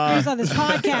have fake news on this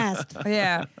podcast.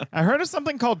 Yeah. I heard of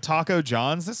something called Taco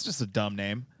John's. That's just a dumb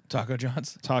name. Taco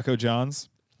John's. Taco John's.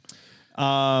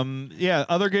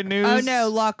 Other good news. Oh no,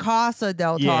 La Casa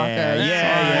del Taco.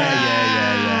 Yeah.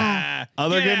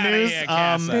 Other good news.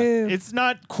 Boo. It's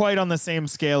not quite on the same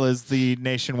scale as the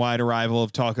nationwide arrival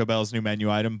of Taco Bell's new menu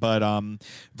item, but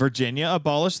Virginia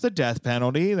abolished the death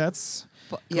penalty. That's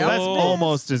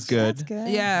almost as good. That's good.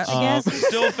 Yeah. I guess.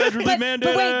 Still federally mandated.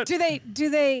 But wait, do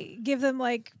they give them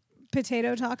like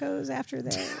potato tacos after they?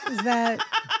 Is that?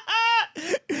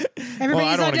 Everybody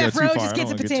who's on death row just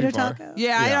gets a potato taco.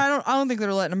 Yeah, I don't think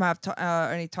they're letting them have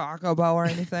any Taco Bell or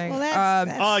anything. Well,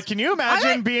 that's can you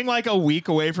imagine being like a week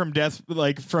away from death?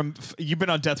 Like you've been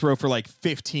on death row for like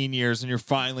 15 years, and you're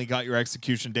finally got your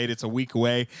execution date. It's a week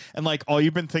away, and like all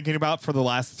you've been thinking about for the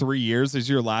last 3 years is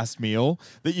your last meal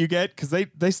that you get, because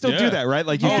they still do that, right?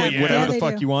 Like you get whatever the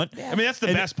fuck you want. Yeah. I mean, that's the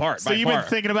best part. So you've been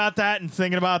thinking about that,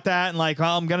 and like,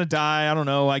 well, I'm gonna die. I don't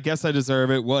know. I guess I deserve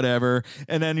it. Whatever.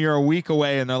 And then you're a week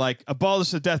away, and they're like,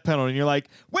 abolish the death penalty, and you're like,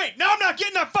 wait, now I'm not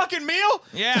getting a fucking meal?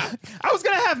 Yeah. I was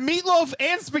gonna have meatloaf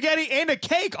and spaghetti and a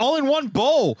cake all in one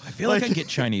bowl. I feel like I'd get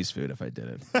Chinese food if I did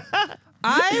it.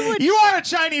 I would. You are a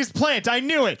Chinese plant. I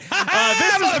knew it. This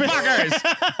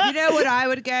motherfuckers. You know what I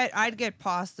would get? I'd get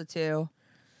pasta too.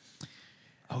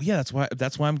 Oh yeah,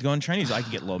 that's why I'm going Chinese. I can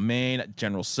get lo mein,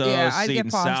 General Tso's, I'd sweet get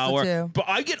and pasta sour, too. but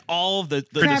I get all of the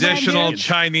traditional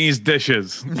Chinese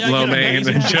dishes, lo mein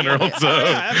and General Tso's.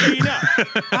 Yeah, that's what you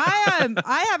know.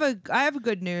 I have a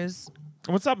good news.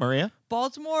 What's up, Maria?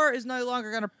 Baltimore is no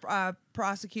longer going to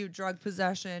prosecute drug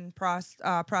possession,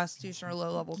 prostitution, or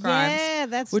low-level crimes. Yeah,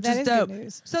 that is dope. good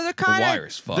news. So they're The kind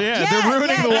wire's fucked. Yeah, they're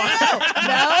ruining the wire.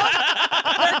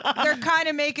 No, they're kind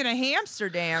of making a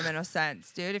Amsterdam in a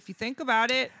sense, dude. If you think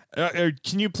about it.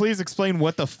 Can you please explain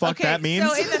what the fuck that means?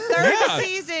 So in the third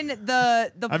season,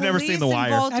 the I've never seen police The in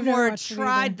Wire. I've never Baltimore watched it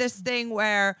tried either. this thing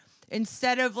where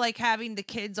instead of like having the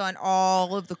kids on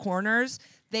all of the corners,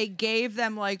 they gave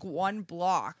them like one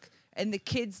block. And the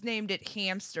kids named it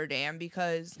Amsterdam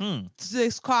because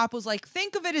this cop was like,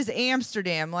 think of it as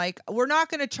Amsterdam. Like, we're not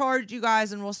going to charge you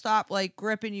guys, and we'll stop like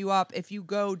gripping you up if you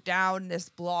go down this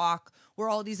block where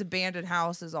all these abandoned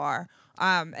houses are.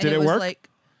 And Did it was work? Like,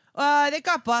 they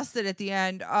got busted at the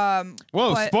end. Whoa,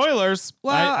 but- spoilers.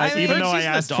 Well, I mean- even though I Third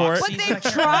asked season for of it. But season, they've I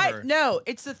can't tried. remember. No,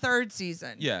 it's the third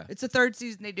season. Yeah. It's the third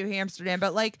season they do Amsterdam.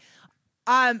 But like,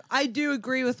 I do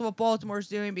agree with what Baltimore's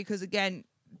doing because again,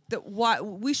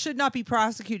 we should not be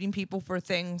prosecuting people for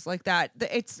things like that.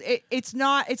 It's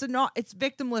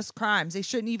victimless crimes. They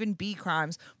shouldn't even be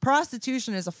crimes.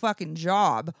 Prostitution is a fucking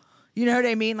job. You know what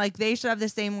I mean? Like they should have the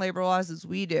same labor laws as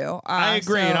we do. I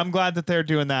agree, and I'm glad that they're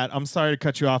doing that. I'm sorry to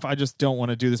cut you off. I just don't want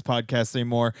to do this podcast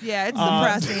anymore. Yeah, it's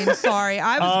depressing. Sorry,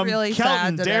 I was really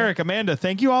Kelton, sad today. Derek, Amanda,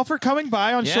 thank you all for coming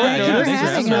by on short Thank you notice. for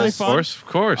having This was really us. fun. Of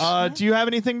course. Do you have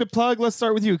anything to plug? Let's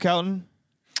start with you, Kelton.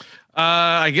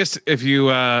 I guess if you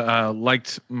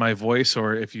liked my voice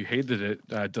or if you hated it,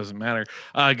 it doesn't matter.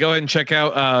 Go ahead and check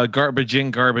out Garbage In,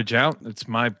 Garbage Out. It's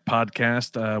my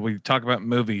podcast. We talk about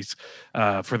movies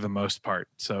for the most part.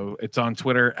 So it's on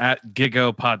Twitter at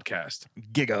Gigo Podcast.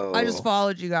 Gigo. I just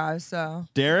followed you guys, so.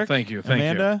 Derek? Thank you.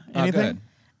 Amanda? Anything?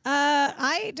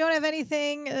 I don't have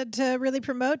anything to really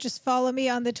promote. Just follow me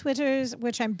on the Twitters,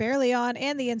 which I'm barely on,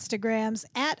 and the Instagrams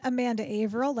at Amanda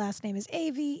Averell. Last name is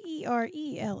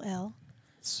Averell.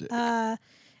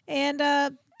 And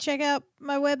check out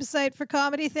my website for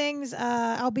comedy things.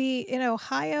 I'll be in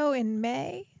Ohio in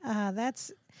May.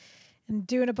 And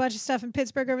doing a bunch of stuff in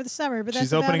Pittsburgh over the summer. But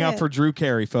she's opening up for Drew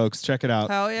Carey, folks. Check it out.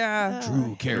 Hell yeah.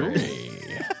 Drew Carey.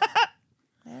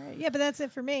 Yeah, but that's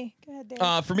it for me. Go ahead,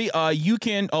 Derek. For me, you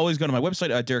can always go to my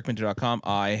website, derekminto.com.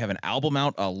 I have an album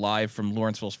out live from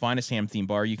Lawrenceville's finest ham theme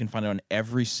bar. You can find it on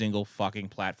every single fucking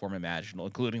platform imaginable,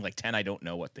 including like 10 I don't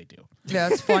know what they do. Yeah,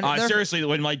 it's fun. Seriously,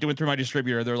 when like doing through my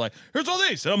distributor, they're like, here's all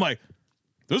these. And I'm like,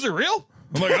 those are real?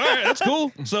 I'm like, all right, that's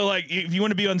cool. So like if you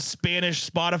want to be on Spanish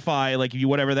Spotify, like if you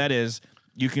whatever that is,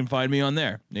 you can find me on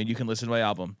there and you can listen to my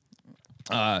album.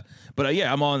 But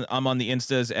yeah, I'm on the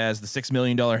Instas as the $6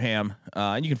 Million Ham,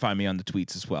 and you can find me on the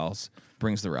tweets as well.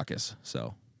 Brings the ruckus.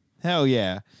 So, hell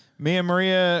yeah, me and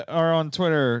Maria are on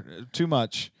Twitter too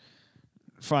much.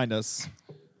 Find us.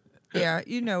 Yeah,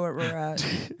 you know where we're at.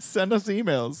 Send us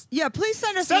emails. Yeah, please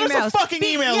send us emails. Send us a fucking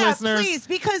email, listeners. Please,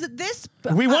 because this...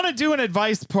 We want to do an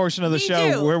advice portion of the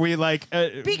show where we like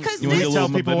because we tell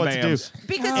people what to do.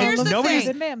 Because here's the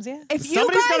thing. Mams, yeah. If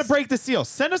somebody's got to break the seal,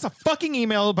 send us a fucking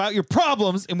email about your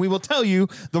problems, and we will tell you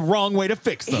the wrong way to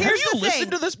fix them. Here's Have you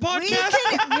listened to this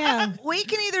podcast? We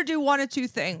can either do one of two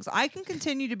things. I can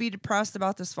continue to be depressed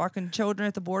about this fucking children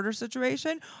at the border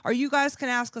situation, or you guys can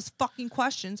ask us fucking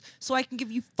questions so I can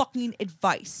give you fucking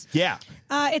advice. Yeah.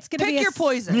 It's gonna Pick be your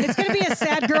poison. It's gonna be a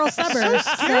sad girl summer.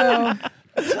 So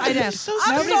I know.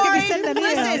 I'm Nobody's sorry. gonna be sending them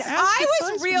Listen, emails. I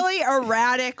was really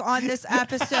erratic on this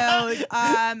episode.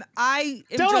 I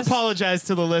am Don't just, apologize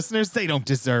to the listeners; they don't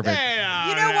deserve it.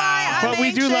 You know why? But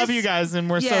we do anxious? love you guys, and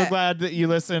we're so Yeah. glad that you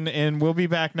listen. And we'll be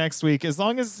back next week, as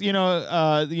long as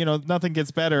nothing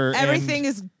gets better. Everything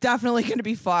is definitely going to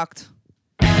be fucked.